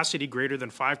capacity greater than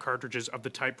 5 cartridges of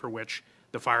the type for which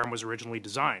the firearm was originally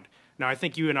designed. Now, I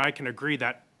think you and I can agree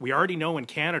that we already know in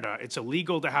Canada it's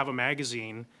illegal to have a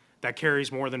magazine that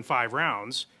carries more than 5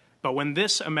 rounds, but when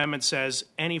this amendment says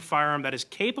any firearm that is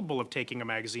capable of taking a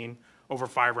magazine over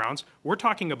 5 rounds, we're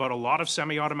talking about a lot of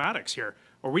semi-automatics here.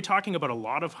 Are we talking about a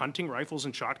lot of hunting rifles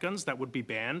and shotguns that would be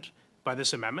banned by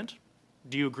this amendment?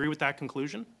 Do you agree with that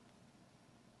conclusion?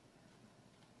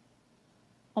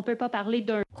 On peut pas parler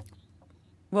d'un.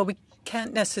 Well, we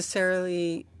can't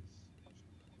necessarily.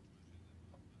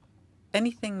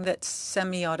 Anything that's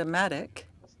semi-automatic,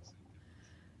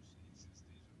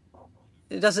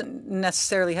 it doesn't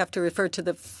necessarily have to refer to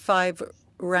the 5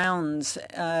 rounds.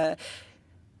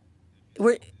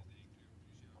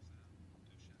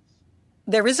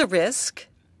 There is a risk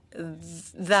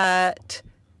that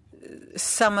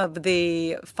some of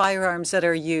the firearms that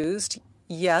are used,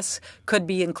 yes, could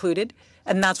be included.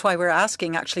 And that's why we're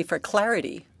asking actually for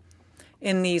clarity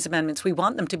in these amendments. We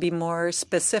want them to be more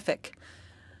specific.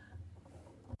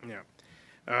 Yeah.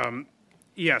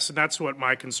 Yes, and that's what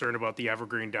my concern about the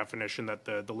evergreen definition that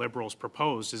the Liberals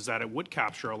proposed is that it would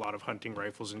capture a lot of hunting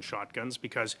rifles and shotguns,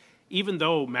 because even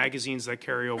though magazines that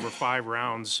carry over 5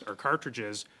 rounds or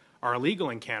cartridges are illegal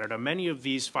in Canada, many of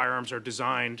these firearms are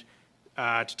designed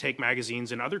to take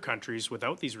magazines in other countries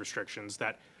without these restrictions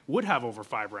that would have over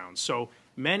 5 rounds. So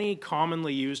many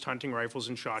commonly used hunting rifles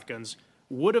and shotguns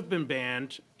would have been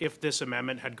banned if this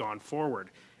amendment had gone forward.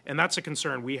 And that's a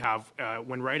concern we have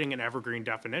when writing an evergreen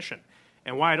definition.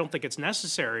 And why I don't think it's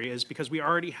necessary is because we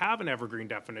already have an evergreen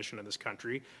definition in this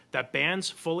country that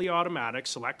bans fully automatic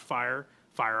select fire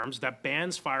firearms, that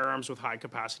bans firearms with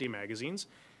high-capacity magazines.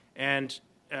 And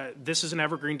this is an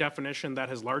evergreen definition that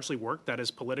has largely worked, that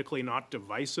is politically not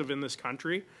divisive in this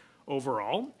country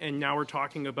overall. And now we're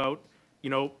talking about,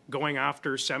 going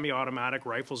after semi-automatic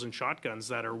rifles and shotguns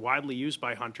that are widely used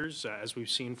by hunters, as we've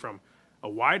seen from a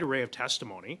wide array of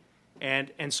testimony.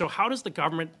 And so how does the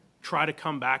government try to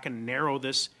come back and narrow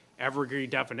this evergreen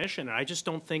definition? And I just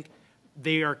don't think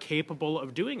they are capable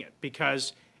of doing it,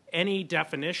 because any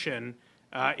definition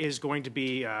is going to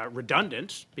be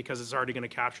redundant, because it's already going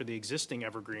to capture the existing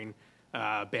evergreen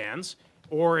bans,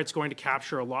 or it's going to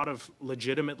capture a lot of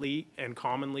legitimately and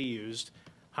commonly used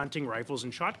hunting rifles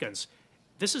and shotguns.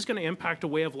 This is going to impact a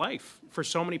way of life for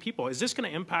so many people. Is this going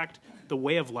to impact the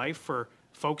way of life for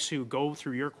folks who go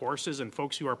through your courses and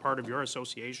folks who are part of your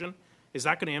association? Is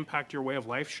that going to impact your way of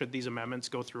life should these amendments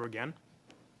go through again?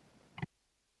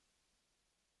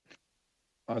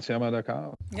 Entièrement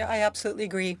d'accord. Yeah, I absolutely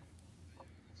agree.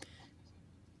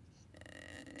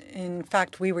 In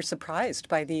fact, we were surprised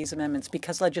by these amendments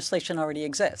because legislation already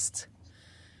exists.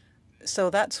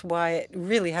 So that's why it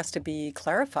really has to be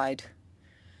clarified.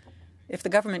 If the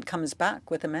government comes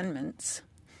back with amendments.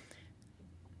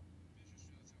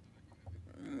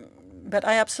 But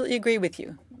I absolutely agree with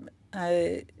you.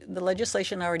 The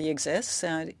legislation already exists.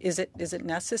 Is it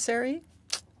necessary?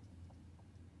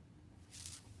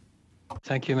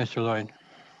 Thank you, Mr. Lloyd.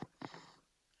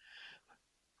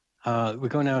 We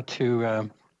go now to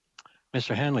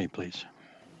Mr. Hanley, please.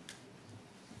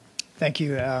 Thank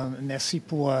you. Merci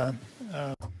pour.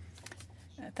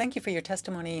 Thank you for your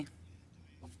testimony.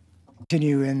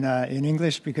 Continue in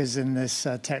English, because in this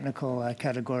technical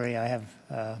category,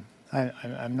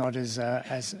 I'm not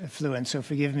as fluent, so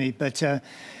forgive me. But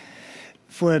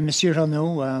for Monsieur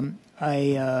Renaud,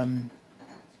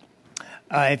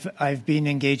 I've been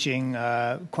engaging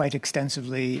quite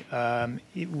extensively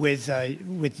with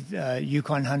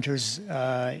Yukon hunters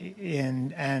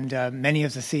and many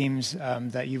of the themes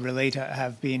that you relate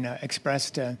have been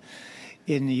expressed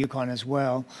in the Yukon as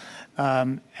well.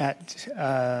 At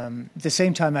the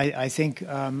same time, I think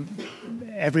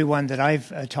everyone that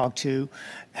I've talked to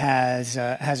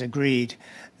has agreed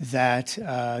that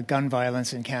gun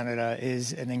violence in Canada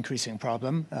is an increasing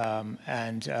problem,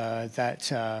 and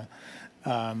that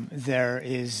there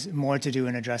is more to do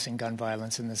in addressing gun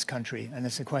violence in this country. And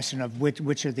it's a question of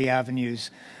which are the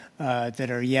avenues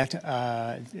that are yet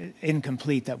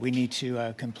incomplete that we need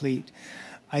to complete.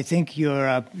 I think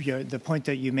the point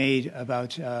that you made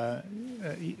about that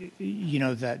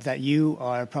you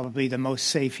are probably the most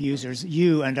safe users,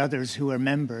 you and others who are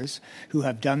members, who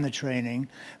have done the training,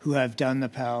 who have done the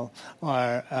PAL,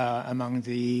 are among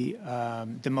the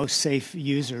most safe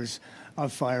users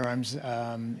of firearms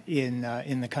in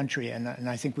the country, and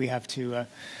I think we have to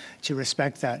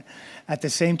respect that. At the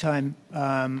same time,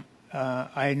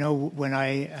 I know when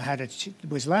I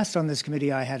was last on this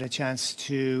committee, I had a chance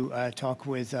to talk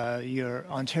with your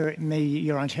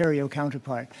Ontario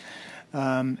counterpart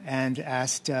and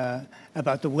asked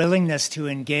about the willingness to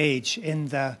engage in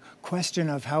the question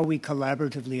of how we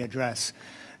collaboratively address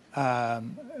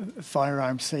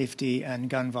firearm safety and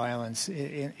gun violence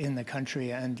in the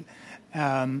country. And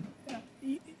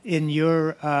in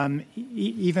your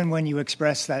even when you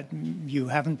express that you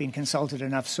haven't been consulted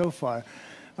enough so far,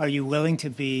 are you willing to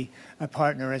be a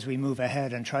partner as we move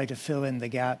ahead and try to fill in the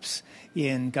gaps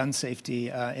in gun safety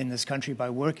in this country by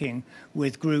working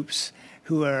with groups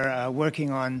who are working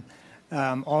on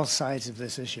all sides of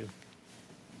this issue?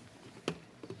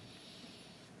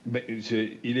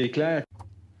 Il est clair.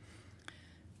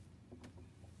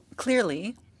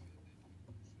 Clearly,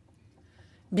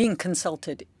 being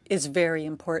consulted is very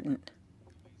important.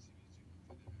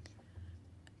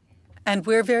 And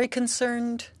we're very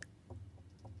concerned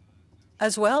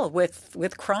as well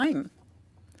with crime.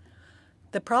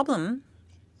 The problem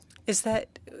is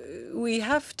that we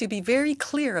have to be very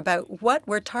clear about what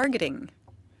we're targeting,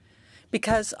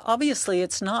 because obviously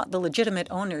it's not the legitimate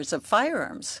owners of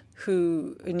firearms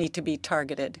who need to be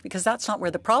targeted, because that's not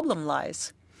where the problem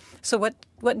lies. So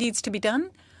what needs to be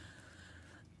done?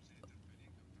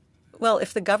 Well,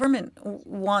 if the government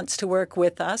wants to work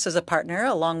with us as a partner,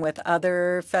 along with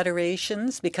other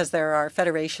federations, because there are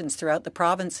federations throughout the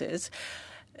provinces,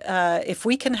 if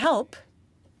we can help,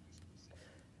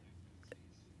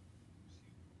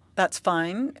 that's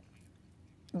fine.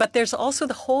 But there's also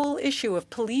the whole issue of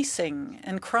policing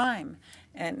and crime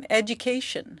and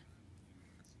education.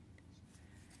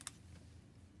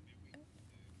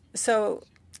 So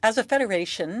as a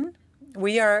federation,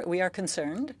 we are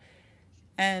concerned.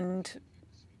 And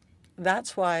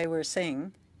that's why we're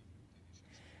saying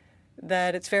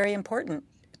that it's very important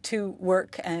to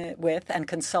work with and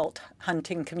consult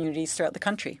hunting communities throughout the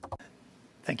country.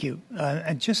 Thank you.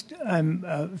 And just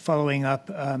following up,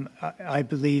 I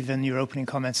believe in your opening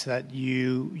comments that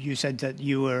you said that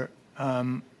you were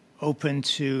open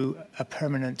to a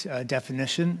permanent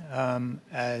definition,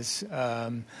 as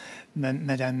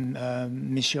Madame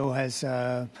Michaud has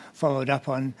followed up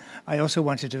on. I also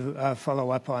wanted to follow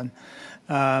up on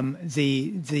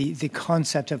the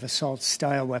concept of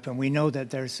assault-style weapon. We know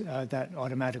that there's that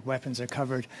automatic weapons are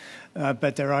covered,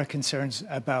 but there are concerns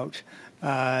about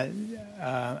trying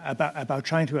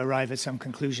to arrive at some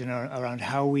conclusion around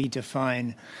how we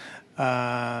define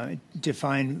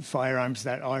firearms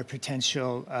that are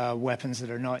potential weapons that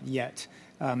are not yet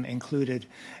included.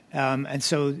 And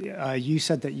so you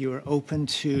said that you were open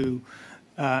to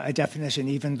a definition,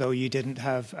 even though you didn't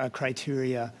have a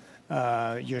criteria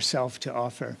yourself to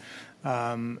offer.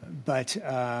 But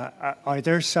are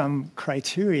there some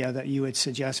criteria that you would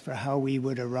suggest for how we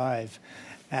would arrive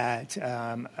at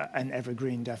an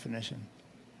evergreen definition?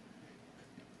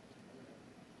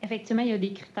 Effectivement, il y a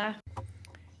des critères.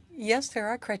 Yes, there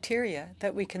are criteria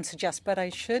that we can suggest, but I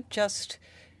should just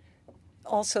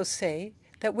also say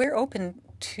that we're open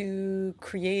to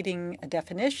creating a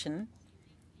definition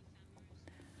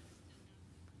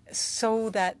so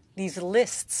that these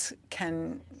lists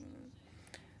can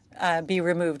be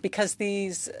removed, because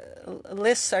these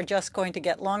lists are just going to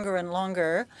get longer and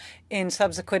longer in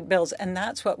subsequent bills, and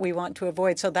that's what we want to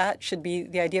avoid. So that should be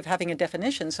the idea of having a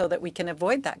definition so that we can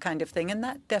avoid that kind of thing. And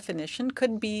that definition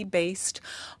could be based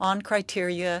on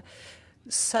criteria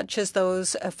such as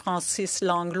those Francis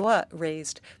Langlois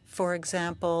raised. For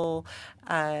example,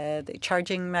 the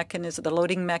charging mechanism, the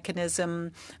loading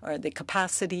mechanism, or the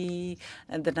capacity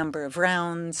and the number of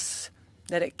rounds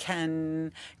that it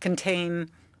can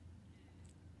contain,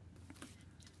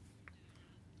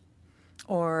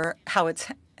 or how it's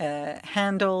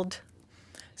handled,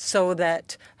 so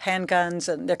that handguns,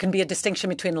 and there can be a distinction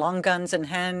between long guns and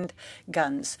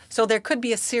handguns. So there could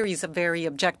be a series of very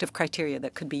objective criteria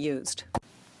that could be used.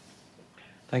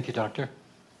 Thank you, Doctor.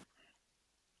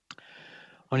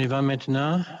 On y va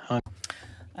maintenant.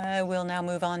 We'll now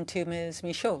move on to Ms.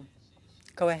 Michaud.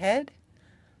 Go ahead.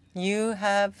 You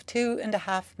have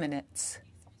 2.5 minutes.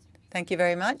 Thank you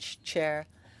very much, Chair.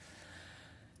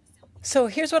 So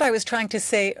here's what I was trying to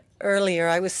say earlier.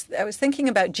 I was thinking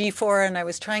about G4, and I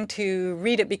was trying to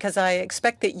read it because I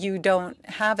expect that you don't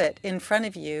have it in front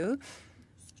of you.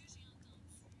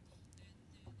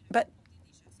 But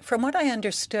from what I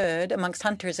understood amongst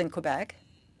hunters in Quebec,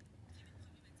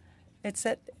 it's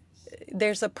that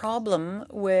there's a problem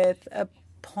with a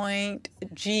point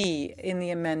G in the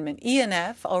amendment. E and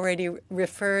F already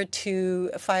refer to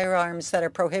firearms that are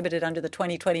prohibited under the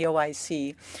 2020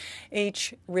 OIC.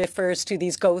 H refers to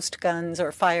these ghost guns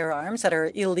or firearms that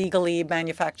are illegally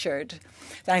manufactured.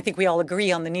 And I think we all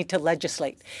agree on the need to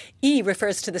legislate. E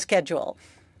refers to the schedule.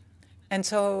 And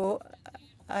so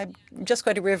I'm just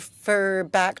going to refer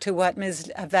back to what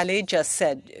Ms. Vallée just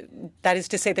said. That is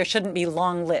to say, there shouldn't be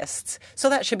long lists. So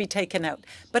that should be taken out.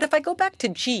 But if I go back to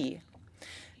G,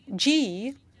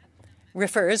 G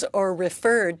refers or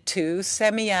referred to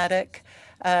semi-automatic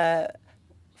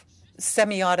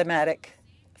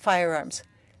firearms.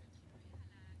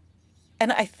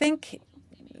 And I think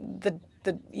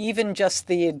even just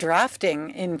the drafting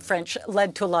in French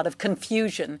led to a lot of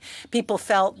confusion. People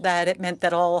felt that it meant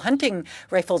that all hunting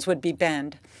rifles would be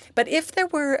banned. But if there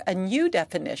were a new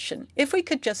definition, if we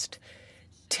could just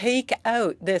take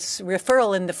out this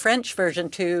referral in the French version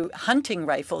to hunting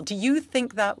rifle, do you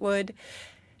think that would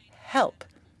help?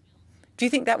 Do you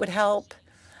think that would help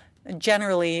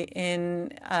generally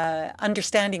in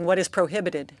understanding what is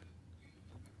prohibited?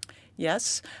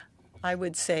 Yes, I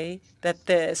would say that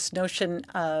this notion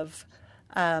of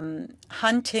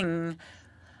hunting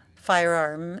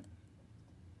firearm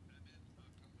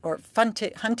or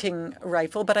hunting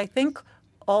rifle, but I think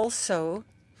also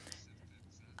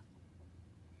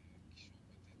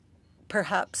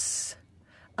perhaps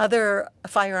other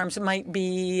firearms might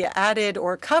be added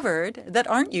or covered that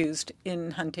aren't used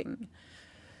in hunting.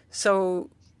 So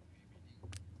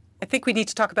I think we need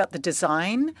to talk about the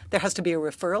design. There has to be a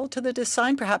referral to the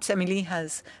design. Perhaps Emily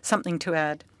has something to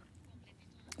add.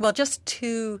 Well, just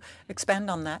to expand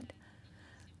on that,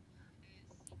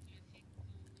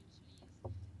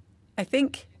 I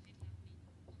think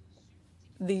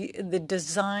the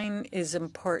design is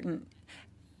important.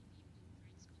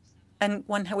 And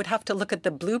one would have to look at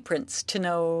the blueprints to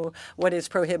know what is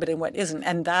prohibited and what isn't,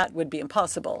 and that would be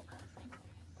impossible.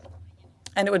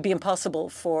 And it would be impossible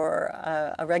for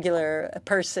a regular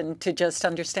person to just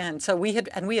understand. So we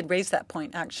had raised that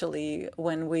point actually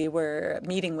when we were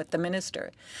meeting with the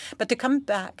minister. But to come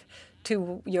back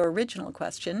to your original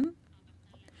question,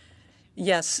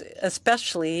 Yes,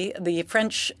 especially the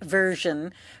French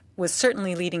version was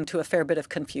certainly leading to a fair bit of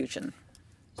confusion.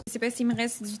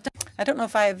 I don't know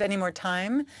if I have any more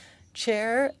time,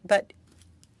 Chair, but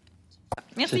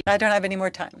I don't have any more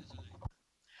time.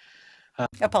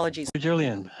 Apologies.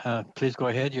 Julian, please go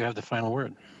ahead. You have the final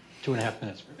word. 2.5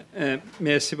 minutes.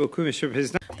 Merci beaucoup, Monsieur le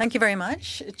Président. Thank you very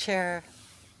much, Chair.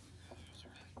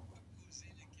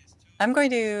 I'm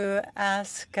going to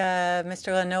ask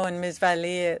Mr. Renaud and Ms.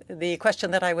 Vallée the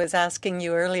question that I was asking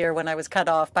you earlier when I was cut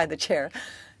off by the chair.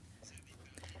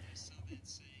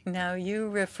 Now, you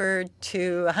referred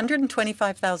to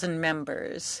 125,000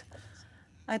 members.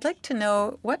 I'd like to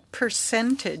know what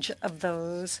percentage of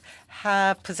those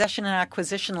have possession and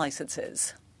acquisition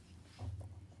licenses.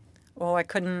 Oh, I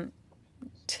couldn't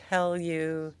tell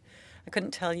you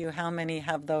how many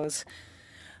have those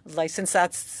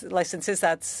licenses.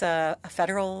 That's a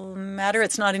federal matter.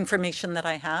 It's not information that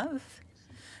I have.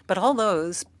 But all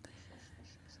those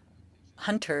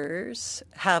hunters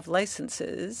have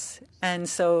licenses, and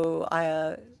so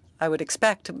I would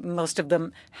expect most of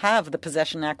them have the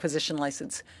possession and acquisition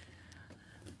license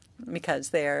because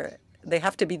they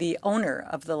have to be the owner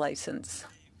of the license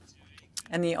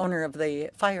and the owner of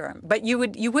the firearm. But you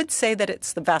would say that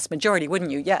it's the vast majority, wouldn't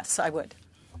you? Yes, I would.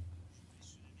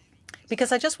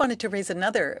 Because I just wanted to raise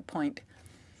another point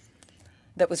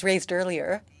that was raised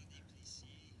earlier,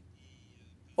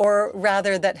 or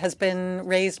rather that has been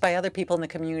raised by other people in the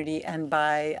community and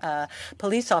by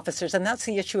police officers, and that's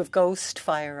the issue of ghost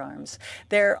firearms.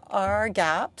 There are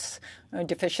gaps,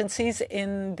 deficiencies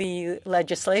in the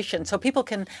legislation. So people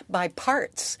can buy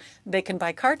parts, they can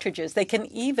buy cartridges, they can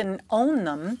even own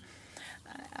them.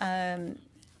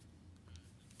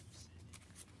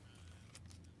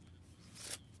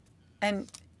 And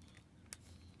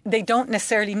they don't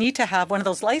necessarily need to have one of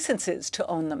those licenses to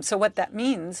own them. So what that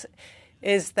means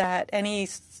is that any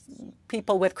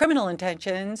people with criminal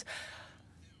intentions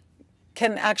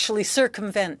can actually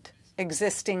circumvent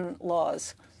existing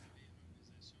laws.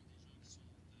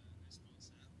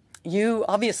 You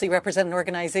obviously represent an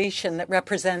organization that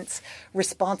represents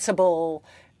responsible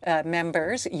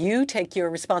members. You take your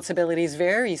responsibilities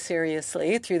very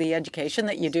seriously through the education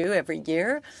that you do every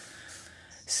year.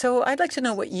 So I'd like to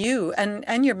know what you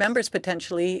and your members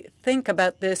potentially think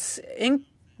about this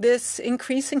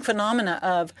increasing phenomena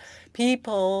of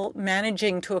people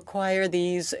managing to acquire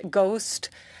these ghost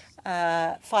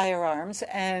firearms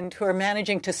and who are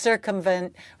managing to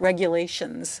circumvent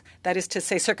regulations, that is to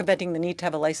say, circumventing the need to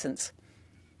have a license.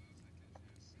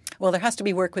 Well, there has to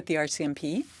be work with the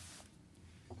RCMP.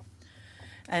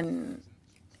 And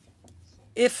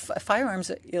if a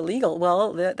firearm's illegal,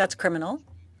 well, that's criminal.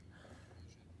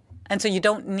 And so you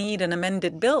don't need an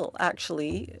amended bill,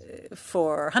 actually,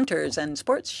 for hunters and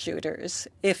sports shooters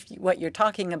if what you're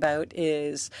talking about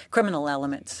is criminal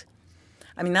elements.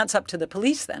 I mean, that's up to the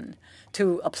police, then,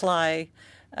 to apply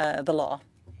the law.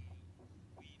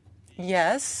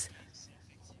 Yes.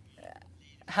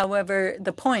 However,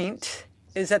 the point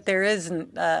is that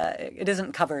it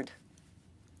isn't covered.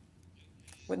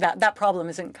 That problem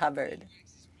isn't covered.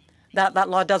 That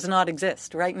law does not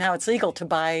exist. Right now, it's legal to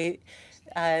buy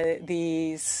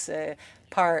these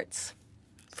parts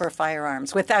for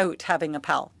firearms without having a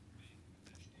PAL.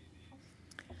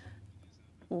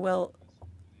 Well,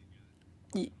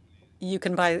 you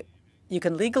can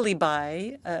legally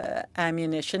buy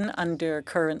ammunition under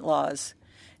current laws.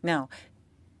 Now,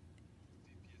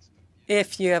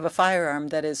 if you have a firearm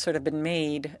that has sort of been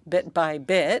made bit by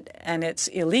bit and it's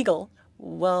illegal,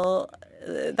 well,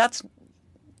 that's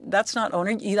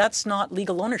not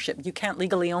legal ownership. You can't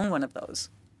legally own one of those,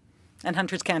 and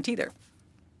hunters can't either.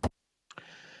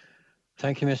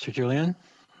 Thank you, Mr. Julian.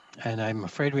 And I'm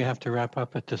afraid we have to wrap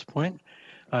up at this point.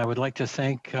 I would like to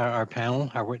thank our panel,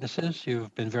 our witnesses.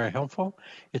 You've been very helpful.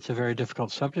 It's a very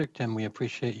difficult subject, and we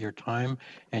appreciate your time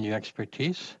and your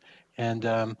expertise.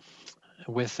 And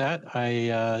with that,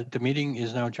 the meeting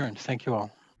is now adjourned. Thank you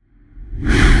all.